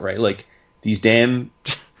market for that, right? Like these damn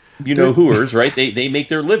whoers, right? They make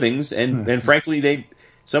their livings, and frankly,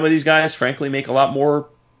 some of these guys frankly make a lot more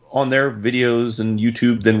on their videos and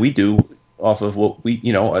YouTube than we do off of what we,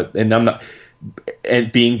 and I'm not,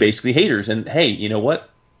 and being basically haters. And hey, you know what?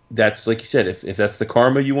 That's like you said, if that's the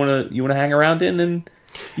karma you want to hang around in, then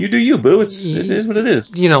You do you, boo. It is what it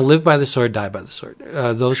is. You know, live by the sword, die by the sword.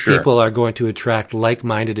 Those people are going to attract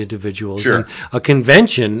like-minded individuals. Sure. And a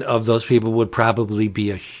convention of those people would probably be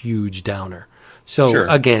a huge downer. So,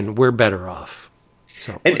 again, we're better off.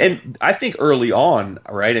 So, and I think early on,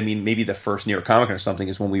 right, I mean, maybe the first New York Comic Con or something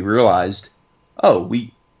is when we realized, I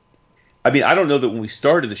don't know that when we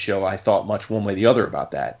started the show I thought much one way or the other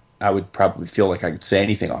about that. I would probably feel like I could say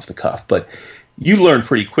anything off the cuff, but you learn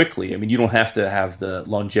pretty quickly. I mean, you don't have to have the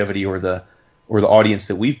longevity or the audience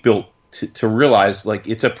that we've built to realize, like,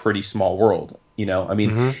 it's a pretty small world. You know, I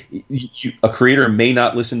mean, a creator may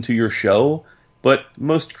not listen to your show, but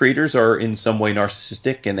most creators are in some way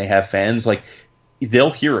narcissistic and they have fans. Like,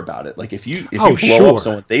 they'll hear about it. Like, if you blow up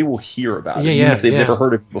someone, they will hear about it, even if they've never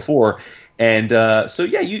heard of it before. And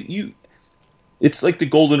you it's like the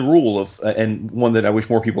golden rule of, and one that I wish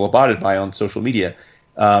more people abided by on social media.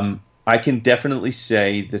 I can definitely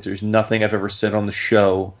say that there's nothing I've ever said on the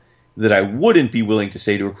show that I wouldn't be willing to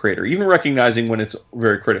say to a creator, even recognizing when it's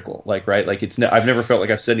very critical. Like, right, like I've never felt like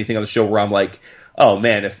I've said anything on the show where I'm like, oh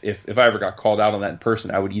man, if I ever got called out on that in person,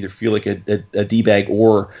 I would either feel like a D-bag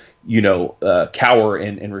or, you know, cower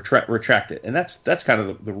and retract it. And that's kind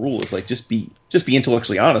of the rule, is like, just be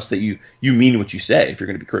intellectually honest that you mean what you say if you're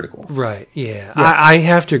going to be critical. Right. Yeah. I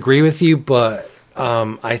have to agree with you, but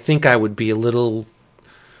I think I would be a little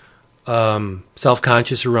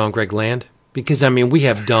self-conscious around Greg Land, because I mean, we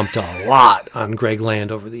have dumped a lot on Greg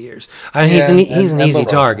Land over the years. I mean, he's an easy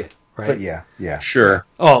target. Right. But yeah. Sure.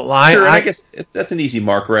 Oh, well, I guess that's an easy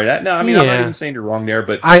mark, right? No, I mean, I'm not even saying you're wrong there,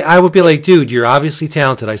 but I would be like, dude, you're obviously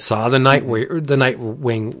talented. I saw the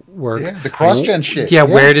Nightwing work. Yeah, the cross-gen shit. Yeah,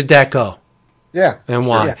 where did that go? Yeah. And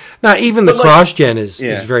why? Yeah. Now, even the cross-gen is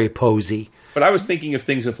very posy. But I was thinking of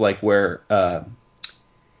things of like where,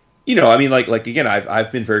 you know, I mean, like again,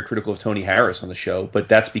 I've been very critical of Tony Harris on the show, but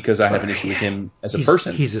that's because I have an issue with him as a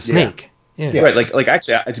person. He's a snake. Yeah. Right. Like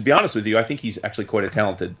actually, to be honest with you, I think he's actually quite a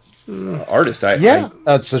talented artist.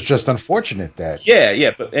 That's just unfortunate that.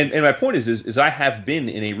 Yeah. But and my point is I have been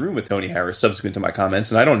in a room with Tony Harris subsequent to my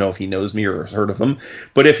comments, and I don't know if he knows me or has heard of them,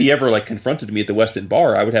 but if he ever like confronted me at the West End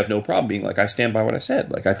bar, I would have no problem being like, I stand by what I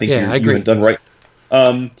said. Like, I think you have done right.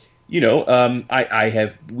 You know,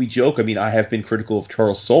 we joke. I mean, I have been critical of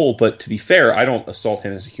Charles Soule, but to be fair, I don't assault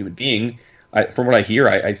him as a human being. From what I hear,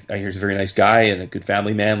 I hear he's a very nice guy and a good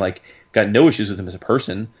family man. Like, got no issues with him as a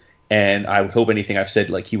person. And I would hope anything I've said,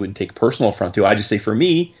 like, he wouldn't take personal affront to. I just say, for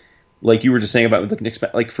me, like you were just saying about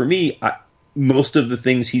like for me, most of the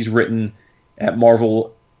things he's written at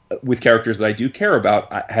Marvel with characters that I do care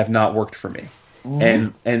about have not worked for me.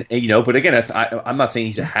 And you know, but again, I'm not saying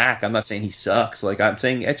he's a hack. I'm not saying he sucks. Like, I'm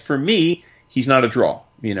saying it's, for me, he's not a draw.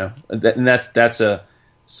 You know, and that's a.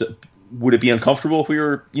 So, would it be uncomfortable if we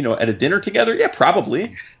were, you know, at a dinner together? Yeah,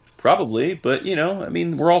 probably. But you know, I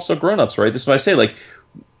mean, we're also grown-ups, right? This is what I say. Like,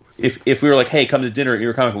 if we were like, hey, come to dinner at New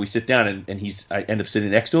York Comic Con, we sit down and I end up sitting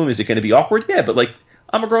next to him. Is it going to be awkward? Yeah, but like,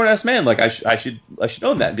 I'm a grown-ass man. Like, I should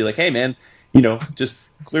own that and be like, hey, man, you know, just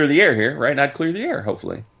clear the air here, right? And I'd clear the air,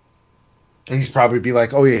 hopefully. And he's probably be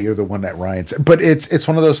like, "Oh yeah, you're the one that Ryan said." But it's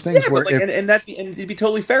one of those things where, and it'd be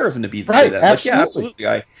totally fair of him to be right, say that. Like, yeah,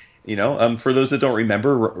 absolutely. You know, for those that don't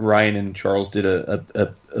remember, Ryan and Charles did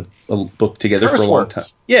a book together for a long time.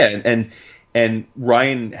 Yeah, and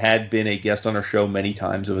Ryan had been a guest on our show many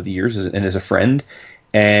times over the years, and as a friend.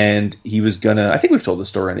 And he was gonna. I think we've told this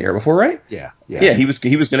story on the air before, right? Yeah. He was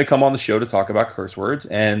gonna come on the show to talk about curse words,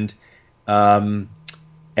 and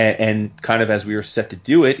kind of as we were set to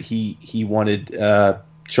do it, he wanted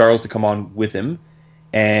Charles to come on with him,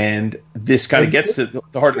 and this kind of gets to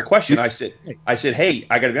the heart of the question. I said, hey,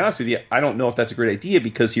 I got to be honest with you, I don't know if that's a great idea,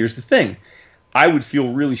 because here's the thing: I would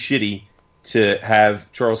feel really shitty to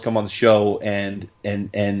have Charles come on the show, and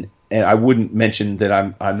I wouldn't mention that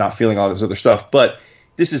I'm not feeling all of his other stuff, but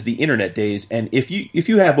this is the internet days, and if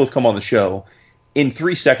you have both come on the show, in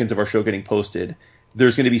 3 seconds of our show getting posted,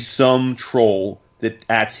 there's going to be some troll that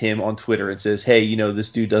ats him on Twitter and says, hey, you know,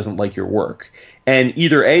 this dude doesn't like your work. And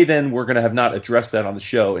either A, then we're going to have not addressed that on the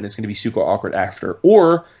show and it's going to be super awkward after,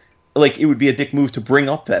 or like it would be a dick move to bring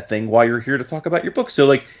up that thing while you're here to talk about your book. So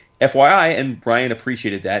like, FYI, and Brian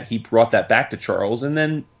appreciated that. He brought that back to Charles and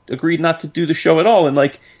then agreed not to do the show at all. And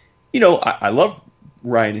like, you know, I love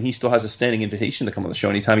Ryan, and he still has a standing invitation to come on the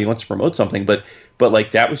show anytime he wants to promote something. But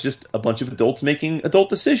like, that was just a bunch of adults making adult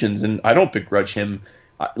decisions, and I don't begrudge him.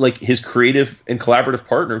 Like, his creative and collaborative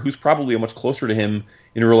partner, who's probably much closer to him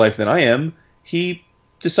in real life than I am, he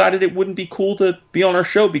decided it wouldn't be cool to be on our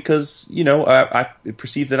show because, you know, I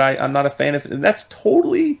perceive that I'm not a fan of it. And that's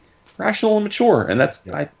totally rational and mature. And that's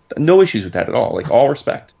no issues with that at all. Like, all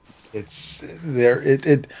respect. It's there.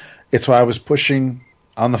 It's why I was pushing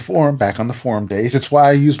on the forum, back on the forum days. It's why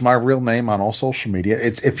I use my real name on all social media.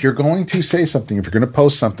 It's if you're going to say something, if you're going to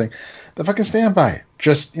post something, then fucking stand by it.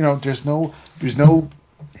 Just, there's no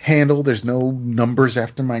handle, there's no numbers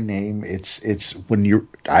after my name. It's when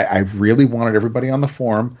I really wanted everybody on the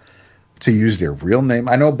forum to use their real name.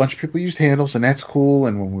 I know a bunch of people used handles, and that's cool.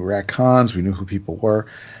 And when we were at cons, we knew who people were.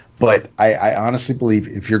 But I honestly believe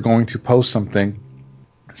if you're going to post something,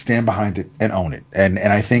 stand behind it and own it. And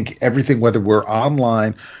I think everything, whether we're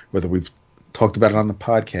online, whether we've talked about it on the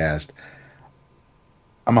podcast,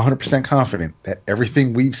 I'm 100% confident that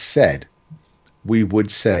everything we've said, we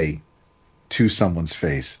would say to someone's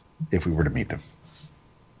face if we were to meet them.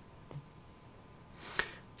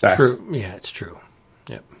 Facts. True. Yeah, it's true.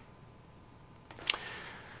 Yep.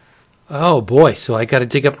 Oh, boy. So I got to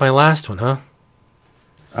dig up my last one, huh?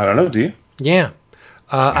 I don't know. Do you? Yeah.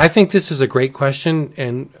 I think this is a great question,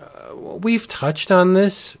 and we've touched on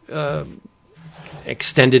this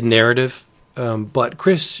extended narrative, but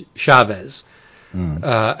Chris Chavez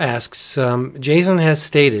asks, Jason has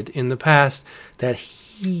stated in the past that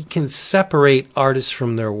he can separate artists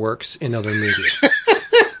from their works in other media.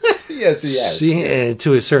 Yes, he has.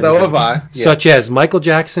 To a certain So have degree, I. Yeah. such as Michael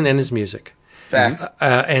Jackson and his music, Fact.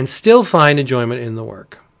 and still find enjoyment in the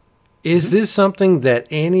work. Is this something that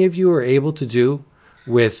any of you are able to do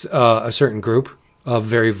with a certain group of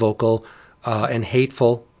very vocal and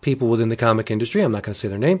hateful people within the comic industry? I'm not going to say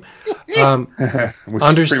their name. Which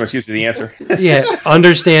pretty much gives you the answer. Yeah,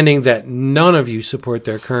 understanding that none of you support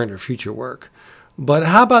their current or future work. But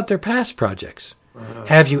how about their past projects?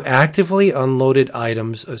 Have you actively unloaded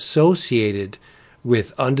items associated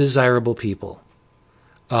with undesirable people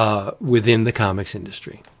within the comics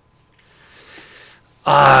industry?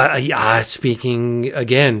 Speaking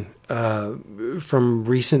again from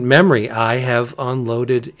recent memory, I have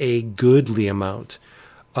unloaded a goodly amount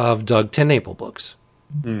of Doug TenNapel books.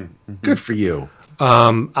 Mm-hmm. Good for you.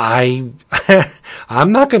 I'm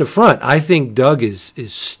not going to front. I think Doug is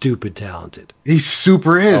stupid talented. He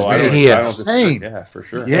super is, man. He is insane. Yeah, for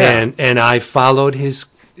sure. Yeah. And I followed his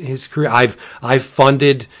career. I've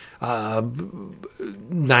funded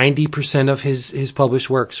 90% of his published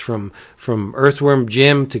works, from Earthworm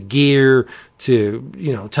Jim to Gear to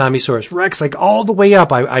Tommysaurus Rex, like all the way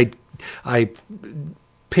up. I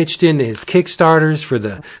pitched into his Kickstarters for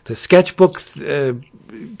the sketchbook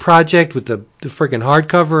project with the freaking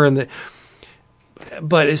hardcover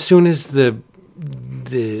but as soon as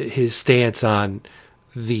his stance on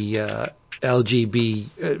the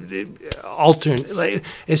LGB alternate,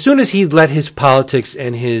 as soon as he let his politics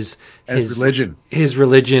and his religion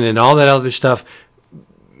and all that other stuff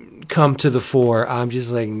come to the fore, I'm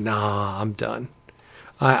just like, nah, I'm done.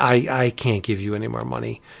 I can't give you any more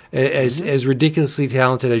money. As ridiculously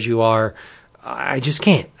talented as you are, I just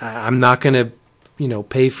can't. I'm not going to,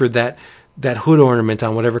 pay for that hood ornament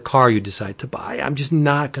on whatever car you decide to buy. I'm just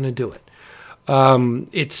not going to do it.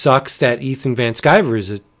 It sucks that Ethan Van Sciver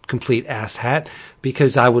is a complete asshat,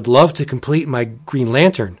 because I would love to complete my Green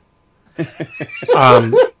Lantern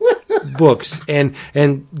books and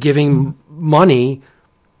giving money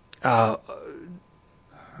after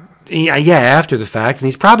the fact, and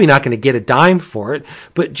he's probably not going to get a dime for it,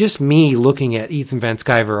 but just me looking at Ethan Van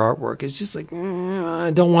Sciver artwork is just like,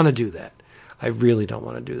 I don't want to do that. I really don't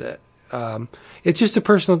want to do that. It's just a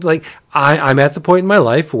personal, I'm at the point in my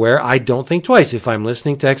life where I don't think twice. If I'm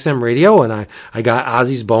listening to XM radio and I got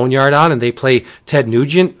Ozzy's Boneyard on and they play Ted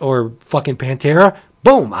Nugent or fucking Pantera,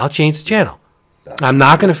 boom, I'll change the channel. I'm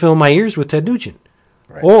not going to fill my ears with Ted Nugent.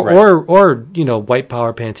 Right, or White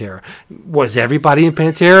Power Pantera. Was everybody in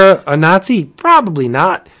Pantera a Nazi? Probably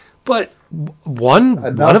not. But one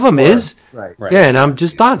of them is. Right. Yeah, and I'm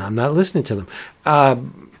just done. I'm not listening to them.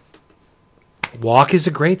 Walk is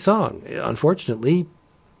a great song. Unfortunately,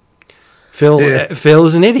 Phil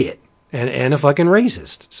is an idiot and a fucking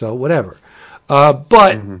racist. So whatever. I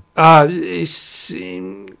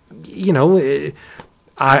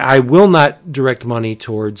will not direct money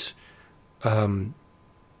towards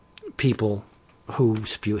people who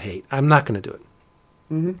spew hate. I'm not going to do it.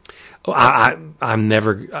 Mm-hmm. I'm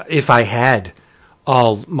never. If I had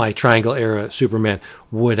all my Triangle era Superman,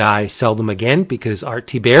 would I sell them again because Art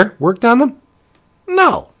T. Bear worked on them?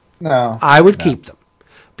 No. I would keep them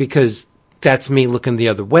because that's me looking the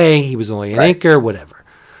other way. He was only an inker, whatever.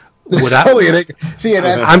 Would I? See,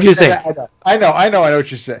 I'm just saying. I know what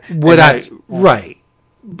you're saying. Would I? Right.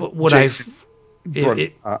 But would Jason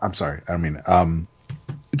I'm sorry. I don't mean.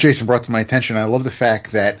 Jason brought to my attention. I love the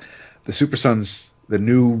fact that the Super Sons, the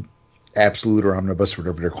new Absolute or Omnibus,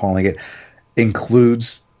 whatever they're calling it,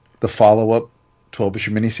 includes the follow-up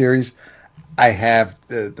 12-issue miniseries. I have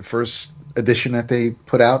the first edition that they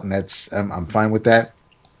put out, and that's I'm fine with that.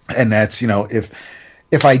 And that's,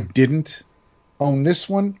 if I didn't own this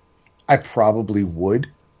one, I probably would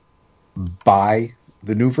buy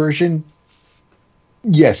the new version.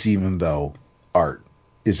 Yes, even though art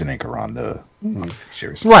is an anchor on the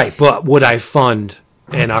series. Right, but would I fund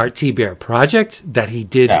an Art T. Bear project that he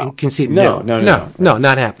did concede? No,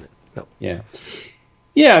 not happening. No. Yeah.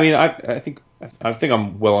 I mean, I think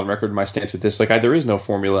I'm well on record in my stance with this. Like, there is no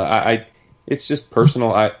formula. It's just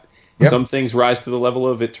personal. Some things rise to the level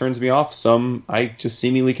of it turns me off. Some I just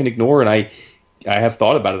seemingly can ignore, and I have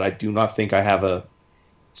thought about it. I do not think I have a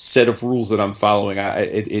set of rules that I'm following.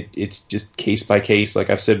 It's just case by case. Like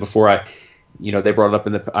I've said before, they brought it up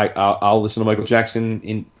in I'll listen to Michael Jackson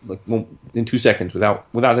in 2 seconds without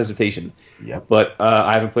hesitation. Yep. But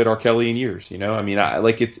I haven't played R. Kelly in years. I mean,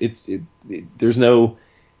 there's no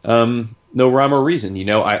rhyme or reason.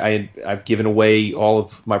 I've given away all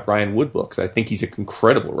of my Brian Wood books. I think he's an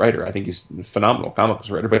incredible writer. I think he's a phenomenal comic book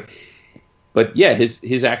writer. But yeah,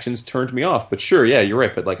 his actions turned me off. But sure, yeah, you're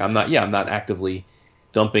right. But I'm not actively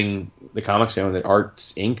dumping the comics I own that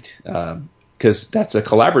Art's inked, because that's a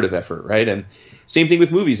collaborative effort, right? And same thing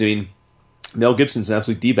with movies. I mean, Mel Gibson's an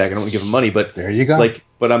absolute d-bag. I don't want to give him money, but there you go.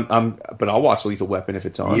 But I'll watch Lethal Weapon if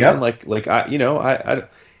it's on. Yeah.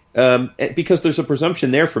 Because there's a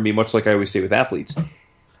presumption there for me, much like I always say with athletes.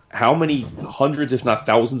 How many hundreds, if not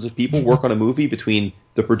thousands, of people work on a movie between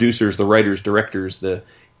the producers, the writers, directors, the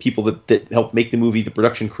people that help make the movie, the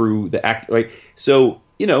production crew, the act, right? So,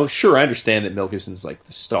 sure, I understand that Mel Gibson's like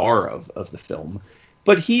the star of the film,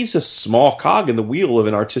 but he's a small cog in the wheel of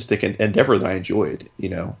an artistic endeavor that I enjoyed.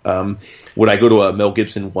 Would I go to a Mel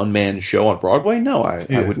Gibson one-man show on Broadway? No, I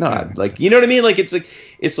would not. Like, you know what I mean? Like,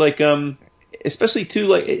 it's like especially too,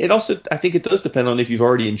 like, it also, I think it does depend on if you've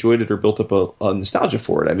already enjoyed it or built up a nostalgia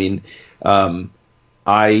for it. I mean, I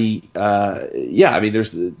mean,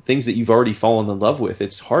 there's things that you've already fallen in love with.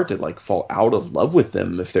 It's hard to like fall out of love with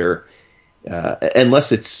them if they're,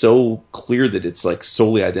 unless it's so clear that it's like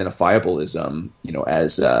solely identifiable as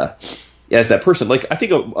that person. Like, I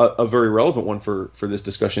think a very relevant one for this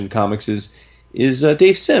discussion in comics is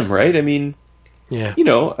Dave Sim, right? I mean, yeah,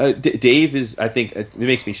 Dave is, I think it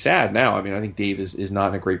makes me sad now. I mean, I think Dave is not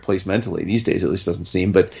in a great place mentally these days, at least doesn't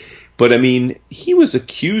seem, but I mean, he was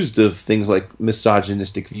accused of things like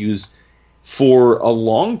misogynistic views for a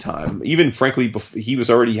long time. Even frankly, he was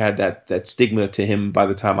already had that stigma to him by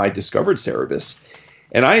the time I discovered Cerebus.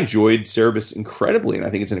 And I enjoyed Cerebus incredibly, and I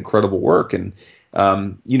think it's an incredible work. And,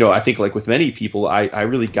 I think like with many people, I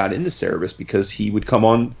really got into Cerebus because he would come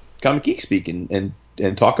on Comic Geek Speak and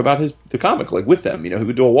talk about the comic, like with them. He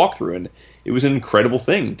would do a walkthrough, and it was an incredible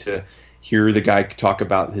thing to hear the guy talk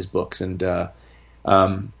about his books. And, but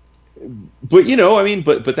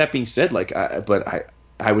that being said, like,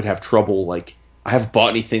 I would have trouble, like, I haven't bought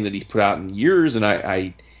anything that he's put out in years, and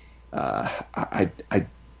I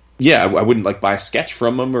wouldn't like buy a sketch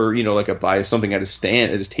from him, or like buy something at his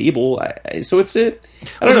stand, at his table. So it's it.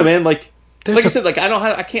 I don't know, man. Like I said, like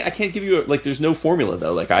I can't give you like, there's no formula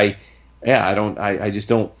though. Like I just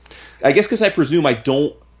don't. I guess because I presume I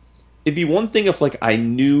don't. It'd be one thing if like I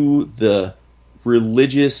knew the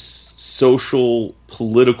religious, social,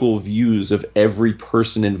 political views of every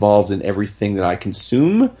person involved in everything that I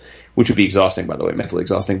consume, which would be exhausting, by the way, mentally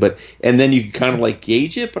exhausting. And then you can kind of like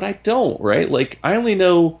gauge it, but I don't, right? Like, I only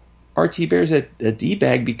know R.T. Bear's a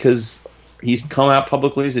D-bag because he's come out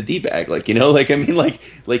publicly as a D-bag. Like, like, I mean,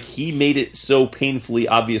 like he made it so painfully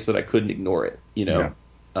obvious that I couldn't ignore it, Yeah.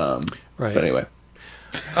 Right. But anyway.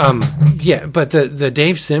 Yeah, but the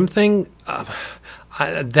Dave Sim thing,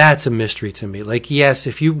 that's a mystery to me. Like, yes,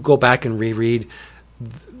 if you go back and reread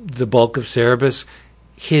the bulk of Cerebus,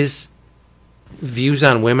 his views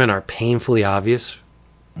on women are painfully obvious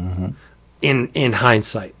in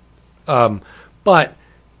hindsight. But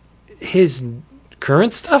his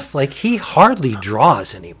current stuff, like, he hardly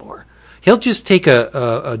draws anymore. He'll just take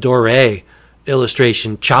a Doré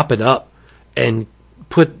illustration, chop it up, and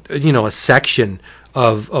put a section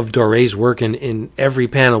of Doré's work in every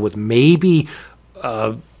panel with maybe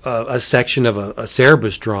a section of a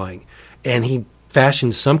Cerebus drawing, and he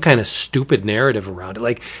fashions some kind of stupid narrative around it.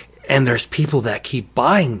 Like, and there's people that keep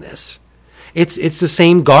buying this. It's the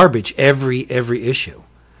same garbage every issue.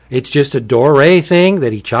 It's just a Doré thing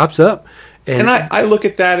that he chops up, and I look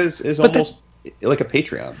at that as almost like a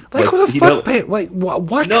Patreon. Like who the fuck?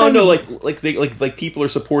 What? No. Like people are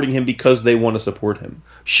supporting him because they want to support him.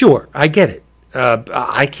 Sure, I get it.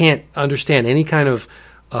 I can't understand any kind of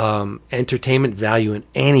entertainment value in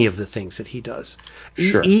any of the things that he does.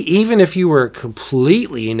 Sure. Even if you were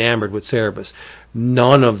completely enamored with Cerebus,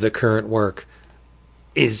 none of the current work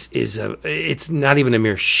it's not even a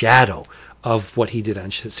mere shadow of what he did on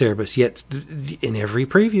Cerebus. Yet in every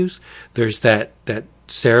previews, there's that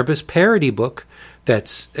Cerebus parody book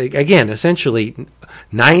that's, again, essentially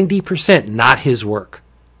 90% not his work.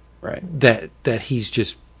 Right. That he's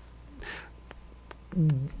just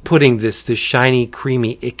putting this shiny,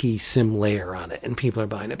 creamy, icky sim layer on it, and people are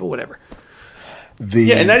buying it, but whatever.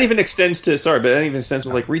 And that even extends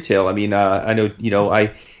to like retail. I mean, I know,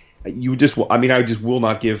 I just will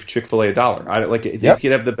not give Chick-fil-A $1. I like it. You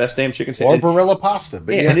could have the best damn chicken sandwich or Barilla pasta,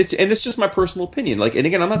 but and it's just my personal opinion. Like, and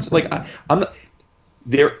again, I'm not like I'm not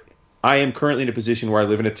there. I am currently in a position where I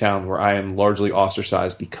live in a town where I am largely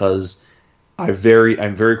ostracized because I'm very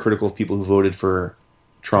critical of people who voted for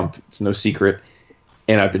Trump. It's no secret,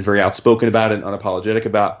 and I've been very outspoken about it and unapologetic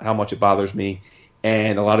about how much it bothers me.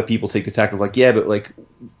 And a lot of people take the tack of like, yeah, but like,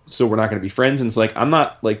 so we're not going to be friends. And it's like, I'm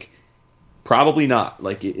not like, probably not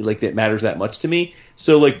like that matters that much to me.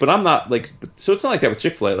 So like, but I'm not like, so it's not like that with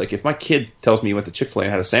Chick-fil-A. Like if my kid tells me he went to Chick-fil-A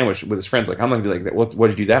and had a sandwich with his friends, like I'm not gonna be like, what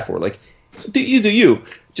did you do that for? Like, do you.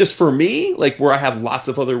 Just for me, like where I have lots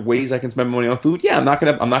of other ways I can spend my money on food. Yeah, I'm not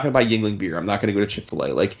gonna buy Yuengling beer. I'm not gonna go to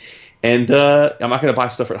Chick-fil-A. Like, and I'm not gonna buy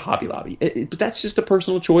stuff at Hobby Lobby. But that's just a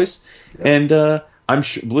personal choice. Yeah. And I'm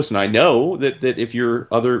sure. Listen, I know that if you're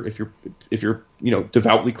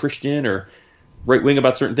devoutly Christian or right wing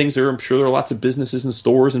about certain things, I'm sure there are lots of businesses and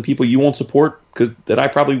stores and people you won't support that I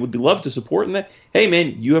probably would love to support. And that, hey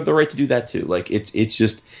man, you have the right to do that too. Like it's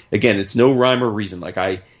just, again, it's no rhyme or reason. Like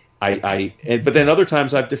but then other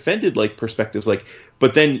times I've defended like perspectives like,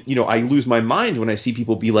 but then I lose my mind when I see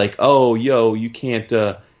people be like, oh yo, you can't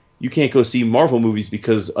go see Marvel movies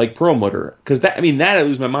because like Perlmutter, because that I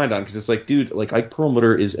lose my mind on, because it's like, dude, like Ike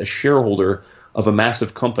Perlmutter is a shareholder of a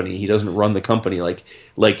massive company. He doesn't run the company. Like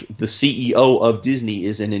the CEO of Disney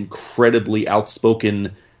is an incredibly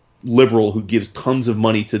outspoken liberal who gives tons of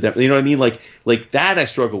money to them. You know what I mean? Like that I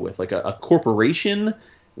struggle with. Like a corporation,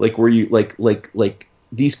 like where you like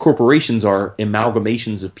these corporations are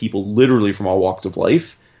amalgamations of people literally from all walks of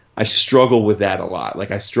life. I struggle with that a lot.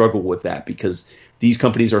 Like I struggle with that because these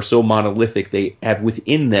companies are so monolithic. They have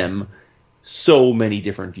within them so many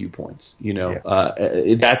different viewpoints.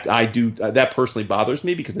 That personally bothers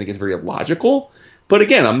me because I think it's very illogical. But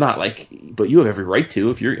again, I'm not like, but you have every right to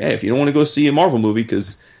if you don't want to go see a Marvel movie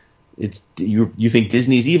because it's you think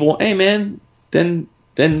Disney's evil. Hey man, then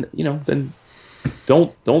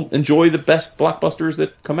don't enjoy the best blockbusters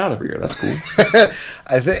that come out every year. That's cool.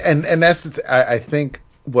 I think, and that's I think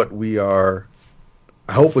what we are.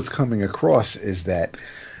 I hope what's coming across is that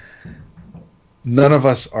none of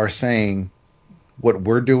us are saying what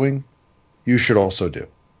we're doing, you should also do.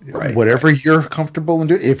 Right. Whatever you're comfortable in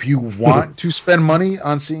doing. If you want to spend money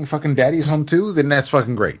on seeing fucking Daddy's Home 2, then that's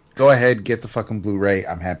fucking great. Go ahead, get the fucking Blu-ray.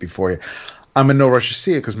 I'm happy for you. I'm in no rush to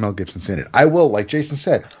see it because Mel Gibson's in it. I will, like Jason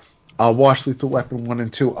said, I'll watch Lethal Weapon 1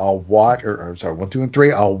 and 2. I'll watch, 1, 2, and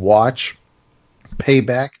 3. I'll watch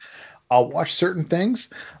Payback. I'll watch certain things,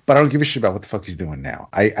 but I don't give a shit about what the fuck he's doing now.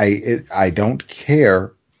 I don't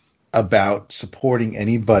care about supporting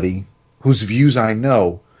anybody whose views I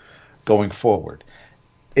know going forward.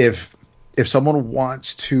 If someone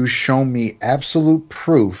wants to show me absolute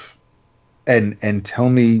proof and tell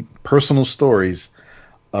me personal stories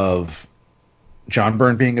of John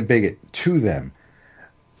Byrne being a bigot to them,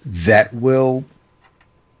 that will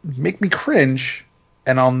make me cringe,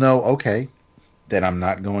 and I'll know, okay, that I'm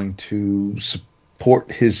not going to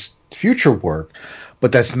support his future work,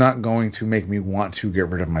 but that's not going to make me want to get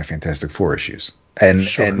rid of my Fantastic Four issues. And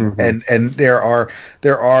sure. and there are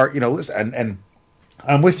listen, and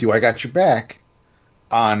I'm with you. I got your back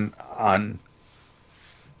on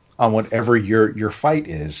whatever your fight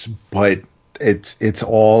is, but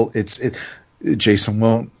Jason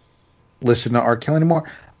won't listen to R. Kelly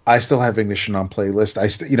anymore. I still have Ignition on playlist.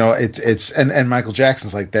 And Michael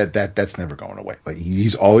Jackson's like that. That's never going away. Like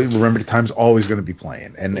he's always, Remember the Time's always going to be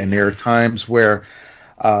playing. And there are times where,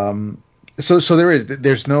 so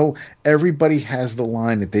there's no, everybody has the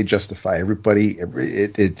line that they justify. Everybody,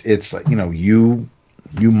 it's like,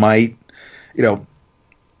 you might,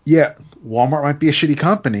 yeah, Walmart might be a shitty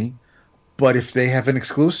company, but if they have an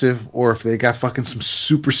exclusive or if they got fucking some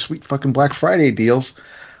super sweet fucking Black Friday deals,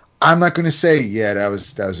 I'm not going to say, yeah, that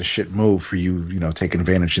was a shit move for you, taking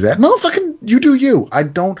advantage of that. No, fucking, you do you.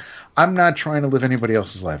 I'm not trying to live anybody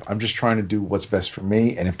else's life. I'm just trying to do what's best for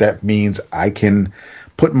me. And if that means I can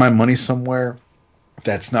put my money somewhere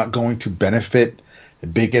that's not going to benefit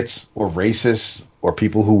bigots or racists or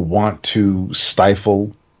people who want to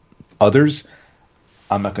stifle others,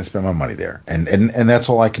 I'm not going to spend my money there, and that's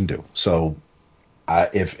all I can do. So,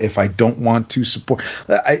 if I don't want to support,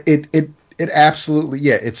 it absolutely,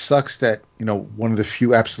 yeah, it sucks that, you know, one of the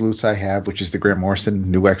few absolutes I have, which is the Grant Morrison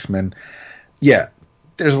New X-Men, yeah,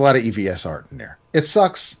 there's a lot of EVS art in there. It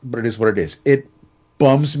sucks, but it is what it is. It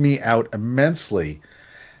bums me out immensely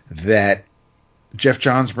that Jeff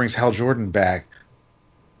Johns brings Hal Jordan back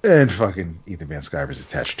and fucking Ethan Van Sciver's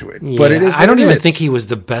attached to it. Yeah, but it is. I don't even think he was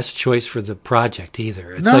the best choice for the project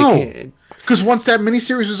either. It's no, because once that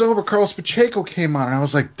miniseries was over, Carlos Pacheco came on, and I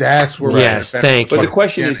was like, "That's where." Yes, thank you. But the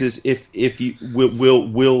question is if you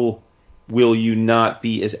will you not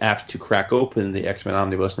be as apt to crack open the X-Men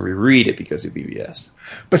Omnibus and reread it because of EVS?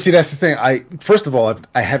 But see, that's the thing. First of all,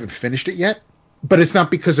 I haven't finished it yet, but it's not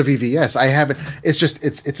because of EVS. I haven't. It's just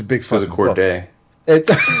it's a big fucking court day.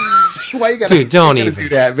 Why you gotta, dude, don't even do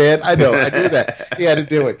that, man? I know, I do that. You had to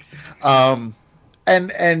do it.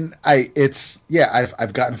 And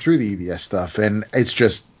I've gotten through the EVS stuff, and it's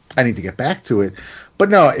just I need to get back to it. But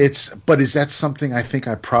no, is that something I think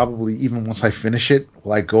I probably, even once I finish it,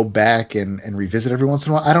 will I go back and revisit every once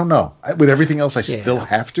in a while? I don't know. With everything else I still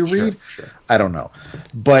have to read, sure. I don't know.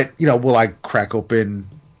 But, you know, will I crack open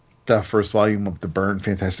the first volume of the Byrne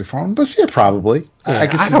Fantastic Four? But yeah, probably. Yeah, I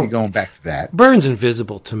guess I'll be going back to that. Byrne's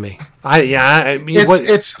invisible to me. I mean,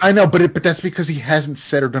 I know, but that's because he hasn't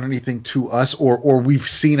said or done anything to us, or we've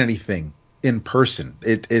seen anything in person.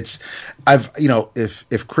 If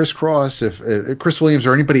Chris Cross, if Chris Williams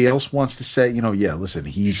or anybody else wants to say, you know, yeah, listen,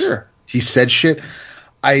 he said shit.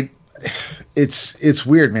 It's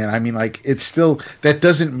weird, man. I mean, like, it's still, that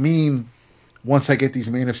doesn't mean once I get these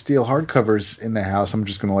Man of Steel hardcovers in the house, I'm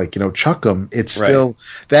just gonna, like, you know, chuck them. It's still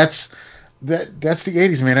that's the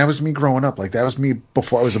 80s, man. That was me growing up. Like, that was me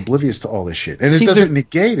before I was oblivious to all this shit. And it doesn't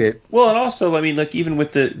negate it. Well, and also, I mean, like, even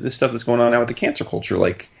with the stuff that's going on now with the cancel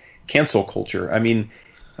culture. I mean,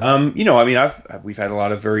 we've had a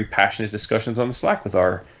lot of very passionate discussions on the Slack with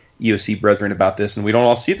our EOC brethren about this, and we don't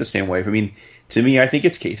all see it the same way. I mean, to me, I think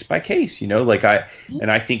it's case by case, you know, like I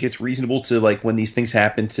think it's reasonable to, like, when these things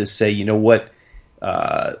happen, to say, you know what,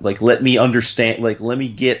 like, let me understand, like, let me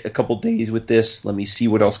get a couple days with this. Let me see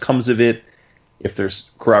what else comes of it. If there's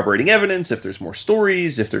corroborating evidence, if there's more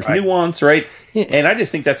stories, if there's nuance, right? Yeah. And I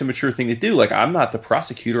just think that's a mature thing to do. Like, I'm not the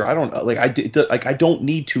prosecutor. I don't I don't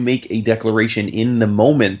need to make a declaration in the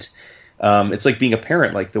moment. It's like being a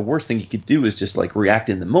parent. Like, the worst thing you could do is just, like, react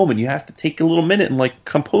in the moment. You have to take a little minute and, like,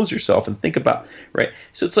 compose yourself and think about, right?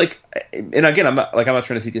 So it's like, and again, I'm not trying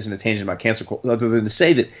to take this in a tangent about cancel culture, other than to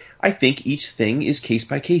say that I think each thing is case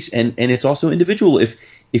by case, and it's also individual. If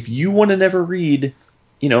you want to never read,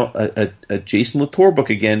 you know, a Jason Latour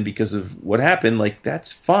book again because of what happened, like,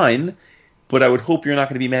 that's fine. But I would hope you're not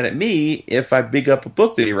going to be mad at me if I big up a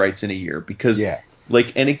book that he writes in a year, because,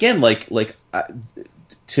 like, and again,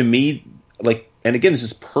 to me, like, and again, this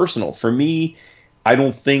is personal for me. I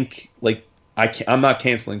don't think, like, I'm not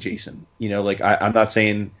canceling Jason. You know, like, I'm not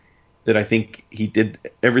saying that I think he did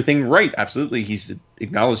everything right. Absolutely, he's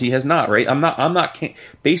acknowledged he has not. Right? I'm not.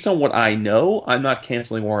 Based on what I know, I'm not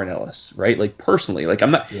canceling Warren Ellis. Right? Like, personally, like,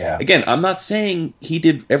 I'm not. Yeah. Again, I'm not saying he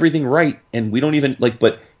did everything right, and we don't even, like.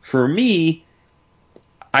 But for me,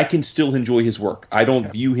 I can still enjoy his work. I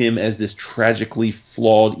don't view him as this tragically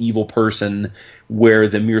flawed, evil person where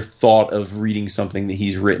the mere thought of reading something that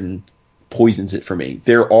he's written poisons it for me.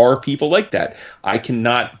 There are people like that. I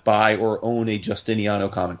cannot buy or own a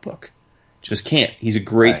Justiniano comic book. Just can't. He's a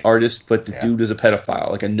great artist, but the dude is a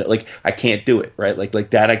pedophile. Like I can't do it, right? Like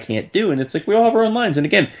that I can't do. And it's like, we all have our own lines. And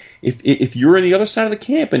again, if you're on the other side of the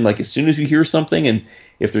camp, and, like, as soon as you hear something, and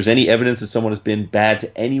if there's any evidence that someone has been bad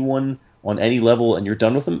to anyone on any level, and you're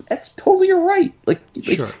done with them, that's totally your right.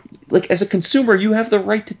 Sure. Like, as a consumer, you have the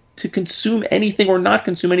right to consume anything or not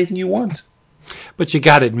consume anything you want. But you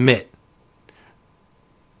got to admit,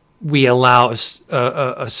 we allow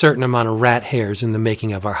a certain amount of rat hairs in the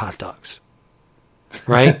making of our hot dogs,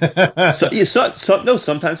 right?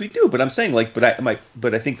 Sometimes we do. But I'm saying, like, but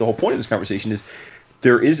I think the whole point of this conversation is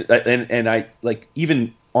there is, and I, like,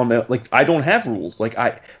 even on my, like, I don't have rules. Like,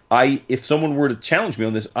 I if someone were to challenge me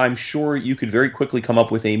on this, I'm sure you could very quickly come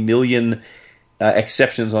up with a million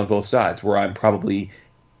exceptions on both sides, where I'm probably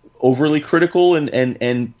overly critical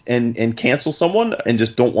and cancel someone and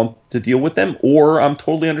just don't want to deal with them, or I'm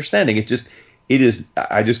totally understanding.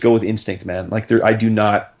 I just go with instinct, man. Like, I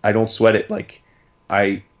don't sweat it. Like,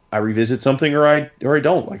 I revisit something or I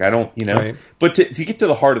don't. Like, I don't, you know. Right. But to get to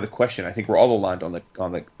the heart of the question, I think we're all aligned on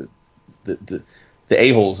the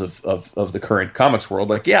a-holes of the current comics world.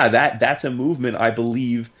 Like, yeah, that's a movement I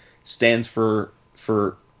believe stands for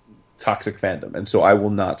toxic fandom, and so I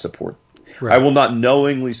will not support. Right. I will not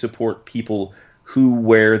knowingly support people who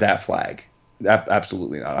wear that flag.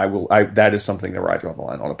 Absolutely not. That is something where I draw the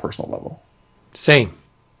line on a personal level. Same.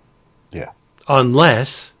 Yeah.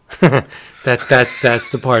 Unless that's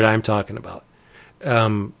the part I'm talking about.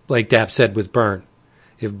 Like Dap said with Byrne.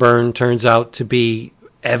 If Byrne turns out to be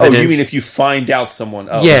evidence. Oh, you mean if you find out someone?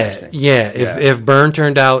 Oh, yeah. If Byrne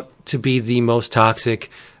turned out to be the most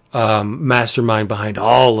toxic mastermind behind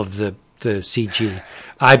all of the CG,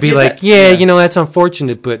 I'd be that's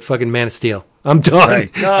unfortunate, but fucking Man of Steel. I'm done.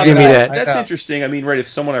 Right. No, Give me that. That's interesting. I mean, right? If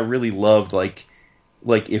someone I really loved, like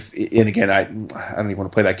if, and again, I don't even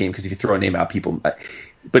want to play that game because if you throw a name out, people.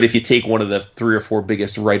 But if you take one of the 3 or 4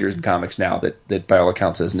 biggest writers in comics now that by all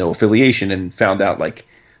accounts has no affiliation and found out like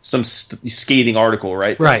some scathing article,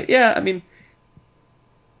 right? Right. Yeah. I mean,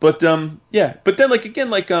 but but then I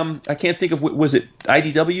can't think of was it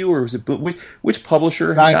IDW or was it which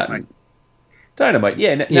publisher has gotten Dynamite?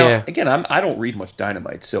 Yeah. Now again, I don't read much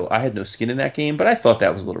Dynamite, so I had no skin in that game. But I thought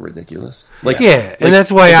that was a little ridiculous. And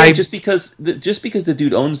that's why just because the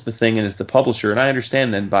dude owns the thing and is the publisher, and I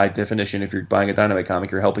understand then by definition, if you're buying a Dynamite comic,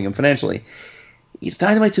 you're helping him financially.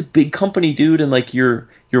 Dynamite's a big company, dude, and like you're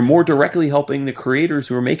more directly helping the creators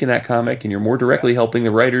who are making that comic, and you're more directly helping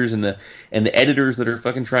the writers and the editors that are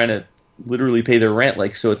fucking trying to literally pay their rent.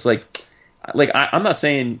 Like, so it's like I'm not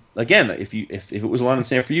saying again if it was a line in the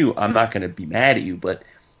sand for you, I'm not going to be mad at you, but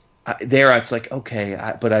it's like okay,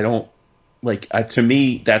 but I don't like to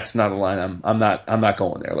me that's not a line I'm not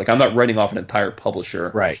going there. Like I'm not writing off an entire publisher,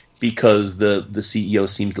 right? Because the CEO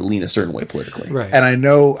seemed to lean a certain way politically, right? And I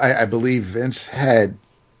know I believe Vince had.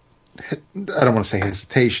 I don't want to say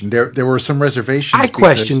hesitation. There were some reservations. I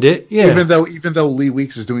questioned it. Yeah. Even though Lee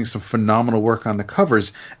Weeks is doing some phenomenal work on the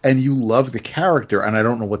covers, and you love the character, and I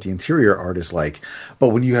don't know what the interior art is like, but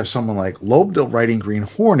when you have someone like Lobdell writing Green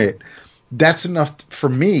Hornet, that's enough for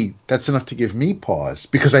me. That's enough to give me pause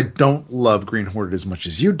because I don't love Green Hornet as much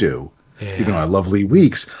as you do, even though I love Lee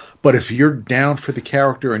Weeks. But if you're down for the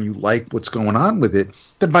character and you like what's going on with it,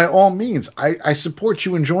 then by all means, I support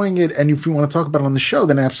you enjoying it. And if you want to talk about it on the show,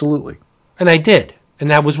 then absolutely. And I did.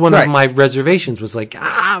 And that was one of my reservations was like, should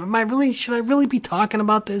I really be talking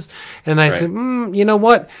about this? And I said, you know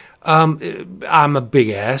what? I'm a big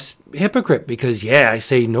ass hypocrite because I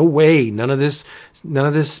say no way, none of this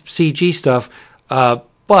CG stuff.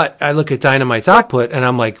 But I look at Dynamite's output and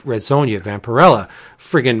I'm like Red Sonja, Vampirella,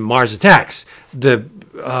 friggin' Mars Attacks, the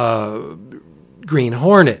Green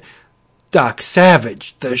Hornet, Doc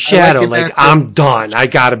Savage, the Shadow. I'm done. I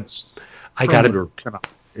gotta.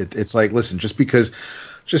 It's like, listen, just because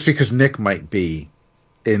Nick might be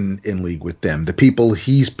in league with them, the people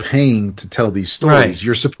he's paying to tell these stories,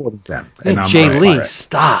 you're supporting them. And I'm Jay Lee,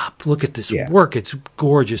 stop! Look at this work; it's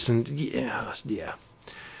gorgeous, and yeah.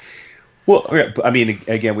 Well, I mean,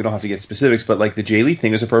 again, we don't have to get specifics, but like the Jay Lee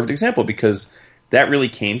thing is a perfect example because that really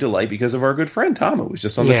came to light because of our good friend Tom, who was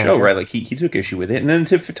just on the show, right? Like he took issue with it, and then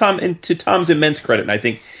to Tom's immense credit, and I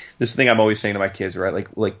think this is the thing I'm always saying to my kids, right?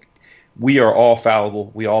 Like we are all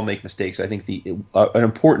fallible, we all make mistakes. I think an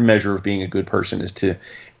important measure of being a good person is to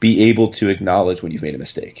be able to acknowledge when you've made a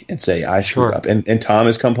mistake and say I screwed up. And Tom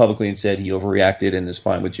has come publicly and said he overreacted and is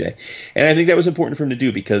fine with Jay, and I think that was important for him to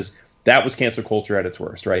do because that was cancel culture at its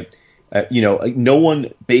worst, right? No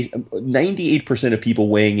one, 98% of people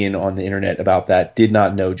weighing in on the internet about that did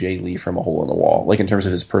not know Jay Lee from a hole in the wall, like in terms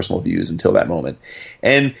of his personal views until that moment.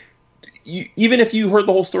 And even if you heard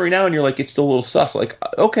the whole story now and you're like, it's still a little sus, like,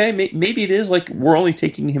 okay, maybe it is, like, we're only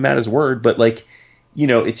taking him at his word, but like,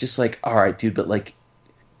 it's just like, all right, dude, but like,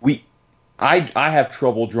 I have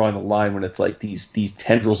trouble drawing the line when it's like these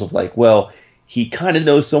tendrils of like, well, he kind of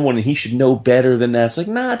knows someone and he should know better than that. It's like,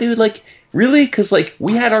 nah, dude, like, really? Because like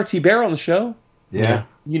we had RT Bear on the show. Yeah.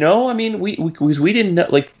 I mean, we didn't know.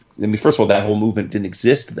 Like, I mean, first of all, that whole movement didn't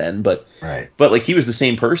exist then, but like he was the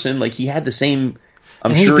same person. Like he had the same.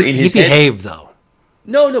 I'm sure in his head. He behaved though.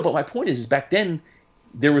 No. But my point is back then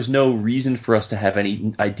there was no reason for us to have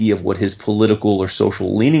any idea of what his political or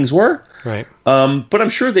social leanings were. Right. But I'm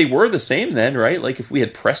sure they were the same then, right? Like if we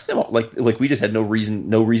had pressed them, like we just had no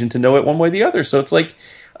reason to know it one way or the other. So it's like,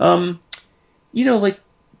 like.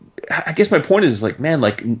 I guess my point is like, man,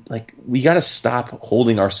 like we got to stop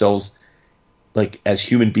holding ourselves like as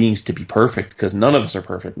human beings to be perfect because none of us are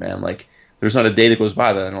perfect, man. Like there's not a day that goes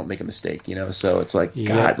by that I don't make a mistake, So it's like,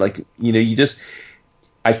 God, like, you just,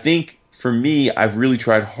 I think for me, I've really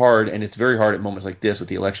tried hard and it's very hard at moments like this with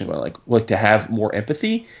the election, but like to have more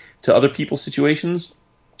empathy to other people's situations.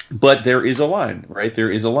 But there is a line, right?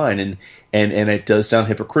 There is a line. And it does sound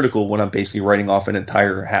hypocritical when I'm basically writing off an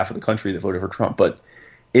entire half of the country that voted for Trump, but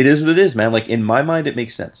it is what it is, man. Like in my mind, it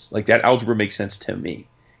makes sense. Like that algebra makes sense to me,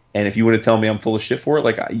 And if you want to tell me I'm full of shit for it,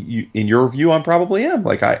 like in your view, I probably am.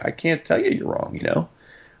 Like I can't tell you you're wrong, you know?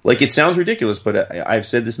 Like it sounds ridiculous, but I've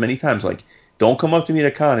said this many times. Like, don't come up to me at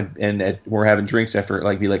a con and we're having drinks after,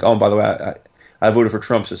 like, be like, oh, and by the way, I voted for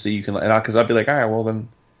Trump, so you can, and because I'll be like, all right, well then,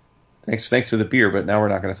 thanks for the beer, but now we're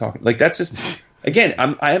not going to talk. Like that's just, again,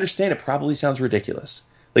 I understand it probably sounds ridiculous.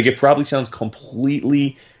 Like it probably sounds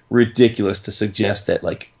completely ridiculous to suggest that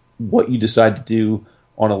like what you decide to do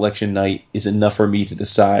on election night is enough for me to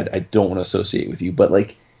decide I don't want to associate with you. But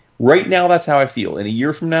like right now, that's how I feel. In a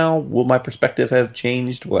year from now, will my perspective have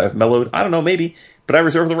changed? Will I have mellowed? I don't know, maybe. But I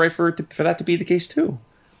reserve the right for that to be the case too.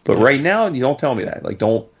 But right now, you don't tell me that. Like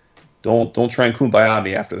don't try and kumbaya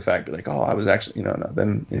me after the fact. Be like, oh, I was actually, no.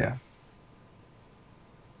 Then yeah.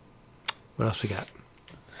 What else we got?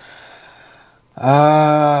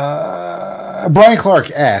 Brian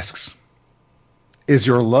Clark asks, is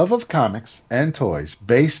your love of comics and toys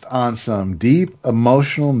based on some deep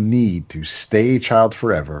emotional need to stay a child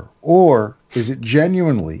forever, or is it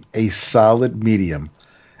genuinely a solid medium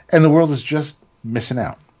and the world is just missing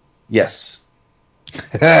out? Yes.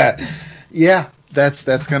 Yeah, that's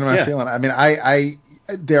kind of my feeling. I mean,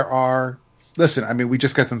 listen, I mean, we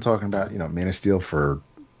just got them talking about, Man of Steel for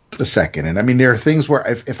a second. And I mean, there are things where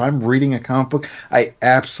if I'm reading a comic book, I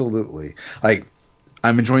absolutely, like,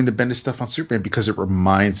 I'm enjoying the Bendis stuff on Superman because it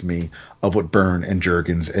reminds me of what Byrne and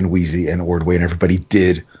Jurgens and Weezy and Ordway and everybody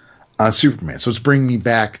did on Superman. So it's bringing me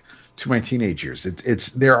back to my teenage years.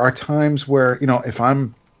 There are times where, if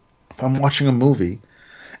I'm watching a movie,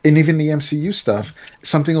 and even the MCU stuff,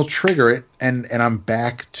 something will trigger it, and I'm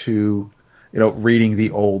back to, reading the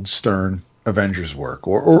old Stern Avengers work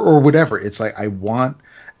or whatever. It's like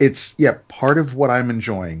part of what I'm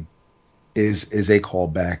enjoying is a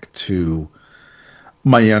callback to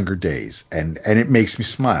my younger days, and it makes me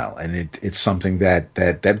smile, and it's something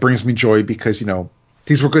that brings me joy because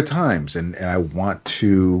these were good times, and I want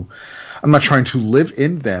to. I'm not trying to live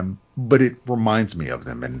in them, but it reminds me of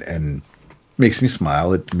them, and makes me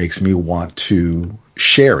smile. It makes me want to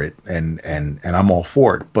share it, and I'm all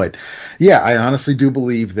for it. But yeah, I honestly do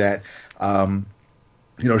believe that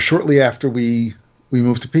shortly after we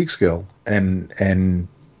moved to Peekskill, and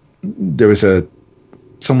there was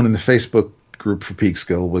someone in the Facebook group for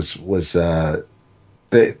Peekskill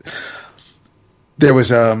there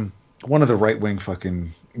was one of the right wing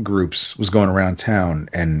fucking groups was going around town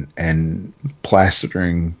and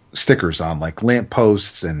plastering stickers on like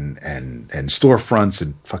lampposts and storefronts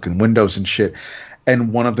and fucking windows and shit,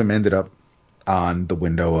 and one of them ended up on the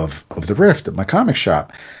window of the Rift at my comic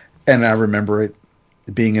shop, and I remember it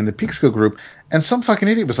being in the Peekskill group, and some fucking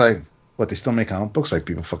idiot was like, what, they still make comic books? Like,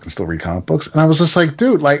 people fucking still read comic books? And I was just like,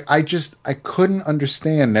 dude, like, I couldn't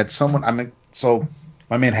understand that someone, so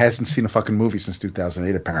my man hasn't seen a fucking movie since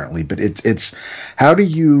 2008, apparently, but it's, how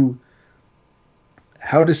does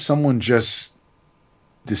someone just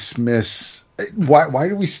dismiss, why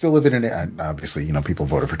do we still live in an, obviously, people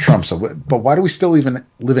voted for Trump, but why do we still even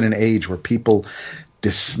live in an age where people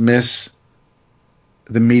dismiss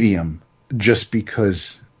the medium just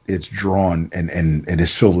because it's drawn and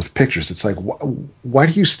is filled with pictures? It's like, why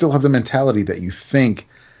do you still have the mentality that you think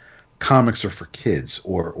comics are for kids,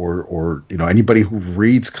 or anybody who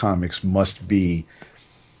reads comics must be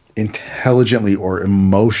intelligently or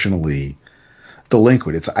emotionally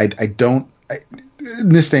delinquent? In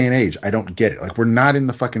this day and age, I don't get it. Like, we're not in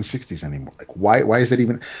the fucking 60s anymore. Like, why is that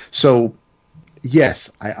even? So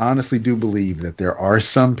yes, I honestly do believe that there are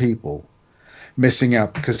some people missing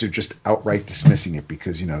out because they're just outright dismissing it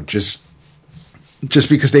because just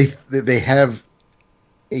because they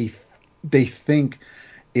think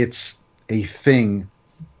it's a thing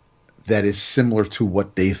that is similar to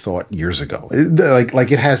what they thought years ago.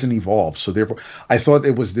 Like it hasn't evolved. So therefore, I thought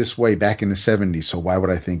it was this way back in the 70s. So why would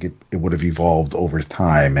I think it would have evolved over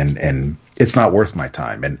time? And it's not worth my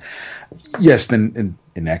time. And yes, then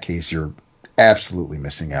in that case, you're absolutely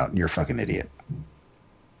missing out, and you're a fucking idiot.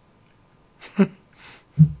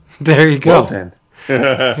 There you go. Well, then.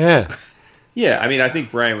 Yeah. Yeah, I mean, I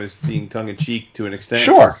think Brian was being tongue-in-cheek to an extent.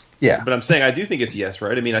 Sure, yeah. But I'm saying I do think it's yes,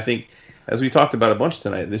 right? I mean, I think, as we talked about a bunch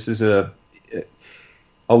tonight, this is a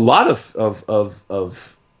lot of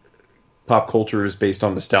pop culture is based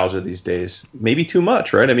on nostalgia these days. Maybe too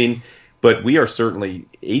much, right? I mean, but we are certainly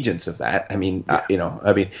agents of that. I mean,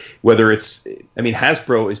 whether it's,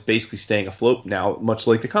 Hasbro is basically staying afloat now, much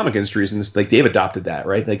like the comic industry is, and like they've adopted that,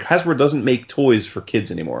 right? Like Hasbro doesn't make toys for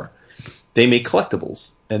kids anymore. They make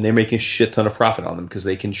collectibles, and they're making a shit ton of profit on them because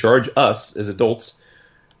they can charge us as adults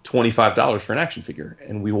 $25 for an action figure,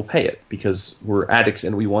 and we will pay it because we're addicts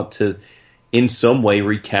and we want to, in some way,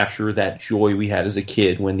 recapture that joy we had as a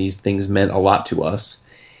kid when these things meant a lot to us.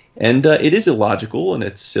 it is illogical and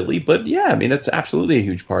it's silly, but yeah, I mean, that's absolutely a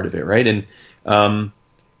huge part of it, right? And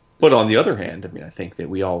but on the other hand, I mean, I think that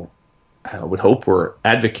we all would hope we're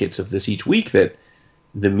advocates of this each week, that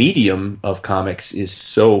the medium of comics is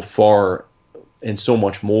so far and so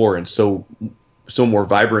much more and so more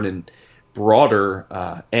vibrant and broader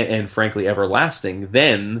and frankly everlasting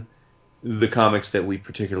than the comics that we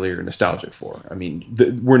particularly are nostalgic for. I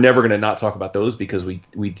mean, we're never going to not talk about those because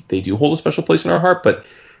they do hold a special place in our heart, but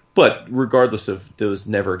regardless of those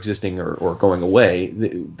never existing or going away,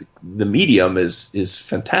 the medium is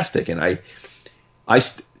fantastic. And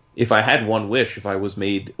if I had one wish, if I was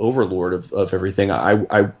made overlord of everything,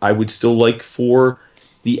 I would still like for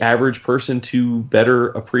the average person to better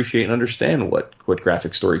appreciate and understand what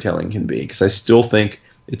graphic storytelling can be. Because I still think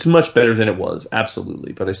it's much better than it was,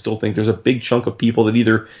 absolutely. But I still think there's a big chunk of people that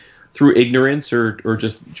either through ignorance or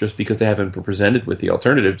just because they haven't been presented with the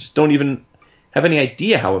alternative, just don't even have any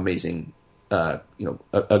idea how amazing a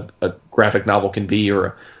graphic novel can be,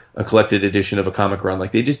 or a collected edition of a comic run.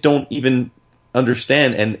 Like, they just don't even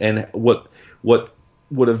understand and what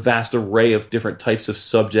a vast array of different types of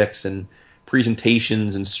subjects and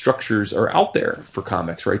presentations and structures are out there for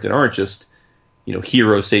comics, right? That aren't just,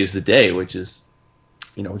 hero saves the day, which is,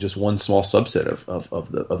 just one small subset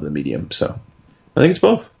of the medium. So I think it's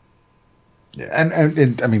both. Yeah,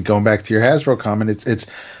 and I mean, going back to your Hasbro comment,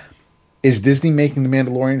 is Disney making The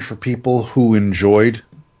Mandalorian for people who enjoyed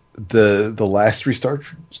the last three Star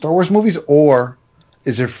Wars movies, or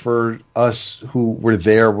is it for us who were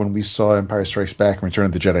there when we saw Empire Strikes Back and Return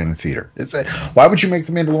of the Jedi in the theater? Why would you make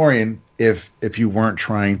The Mandalorian if you weren't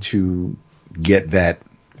trying to get that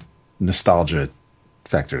nostalgia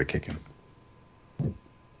factor to kick in?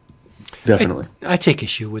 Definitely. I take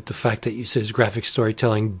issue with the fact that you says graphic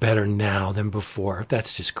storytelling better now than before.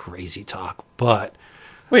 That's just crazy talk. But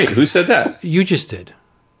wait, who said that? You just did.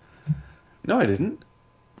 No, I didn't.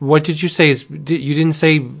 What did you say? You didn't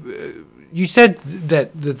say. You said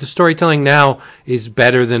that the storytelling now is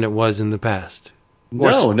better than it was in the past.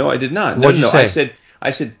 No, I did not. What did you say?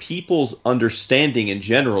 I said people's understanding in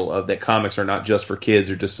general of that comics are not just for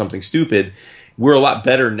kids or just something stupid. We're a lot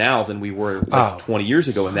better now than we were 20 years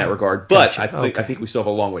ago in that regard. But gotcha. I think we still have a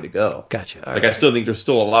long way to go. Gotcha. All right. I still think there's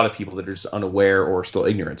still a lot of people that are just unaware or still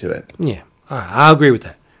ignorant to it. Yeah, all right, I'll agree with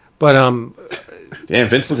that. But damn,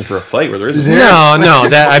 Vince looking for a fight where there isn't.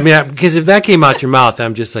 No. Because if that came out your mouth,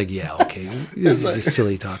 I'm just like, yeah, okay, this is just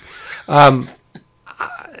silly talk.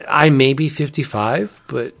 I may be 55,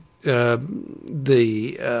 but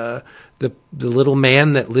the little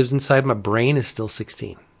man that lives inside my brain is still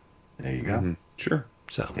 16. There you go. Mm-hmm. Sure.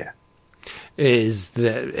 So yeah, is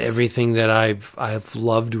that everything that I've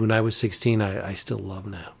loved when I was 16, I still love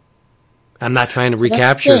now. I'm not trying to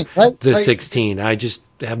recapture the 16. I just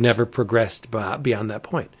have never progressed beyond that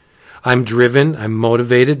point. I'm driven. I'm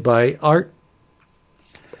motivated by art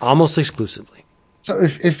almost exclusively. So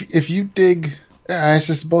if you dig, I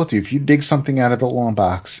said to both of you, if you dig something out of the long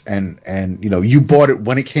box and you bought it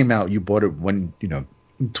when it came out, you bought it when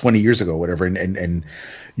 20 years ago, whatever, and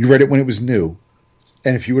you read it when it was new,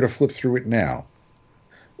 and if you were to flip through it now,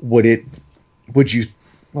 would you?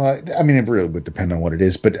 Well, I mean, it really would depend on what it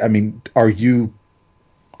is, but I mean, are you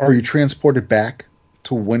transported back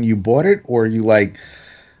to when you bought it, or are you like,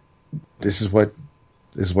 this is what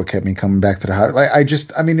kept me coming back to the house? Like,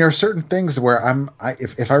 I mean, there are certain things where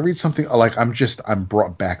if I read something, like I'm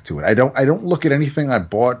brought back to it. I don't look at anything I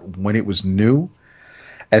bought when it was new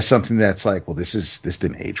as something that's like, well, this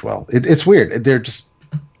didn't age well. It's weird. They're just,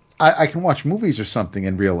 I can watch movies or something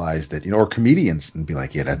and realize that, or comedians and be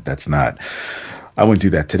like, yeah, that's not, I wouldn't do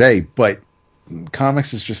that today. But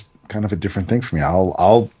comics is just kind of a different thing for me.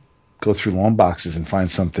 I'll go through long boxes and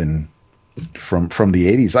find something from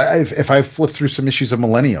the 80s. If I flip through some issues of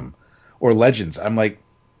Millennium or Legends, I'm like,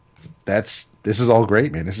 this is all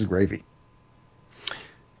great, man. This is gravy.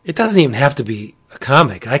 It doesn't even have to be a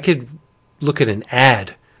comic. I could look at an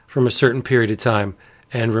ad from a certain period of time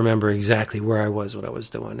and remember exactly where I was, what I was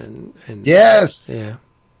doing. And yes. Yeah.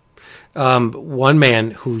 One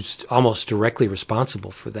man who's almost directly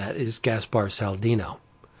responsible for that is Gaspar Saldino.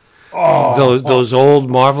 Those old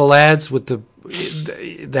Marvel ads with the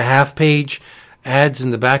half-page ads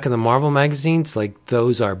in the back of the Marvel magazines, like,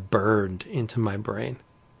 those are burned into my brain.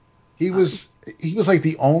 He was like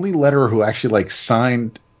the only letterer who actually like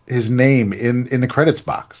signed his name in the credits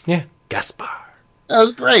box. Yeah, Gaspar. That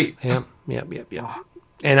was great. Yeah.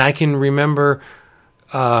 And I can remember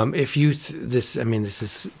this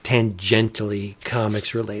is tangentially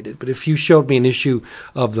comics related, but if you showed me an issue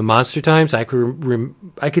of the Monster Times, I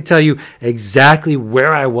could tell you exactly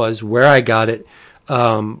where I was, where I got it,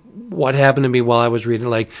 what happened to me while I was reading,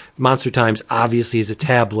 like Monster Times obviously is a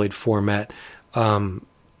tabloid format,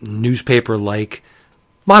 newspaper like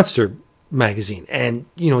Monster magazine. And,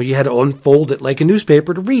 you had to unfold it like a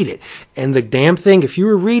newspaper to read it. And the damn thing, if you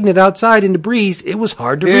were reading it outside in the breeze, it was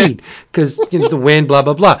hard to read because the wind, blah,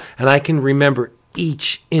 blah, blah. And I can remember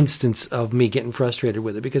each instance of me getting frustrated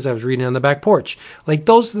with it because I was reading on the back porch. Like,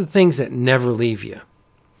 those are the things that never leave you.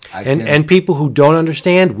 And people who don't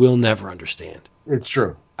understand will never understand. It's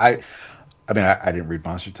true. I mean, I didn't read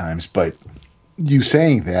Monster Times, but you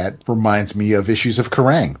saying that reminds me of issues of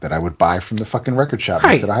Kerrang that I would buy from the fucking record shop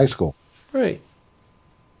next to the high school. Right.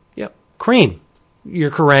 Yep. Cream. Your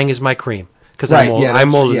Kerrang is my Cream because I'm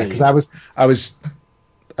older than you. Because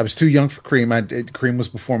I was too young for Cream. Cream was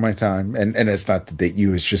before my time, and it's not to date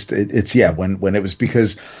you. It's just when it was,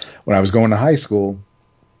 because when I was going to high school,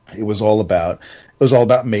 it was all about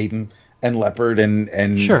Maiden and Leopard and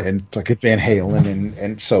like Van Halen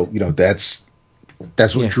and so that's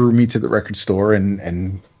what drew me to the record store,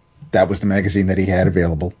 and that was the magazine that he had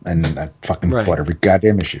available, and I fucking bought every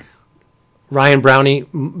goddamn issue. Ryan Brownie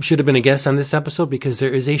should have been a guest on this episode because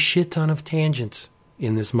there is a shit ton of tangents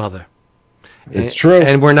in this mother. It's true.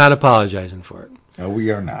 And we're not apologizing for it. No,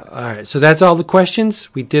 we are not. All right. So that's all the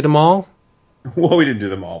questions. We did them all. Well, we didn't do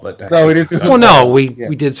them all, but no, we didn't. Do them well, all. No, we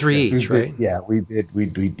did three each, right? Yeah, we did.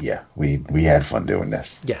 We had fun doing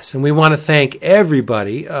this. Yes, and we want to thank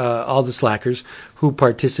everybody, all the slackers who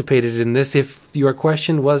participated in this. If your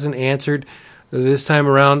question wasn't answered this time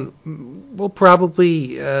around, we'll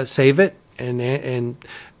probably save it, and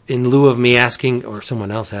in lieu of me asking or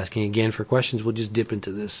someone else asking again for questions, we'll just dip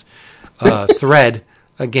into this thread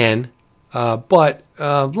again. But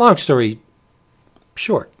long story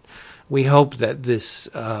short, we hope that this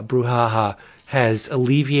brouhaha has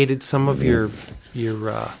alleviated some of your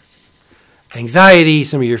anxiety,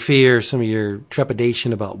 some of your fear, some of your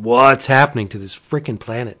trepidation about what's happening to this frickin'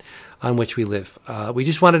 planet on which we live. We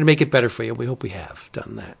just wanted to make it better for you. We hope we have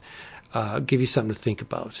done that. Give you something to think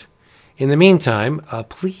about. In the meantime,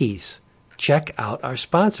 please check out our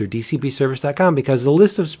sponsor, dcbservice.com, because the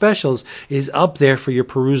list of specials is up there for your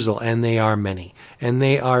perusal, and they are many. And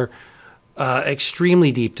they are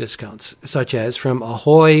extremely deep discounts, such as from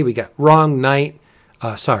Ahoy, we got Wrong Earth,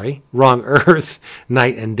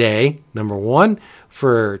 Night and Day, number 1,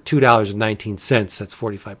 for $2.19. That's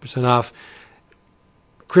 45% off.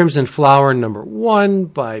 Crimson Flower, number 1,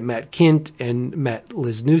 by Matt Kint and Matt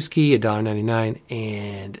Lisnowski, $1.99.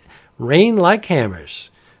 And Rain Like Hammers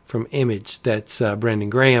from Image, that's Brandon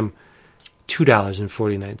Graham,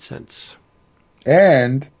 $2.49.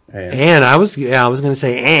 And I was going to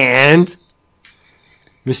say, and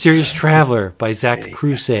Mysterious Traveler by Zach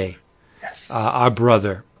Crusay. Yes. Our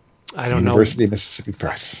brother. I don't know. University of Mississippi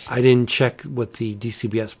Press. I didn't check what the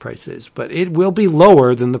DCBS price is, but it will be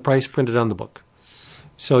lower than the price printed on the book.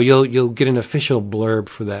 So you'll get an official blurb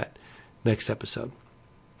for that next episode.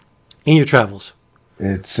 In your travels.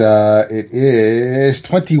 It is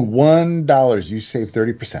 $21. You save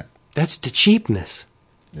 30%. That's the cheapness.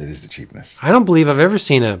 It is the cheapness. I don't believe I've ever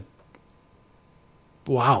seen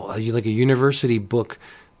like a university book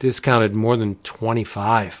discounted more than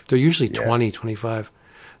 25. They're usually 20, 25.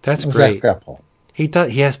 That's great. He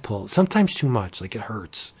has pull. Sometimes too much, like it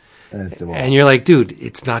hurts. And you're like, dude,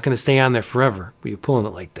 it's not going to stay on there forever. But you're pulling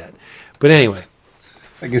it like that. But anyway.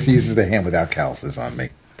 I guess he uses the hand without calluses on me.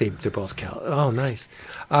 They're both Oh, nice.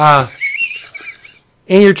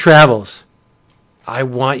 In your travels, I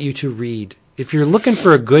want you to read. If you're looking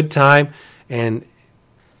for a good time, and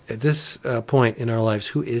at this point in our lives,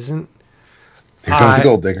 who isn't? Here comes the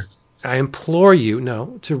gold digger. I implore you,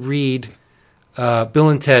 to read Bill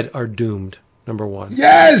and Ted Are Doomed, number 1.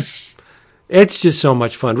 Yes! It's just so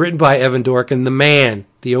much fun. Written by Evan Dorkin,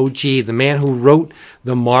 the OG, the man who wrote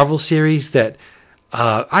the Marvel series that,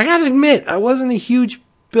 I gotta admit, I wasn't a huge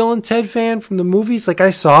Bill and Ted fan from the movies. Like, I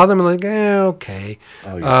saw them and like, okay.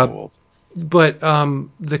 Oh, you're so old. But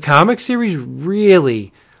the comic series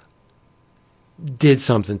really did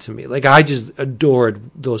something to me. Like, I just adored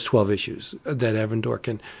those 12 issues that Evan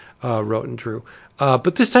Dorkin wrote and drew.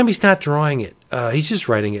 But this time he's not drawing it. He's just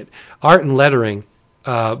writing it. Art and lettering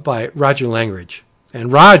by Roger Langridge. And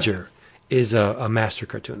Roger is a master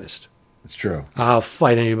cartoonist. It's true. I'll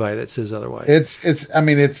fight anybody that says otherwise. It's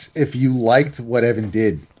if you liked what Evan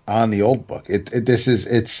did on the old book,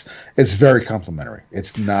 it's very complimentary.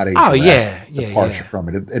 It's not a departure from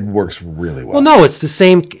it. It works really well. Well, no, it's the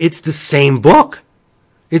same. It's the same book.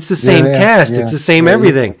 It's the same cast. It's the same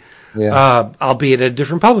everything. Yeah. Albeit a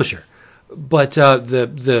different publisher. But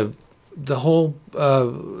the whole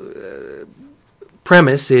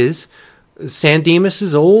premise is San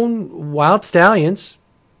Dimas' own Wild Stallions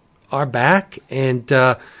are back, and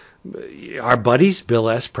our buddies, Bill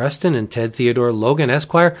S. Preston and Ted Theodore Logan,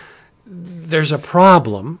 Esquire, there's a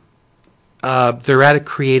problem. They're at a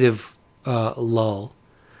creative lull.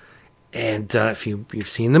 And if you've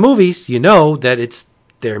seen the movies, you know that it's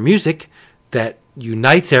their music that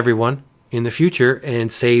unites everyone in the future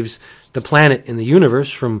and saves the planet and the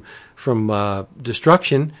universe from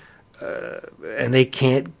destruction. And they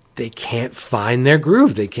can't find their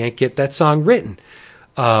groove. They can't get that song written.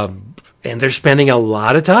 And they're spending a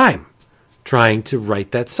lot of time trying to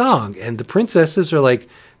write that song. And the princesses are like,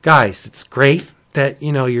 guys, it's great that,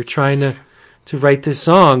 you're trying to write this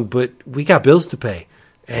song, but we got bills to pay.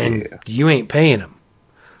 And you ain't paying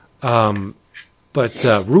them. But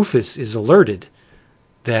Rufus is alerted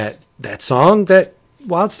that song that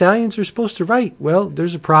Wild Stallions are supposed to write, well,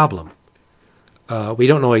 there's a problem. We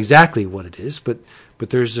don't know exactly what it is, but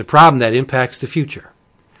there's a problem that impacts the future.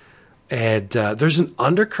 And there's an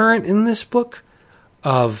undercurrent in this book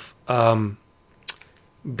of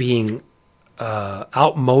being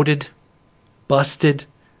outmoded, busted,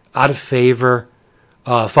 out of favor,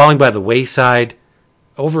 falling by the wayside,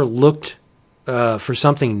 overlooked for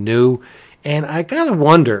something new. And I gotta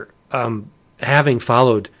wonder, having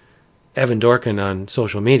followed Evan Dorkin on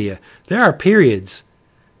social media, there are periods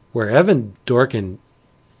where Evan Dorkin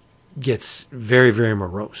gets very, very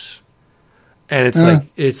morose. And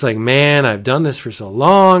it's like, man, I've done this for so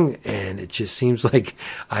long, and it just seems like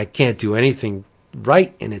I can't do anything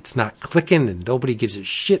right, and it's not clicking, and nobody gives a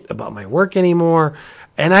shit about my work anymore.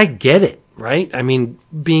 And I get it, right? I mean,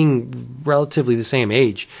 being relatively the same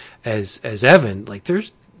age as Evan, like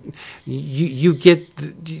there's you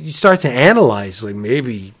start to analyze, like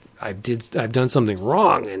maybe I've done something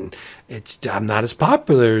wrong, and I'm not as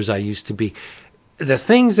popular as I used to be. The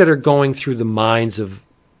things that are going through the minds of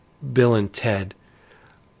Bill and Ted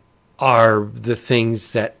are the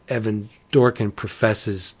things that Evan Dorkin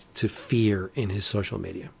professes to fear in his social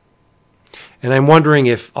media. And I'm wondering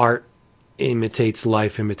if art imitates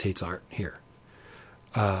life, imitates art here.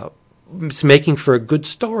 It's making for a good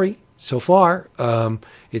story so far. I'm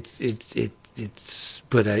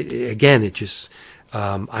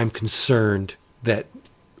concerned that,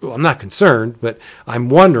 well, I'm not concerned, but I'm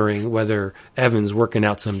wondering whether Evan's working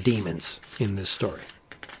out some demons in this story.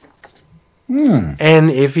 And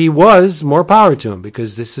if he was, more power to him,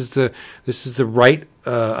 because this is the right.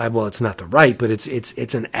 Well, it's not the right, but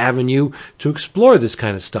it's an avenue to explore this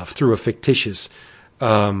kind of stuff through a fictitious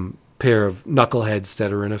pair of knuckleheads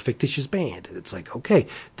that are in a fictitious band. It's like, okay,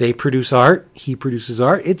 they produce art, he produces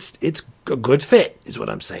art. It's a good fit, is what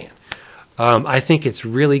I'm saying. I think it's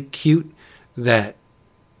really cute that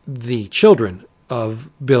the children of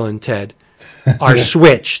Bill and Ted are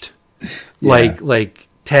switched. Like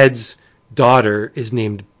Ted's daughter is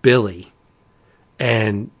named Billy,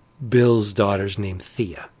 and Bill's daughter's named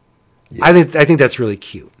Thea. Yeah. I think that's really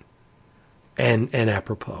cute and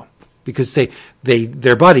apropos, because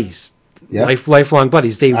they're buddies, lifelong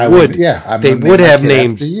buddies. They would have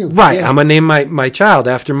named right. Yeah. I'm gonna name my child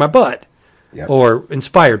after my bud. Yep. Or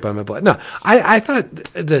inspired by my bud. No, I thought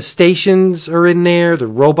the stations are in there. The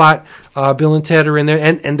robot Bill and Ted are in there,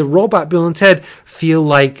 and the robot Bill and Ted feel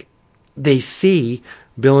like they see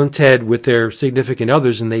Bill and Ted with their significant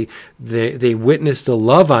others, and they witness the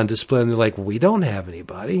love on display, and they're like, we don't have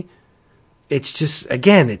anybody. It's just,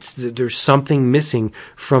 again, there's something missing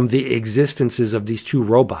from the existences of these two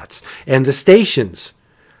robots, and the stations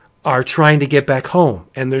are trying to get back home,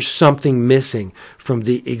 and there's something missing from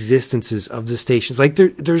the existences of the stations. Like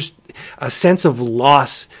there's a sense of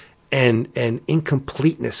loss and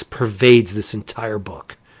incompleteness pervades this entire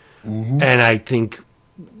book. Mm-hmm. And I think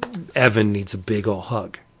Evan needs a big old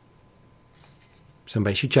hug.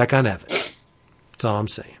 Somebody should check on Evan. That's all I'm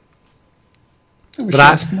saying.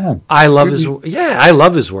 But I love his work. Yeah, I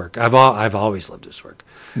love his work. I've always loved his work.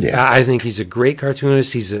 Yeah. I think he's a great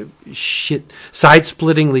cartoonist. He's a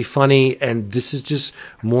side-splittingly funny, and this is just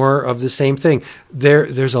more of the same thing.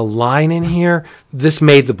 There's a line in here. This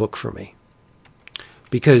made the book for me.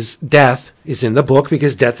 Because Death is in the book,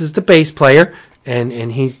 because Death is the bass player, and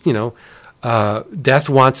he, Death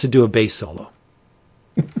wants to do a bass solo.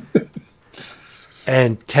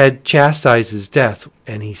 And Ted chastises Death,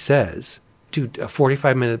 and he says, dude, a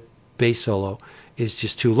 45-minute bass solo is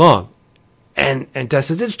just too long. And Death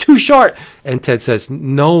says, it's too short. And Ted says,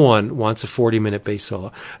 no one wants a 40-minute bass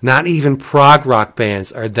solo. Not even prog rock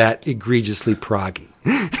bands are that egregiously proggy.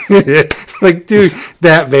 It's like, dude,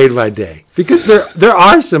 that made my day. Because there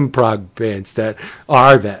are some prog bands that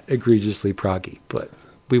are that egregiously proggy, but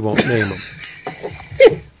we won't name them.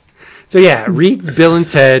 So yeah, read Bill and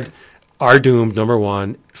Ted. are doomed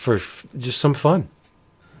 #1 for just some fun.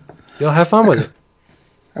 You'll have fun with it.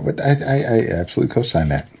 I absolutely co-sign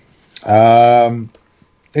that.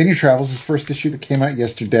 In Your Travels is the first issue that came out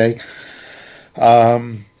yesterday,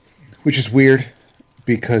 which is weird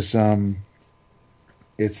because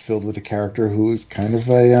it's filled with a character who is kind of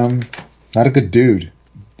a not a good dude,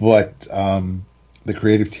 but the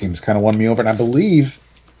creative team's kind of won me over, and I believe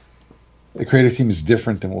the creative team is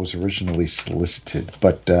different than what was originally solicited.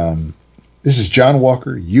 But this is John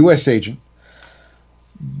Walker, U.S. Agent,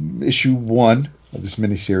 issue 1 of this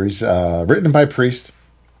miniseries, written by Priest,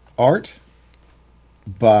 art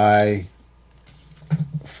by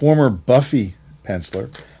former Buffy penciler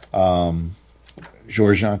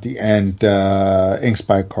George Jeanty, and inks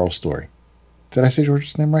by Carl Story. Did I say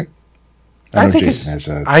George's name right? I think it's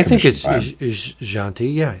Jeanty.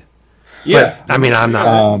 Yeah. Yeah. But, I mean, I'm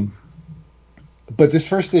not. But this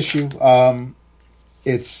first issue,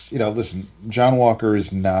 it's, listen, John Walker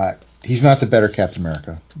is not. He's not the better Captain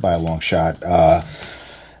America by a long shot.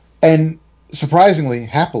 And surprisingly,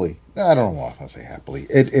 happily, I don't know if I'll say happily.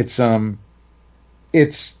 It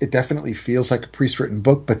definitely feels like a Priest-written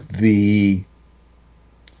book, but the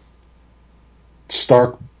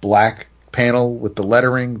stark black panel with the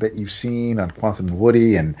lettering that you've seen on Quantum and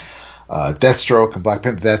Woody and Deathstroke and Black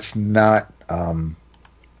Panther, that's not on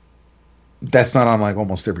like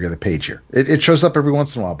almost every other page here. It shows up every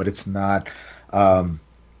once in a while, but it's not as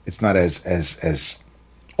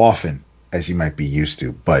often as you might be used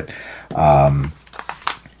to. But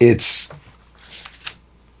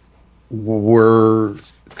we're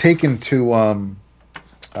taken to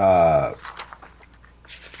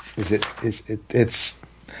is it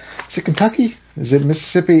Kentucky? Is it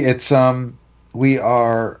Mississippi?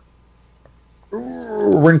 We're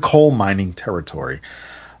in coal mining territory.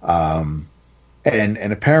 And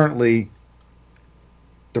apparently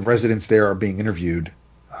the residents there are being interviewed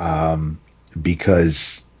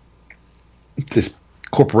because this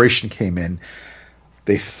corporation came in.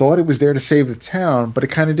 They thought it was there to save the town, but it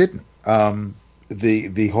kind of didn't.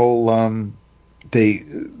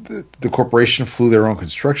 The corporation flew their own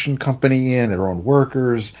construction company in, their own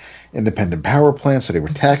workers, independent power plants, so they were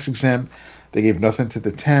tax exempt. They gave nothing to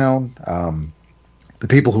the town. The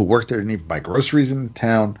people who worked there didn't even buy groceries in the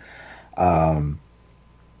town. But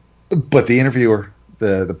the interviewer,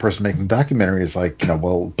 the person making the documentary, is like,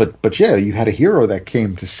 but yeah, you had a hero that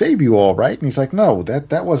came to save you all, right? And he's like, no,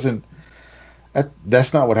 that wasn't.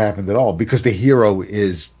 That's not what happened at all, because the hero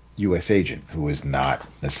is U.S. Agent, who is not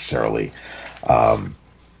necessarily a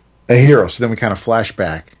hero. So then we kind of flash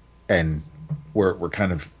back, and we're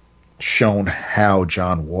kind of shown how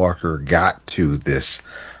John Walker got to this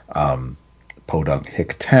podunk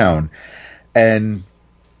hick town, and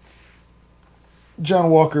John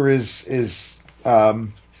Walker is I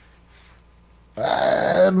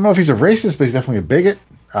don't know if he's a racist, but he's definitely a bigot.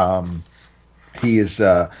 He is,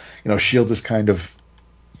 S.H.I.E.L.D. is kind of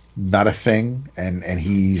not a thing, and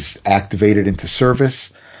he's activated into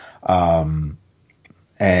service, and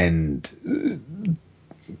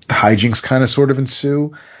hijinks kind of sort of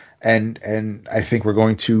ensue, and I think we're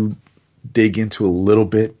going to dig into a little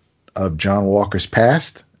bit of John Walker's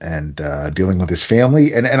past and dealing with his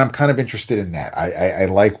family, and I'm kind of interested in that.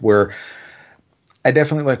 I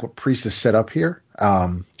definitely like what Priest has set up here.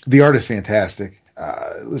 The art is fantastic.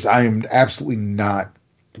 I am absolutely not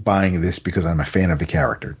buying this because I'm a fan of the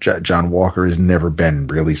character. John Walker has never been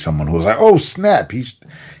really someone who was like, oh snap, he's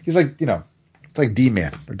like, it's like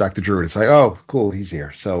D-Man or Dr. Druid. It's like, oh cool, he's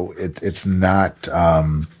here. So it's not.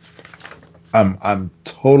 I'm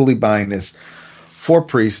totally buying this for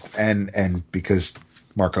Priest and because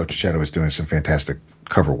Marco Checchetto is doing some fantastic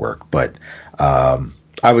cover work. But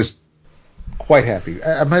I was quite happy.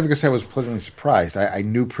 I'm not even going to say I was pleasantly surprised. I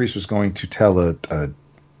knew Priest was going to tell a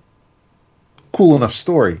cool enough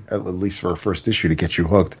story, at least for a first issue, to get you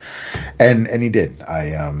hooked, and he did.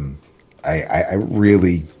 I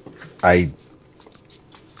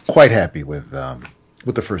quite happy with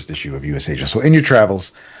the first issue of U.S. Agent. So in your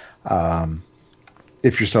travels,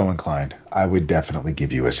 if you're so inclined, I would definitely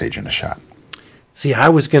give U.S. Agent a shot. See, I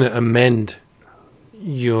was going to amend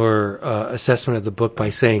your assessment of the book by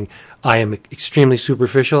saying I am extremely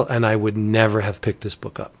superficial and I would never have picked this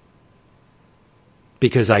book up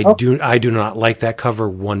because I do not like that cover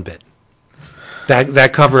one bit.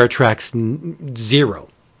 That cover attracts zero.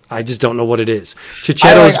 I just don't know what it is.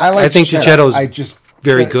 Checchetto's, I think Checchetto's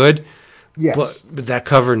very good. Yes, but that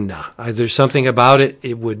cover, nah. There's something about it.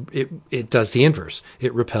 It does the inverse.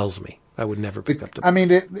 It repels me. I would never pick up the book. I mean,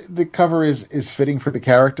 the cover is fitting for the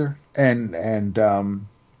character, and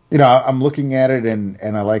I'm looking at it and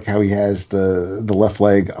I like how he has the left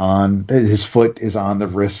leg on, his foot is on the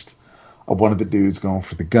wrist of one of the dudes going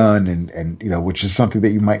for the gun, and which is something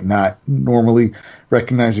that you might not normally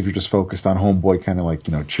recognize if you're just focused on Homeboy, kind of like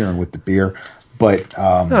cheering with the beer. But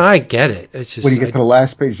no, I get it. It's just when you get to the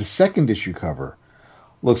last page, the second issue cover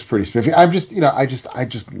looks pretty spiffy. I'm just I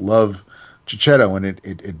just love Checchetto, and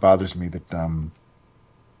it bothers me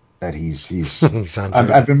that he's he's on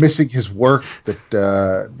I've been missing his work.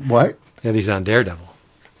 That what? Yeah, he's on Daredevil.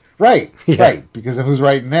 Right, Yeah. right. Because of who's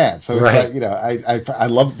writing that. So Right. it's like, I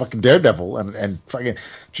love fucking Daredevil, and fucking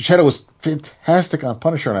Checchetto was fantastic on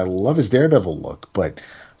Punisher, and I love his Daredevil look. But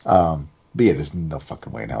there's no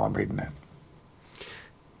fucking way in hell I'm reading that.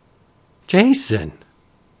 Jason.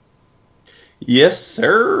 Yes,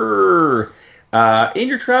 sir. In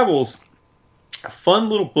Your Travels, a fun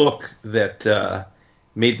little book that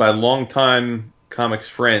made by longtime comics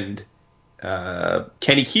friend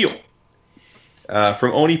Kenny Keel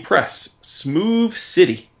from Oni Press, Smooth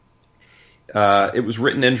City. It was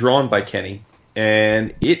written and drawn by Kenny,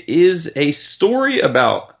 and it is a story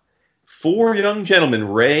about 4 young gentlemen,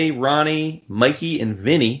 Ray, Ronnie, Mikey, and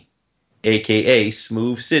Vinny, a.k.a.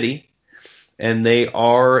 Smooth City, and they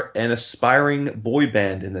are an aspiring boy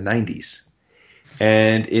band in the 90s.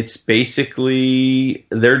 And it's basically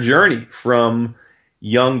their journey from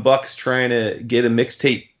young bucks trying to get a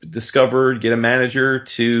mixtape discovered, get a manager,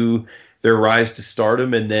 to their rise to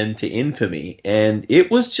stardom and then to infamy. And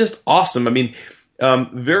it was just awesome. I mean,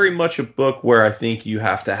 very much a book where I think you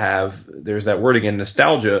have to have, there's that word again,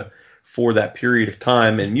 nostalgia for that period of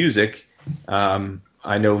time and music.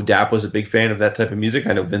 I know Dap was a big fan of that type of music.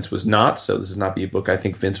 I know Vince was not, so this would not be a book I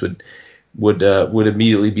think Vince would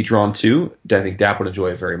immediately be drawn to. I think Dap would enjoy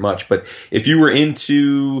it very much. But if you were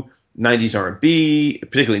into 90s R&B,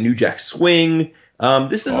 particularly New Jack Swing,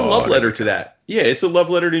 this is a love letter to that. Yeah, it's a love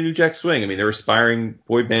letter to New Jack Swing. I mean, they're aspiring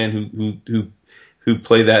boy band who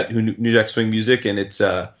play that New Jack Swing music, and it's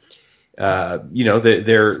their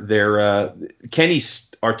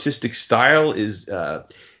Kenny's artistic style is a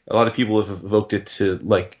lot of people have evoked it to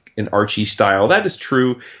like an Archie style. That is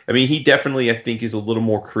true. I mean, he definitely, I think, is a little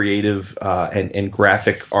more creative and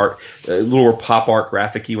graphic art, a little more pop art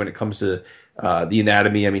graphic-y when it comes to the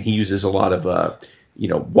anatomy. I mean, he uses a lot of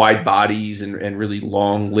wide bodies and really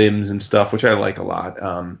long limbs and stuff, which I like a lot.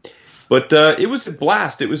 But it was a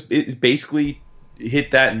blast. It basically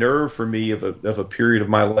hit that nerve for me of a period of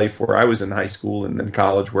my life where I was in high school and then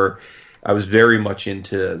college, where I was very much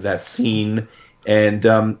into that scene. And,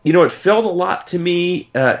 it felt a lot to me,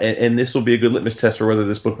 and this will be a good litmus test for whether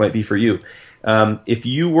this book might be for you. If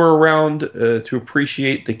you were around to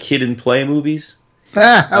appreciate the Kid and Play movies,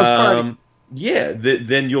 House Party. Yeah,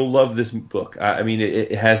 then you'll love this book. I mean,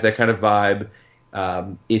 it has that kind of vibe.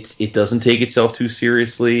 It doesn't take itself too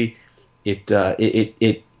seriously. It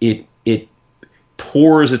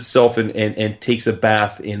pours itself and takes a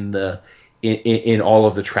bath in all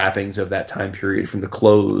of the trappings of that time period, from the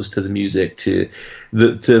clothes to the music to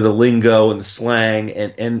the lingo and the slang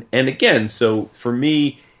and again. So for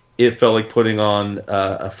me, it felt like putting on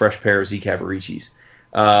a fresh pair of Z Cavariccis.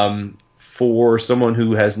 For someone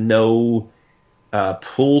who has no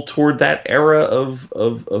pull toward that era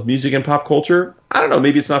of music and pop culture, I don't know,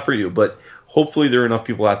 maybe it's not for you, but hopefully there are enough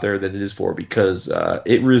people out there that it is for, because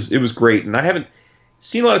it was great, and I haven't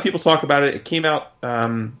seen a lot of people talk about it. It came out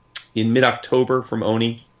in mid-October from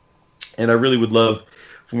Oni, and I really would love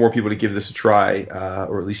for more people to give this a try,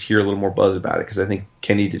 or at least hear a little more buzz about it, because I think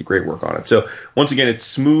Kenny did great work on it. So once again, it's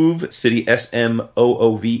Smooth City,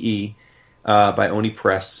 Smoove, by Oni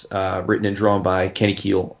Press, written and drawn by Kenny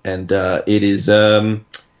Keel, and it is $20.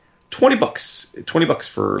 $20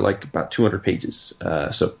 for like about 200 pages.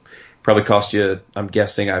 So probably cost you, I'm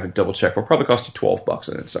guessing, I haven't double checked, will probably cost you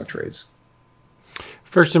 $12 in stock trades.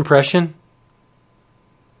 First impression,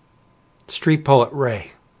 Street Poet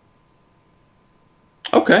Ray.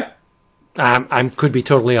 Okay. I could be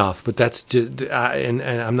totally off, but that's just, and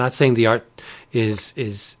I'm not saying the art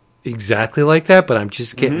is exactly like that, but I'm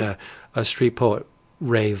just getting a Street Poet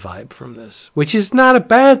Ray vibe from this, which is not a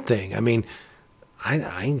bad thing. I mean,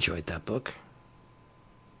 I enjoyed that book.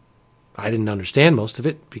 I didn't understand most of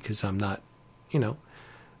it because I'm not,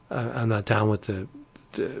 I'm not down with the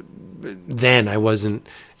then I wasn't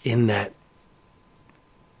in that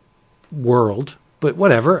world, but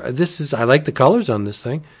whatever. I like the colors on this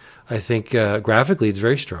thing. I think graphically it's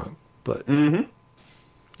very strong, but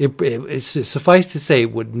it's suffice to say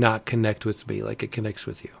it would not connect with me like it connects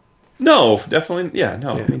with you. No, definitely. Yeah,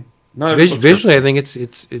 no. Yeah. I mean, not visually, I think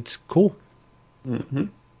it's cool. Mm-hmm.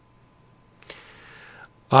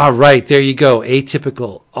 All right, there you go.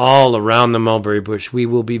 Atypical all around the mulberry bush. We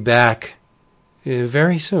will be back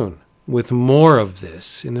very soon with more of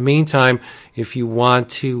this. In the meantime, if you want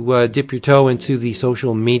to dip your toe into the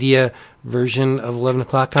social media version of 11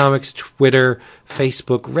 O'Clock Comics, Twitter,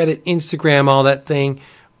 Facebook, Reddit, Instagram, all that thing,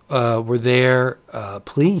 we're there.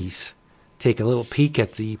 Please take a little peek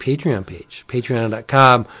at the Patreon page,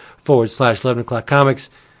 patreon.com/11 O'Clock Comics.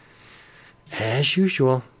 As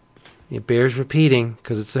usual, it bears repeating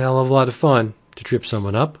because it's a hell of a lot of fun to trip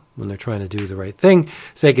someone up when they're trying to do the right thing.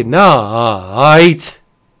 Say goodnight.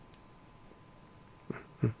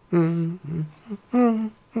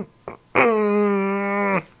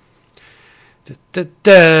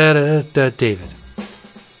 David.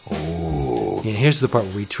 Oh. Yeah, here's the part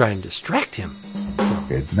where we try and distract him.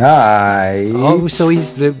 Good night. Oh, so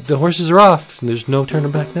he's the horses are off. There's no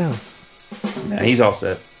turning back now. Nah, he's all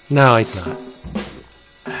set. No, he's not.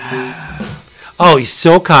 Oh, he's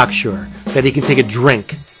so cocksure that he can take a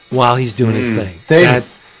drink while he's doing his thing.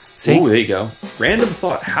 See? Ooh, there you go. Random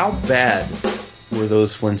thought. How bad were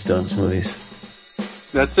those Flintstones movies?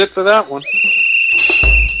 That's it for that one.